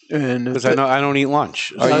And because I don't eat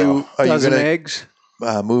lunch. Are you dozen going eggs?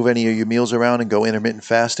 to move any of your meals around and go intermittent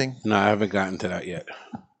fasting? No, I haven't gotten to that yet.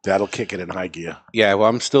 That'll kick it in high gear. Yeah, well,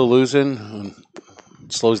 I'm still losing.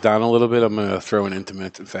 It slows down a little bit. I'm going to throw in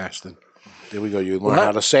intermittent fasting. There we go. You learn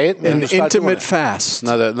how to say it. An intimate fast.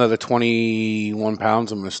 Another 21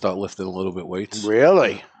 pounds. I'm going to start lifting a little bit weights.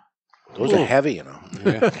 Really? Those are heavy, you know.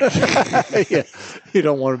 Yeah. Yeah. You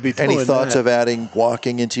don't want to be doing Any thoughts of adding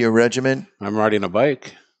walking into your regimen? I'm riding a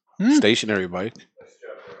bike, stationary bike.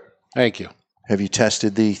 Thank you. Have you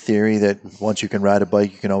tested the theory that once you can ride a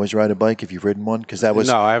bike, you can always ride a bike if you've ridden one? Because that was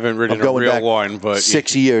No, I haven't ridden a real one, but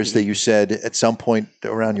 6 years that you said at some point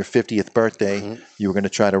around your 50th birthday you were going to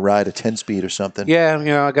try to ride a 10-speed or something. Yeah,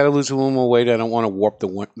 I got to lose a little more weight. I don't want to warp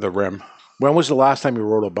the rim. When was the last time you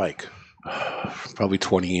rode a bike? Probably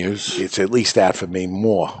 20 years. It's at least that for me.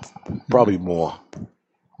 More. Probably more.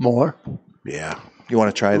 More? Yeah. You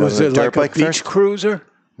want to try it Was on a it dirt like a bike beach first? cruiser?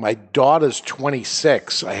 My daughter's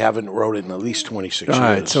 26. I haven't rode it in at least 26 All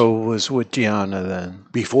years. right, so it was with Gianna then.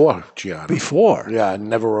 Before Gianna. Before? Yeah, I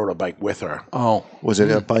never rode a bike with her. Oh. Was it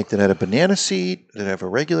a bike that had a banana seat? Did it have a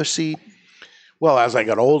regular seat? Well, as I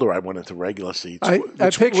got older, I went into regular seats. I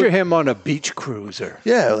picture him on a beach cruiser.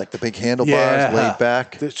 Yeah, like the big handlebars, laid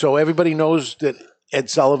back. So everybody knows that Ed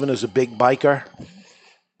Sullivan is a big biker.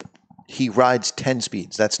 He rides 10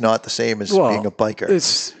 speeds. That's not the same as Well, being a biker.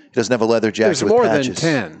 it's- He doesn't have a leather jacket There's with more patches.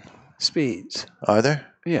 than 10 speeds. Are there?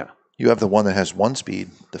 Yeah. You have the one that has one speed,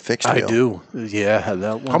 the fixed I wheel. do. Yeah,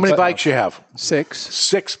 that one. How many bikes you have? 6.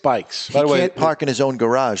 6 bikes. He can't park in his own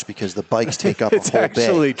garage because the bikes take up a It's whole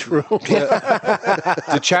actually bay. true.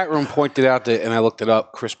 The chat room pointed out that, and I looked it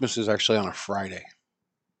up, Christmas is actually on a Friday.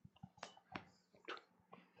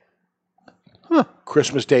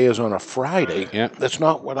 Christmas Day is on a Friday. Yeah. That's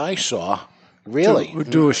not what I saw. Really? We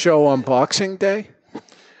do a show on Boxing Day?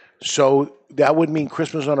 So that would mean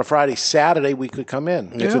Christmas on a Friday. Saturday we could come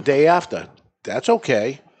in. It's Yeah. a day after. That's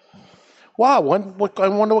okay. Wow. I wonder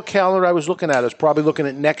what calendar I was looking at. I was probably looking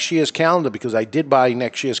at next year's calendar because I did buy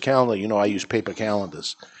next year's calendar. You know, I use paper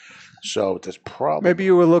calendars. So that's probably. Maybe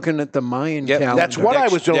you were looking at the Mayan calendar. That's what I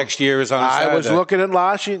was doing. Next year is on a I was Saturday. looking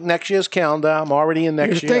at next year's calendar. I'm already in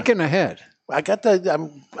next You're year. thinking ahead. I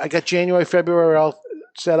got January, February all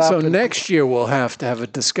set up. So and- next year we'll have to have a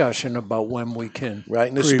discussion about when we can right,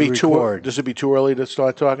 and this would be too early to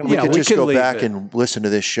start talking about. Yeah, we could just can go leave back it. and listen to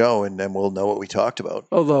this show, and then we'll know what we talked about.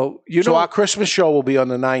 Although, you So know, our Christmas show will be on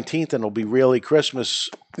the 19th, and it'll be really Christmas.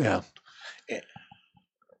 yeah.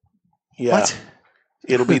 Yeah. What?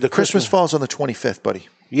 It'll be the Christmas falls on the 25th, buddy.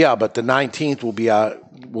 Yeah, but the 19th will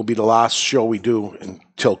be the last show we do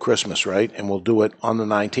until Christmas, right? And we'll do it on the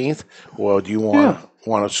 19th. Or do you want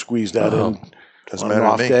to squeeze that in Doesn't on matter an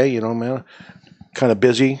to off me. day? You know, man, kind of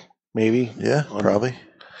busy, maybe. Yeah, probably.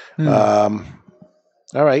 All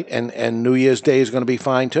right, and New Year's Day is going to be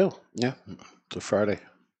fine too. Yeah, it's a Friday.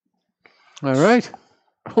 All right.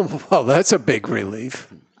 Well, that's a big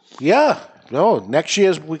relief. Yeah. No, next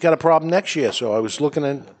year's we got a problem next year. So I was looking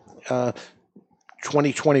at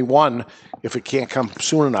 2021 if it can't come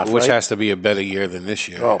soon enough. Which right? has to be a better year than this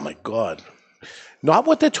year. Oh my God! Not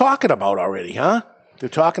what they're talking about already, huh? They're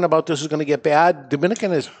talking about this is going to get bad.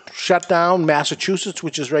 Dominican is shut down. Massachusetts,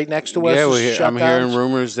 which is right next to us, Yeah, is shut I'm down. hearing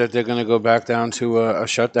rumors that they're going to go back down to a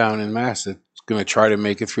shutdown in Mass. It's going to try to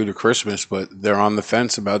make it through to Christmas, but they're on the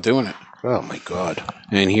fence about doing it. Oh my God!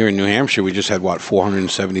 And here in New Hampshire, we just had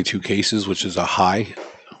 472 cases, which is a high.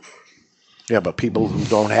 Yeah, but people who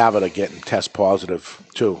don't have it are getting test positive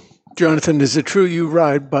too. Jonathan, is it true you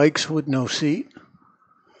ride bikes with no seat?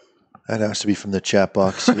 That has to be from the chat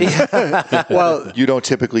box. Well, you don't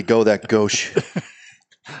typically go that gauche.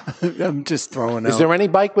 I'm just throwing Is out. there any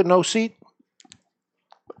bike with no seat?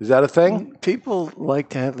 Is that a thing? People like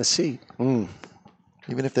to have a seat.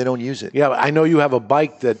 Even if they don't use it. Yeah, but I know you have a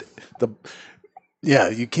bike that Yeah,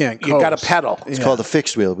 you can't. you got to coast. pedal. It's called a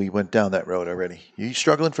fixed wheel. We went down that road already. You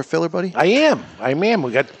struggling for filler, buddy? I am.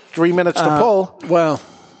 We got 3 minutes to pull. Well,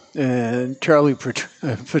 Charlie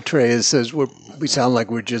Petraeus says we sound like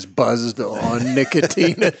we're just buzzed on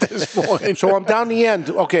nicotine at this point. So I'm down the end.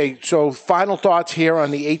 Okay, so final thoughts here on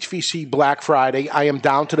the HVC Black Friday. I am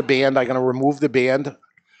down to the band. I'm going to remove the band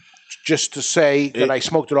just to say that I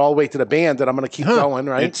smoked it all the way to the band, that I'm going to keep going,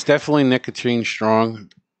 right? It's definitely nicotine strong.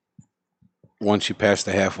 Once you pass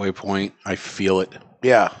the halfway point, I feel it.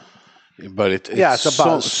 Yeah. But it's it's a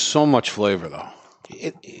buzz. so much flavor, though.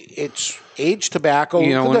 It's aged tobacco.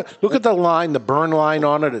 You know, Look at the line, the burn line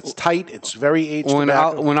on it. It's tight. It's very aged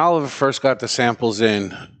tobacco. When Oliver first got the samples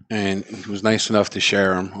in, and he was nice enough to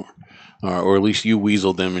share them, or at least you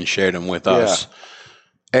weaseled them and shared them with us,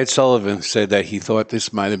 Ed Sullivan said that he thought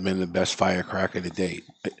this might have been the best firecracker to date.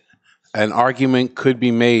 An argument could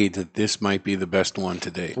be made that this might be the best one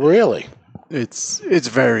to date. Really? It's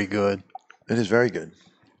very good. It is very good.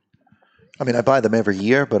 I mean, I buy them every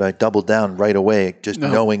year, but I double down right away just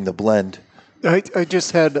knowing the blend. I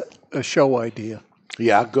just had a show idea.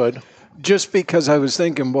 Yeah, good. Just because I was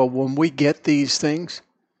thinking, well, when we get these things,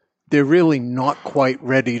 they're really not quite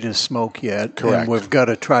ready to smoke yet. Correct. And we've got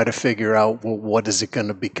to try to figure out, well, what is it going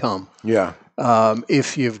to become? Yeah.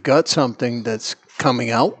 If you've got something that's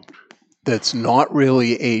coming out that's not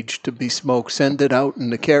really aged to be smoked, send it out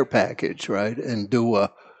in the care package, right? And do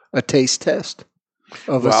a taste test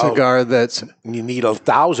of a cigar that's... You need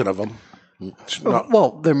 1,000 of them.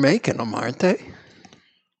 Well, they're making them, aren't they?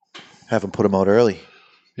 Have them put them out early.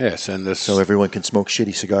 Yes, and this so everyone can smoke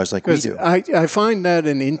shitty cigars like we do. I find that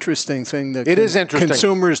an interesting thing that it is interesting.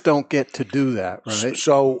 Consumers don't get to do that, right?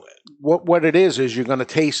 So what it is you're going to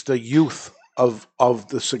taste the youth of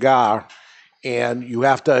the cigar, and you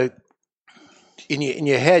have to in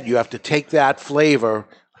your head you have to take that flavor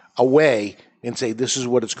away and say this is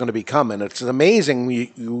what it's going to become. And it's amazing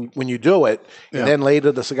when you do it, and then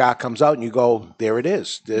later the cigar comes out and you go, there it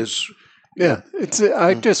is. Yeah,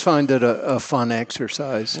 I just find it a fun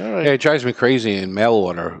exercise. Yeah, it drives me crazy in mail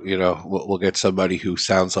order. We'll get somebody who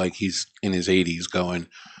sounds like he's in his 80s going,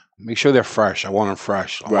 make sure they're fresh. I want them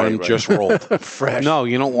fresh. I want them just rolled. Fresh. No,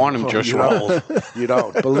 you don't want them just rolled. You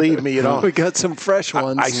don't. Believe me, you don't. We got some fresh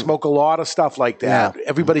ones. I smoke a lot of stuff like that. Yeah.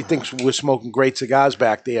 Everybody thinks we're smoking great cigars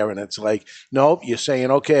back there, and it's like, nope, you're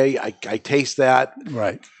saying, okay, I taste that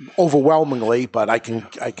overwhelmingly, but I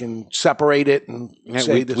can separate it and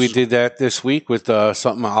say this. We did that this week with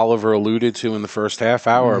something Oliver alluded to in the first half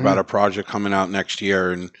hour about a project coming out next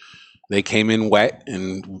year, and they came in wet,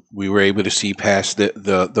 and we were able to see past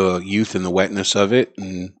the youth and the wetness of it.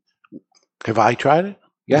 And have I tried it?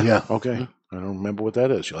 Yeah. Okay. I don't remember what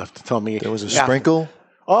that is. You'll have to tell me. There was a sprinkle.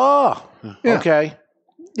 Oh, okay.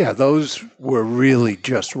 Yeah, those were really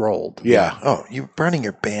just rolled. Yeah. Oh, you're burning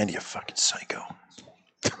your band, you fucking psycho.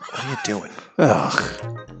 What are you doing?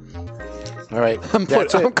 All right. I'm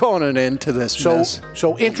calling an end to this mess.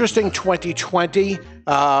 So interesting 2020.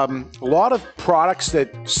 A lot of products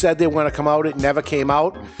that said they were going to come out, it never came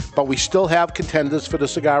out, but we still have contenders for the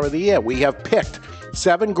Cigar of the Year. We have picked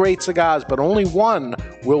 7 great cigars, but only one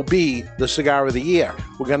will be the Cigar of the Year.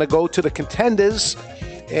 We're going to go to the contenders,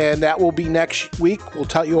 and that will be next week. We'll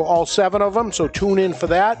tell you all 7 of them, so tune in for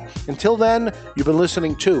that. Until then, you've been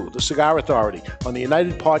listening to The Cigar Authority on the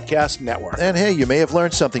United Podcast Network. And hey, you may have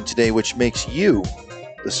learned something today which makes you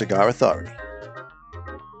the Cigar Authority.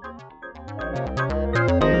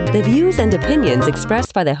 The views and opinions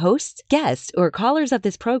expressed by the hosts, guests, or callers of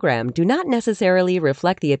this program do not necessarily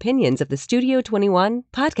reflect the opinions of the Studio 21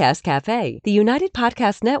 Podcast Cafe, the United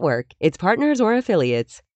Podcast Network, its partners, or affiliates.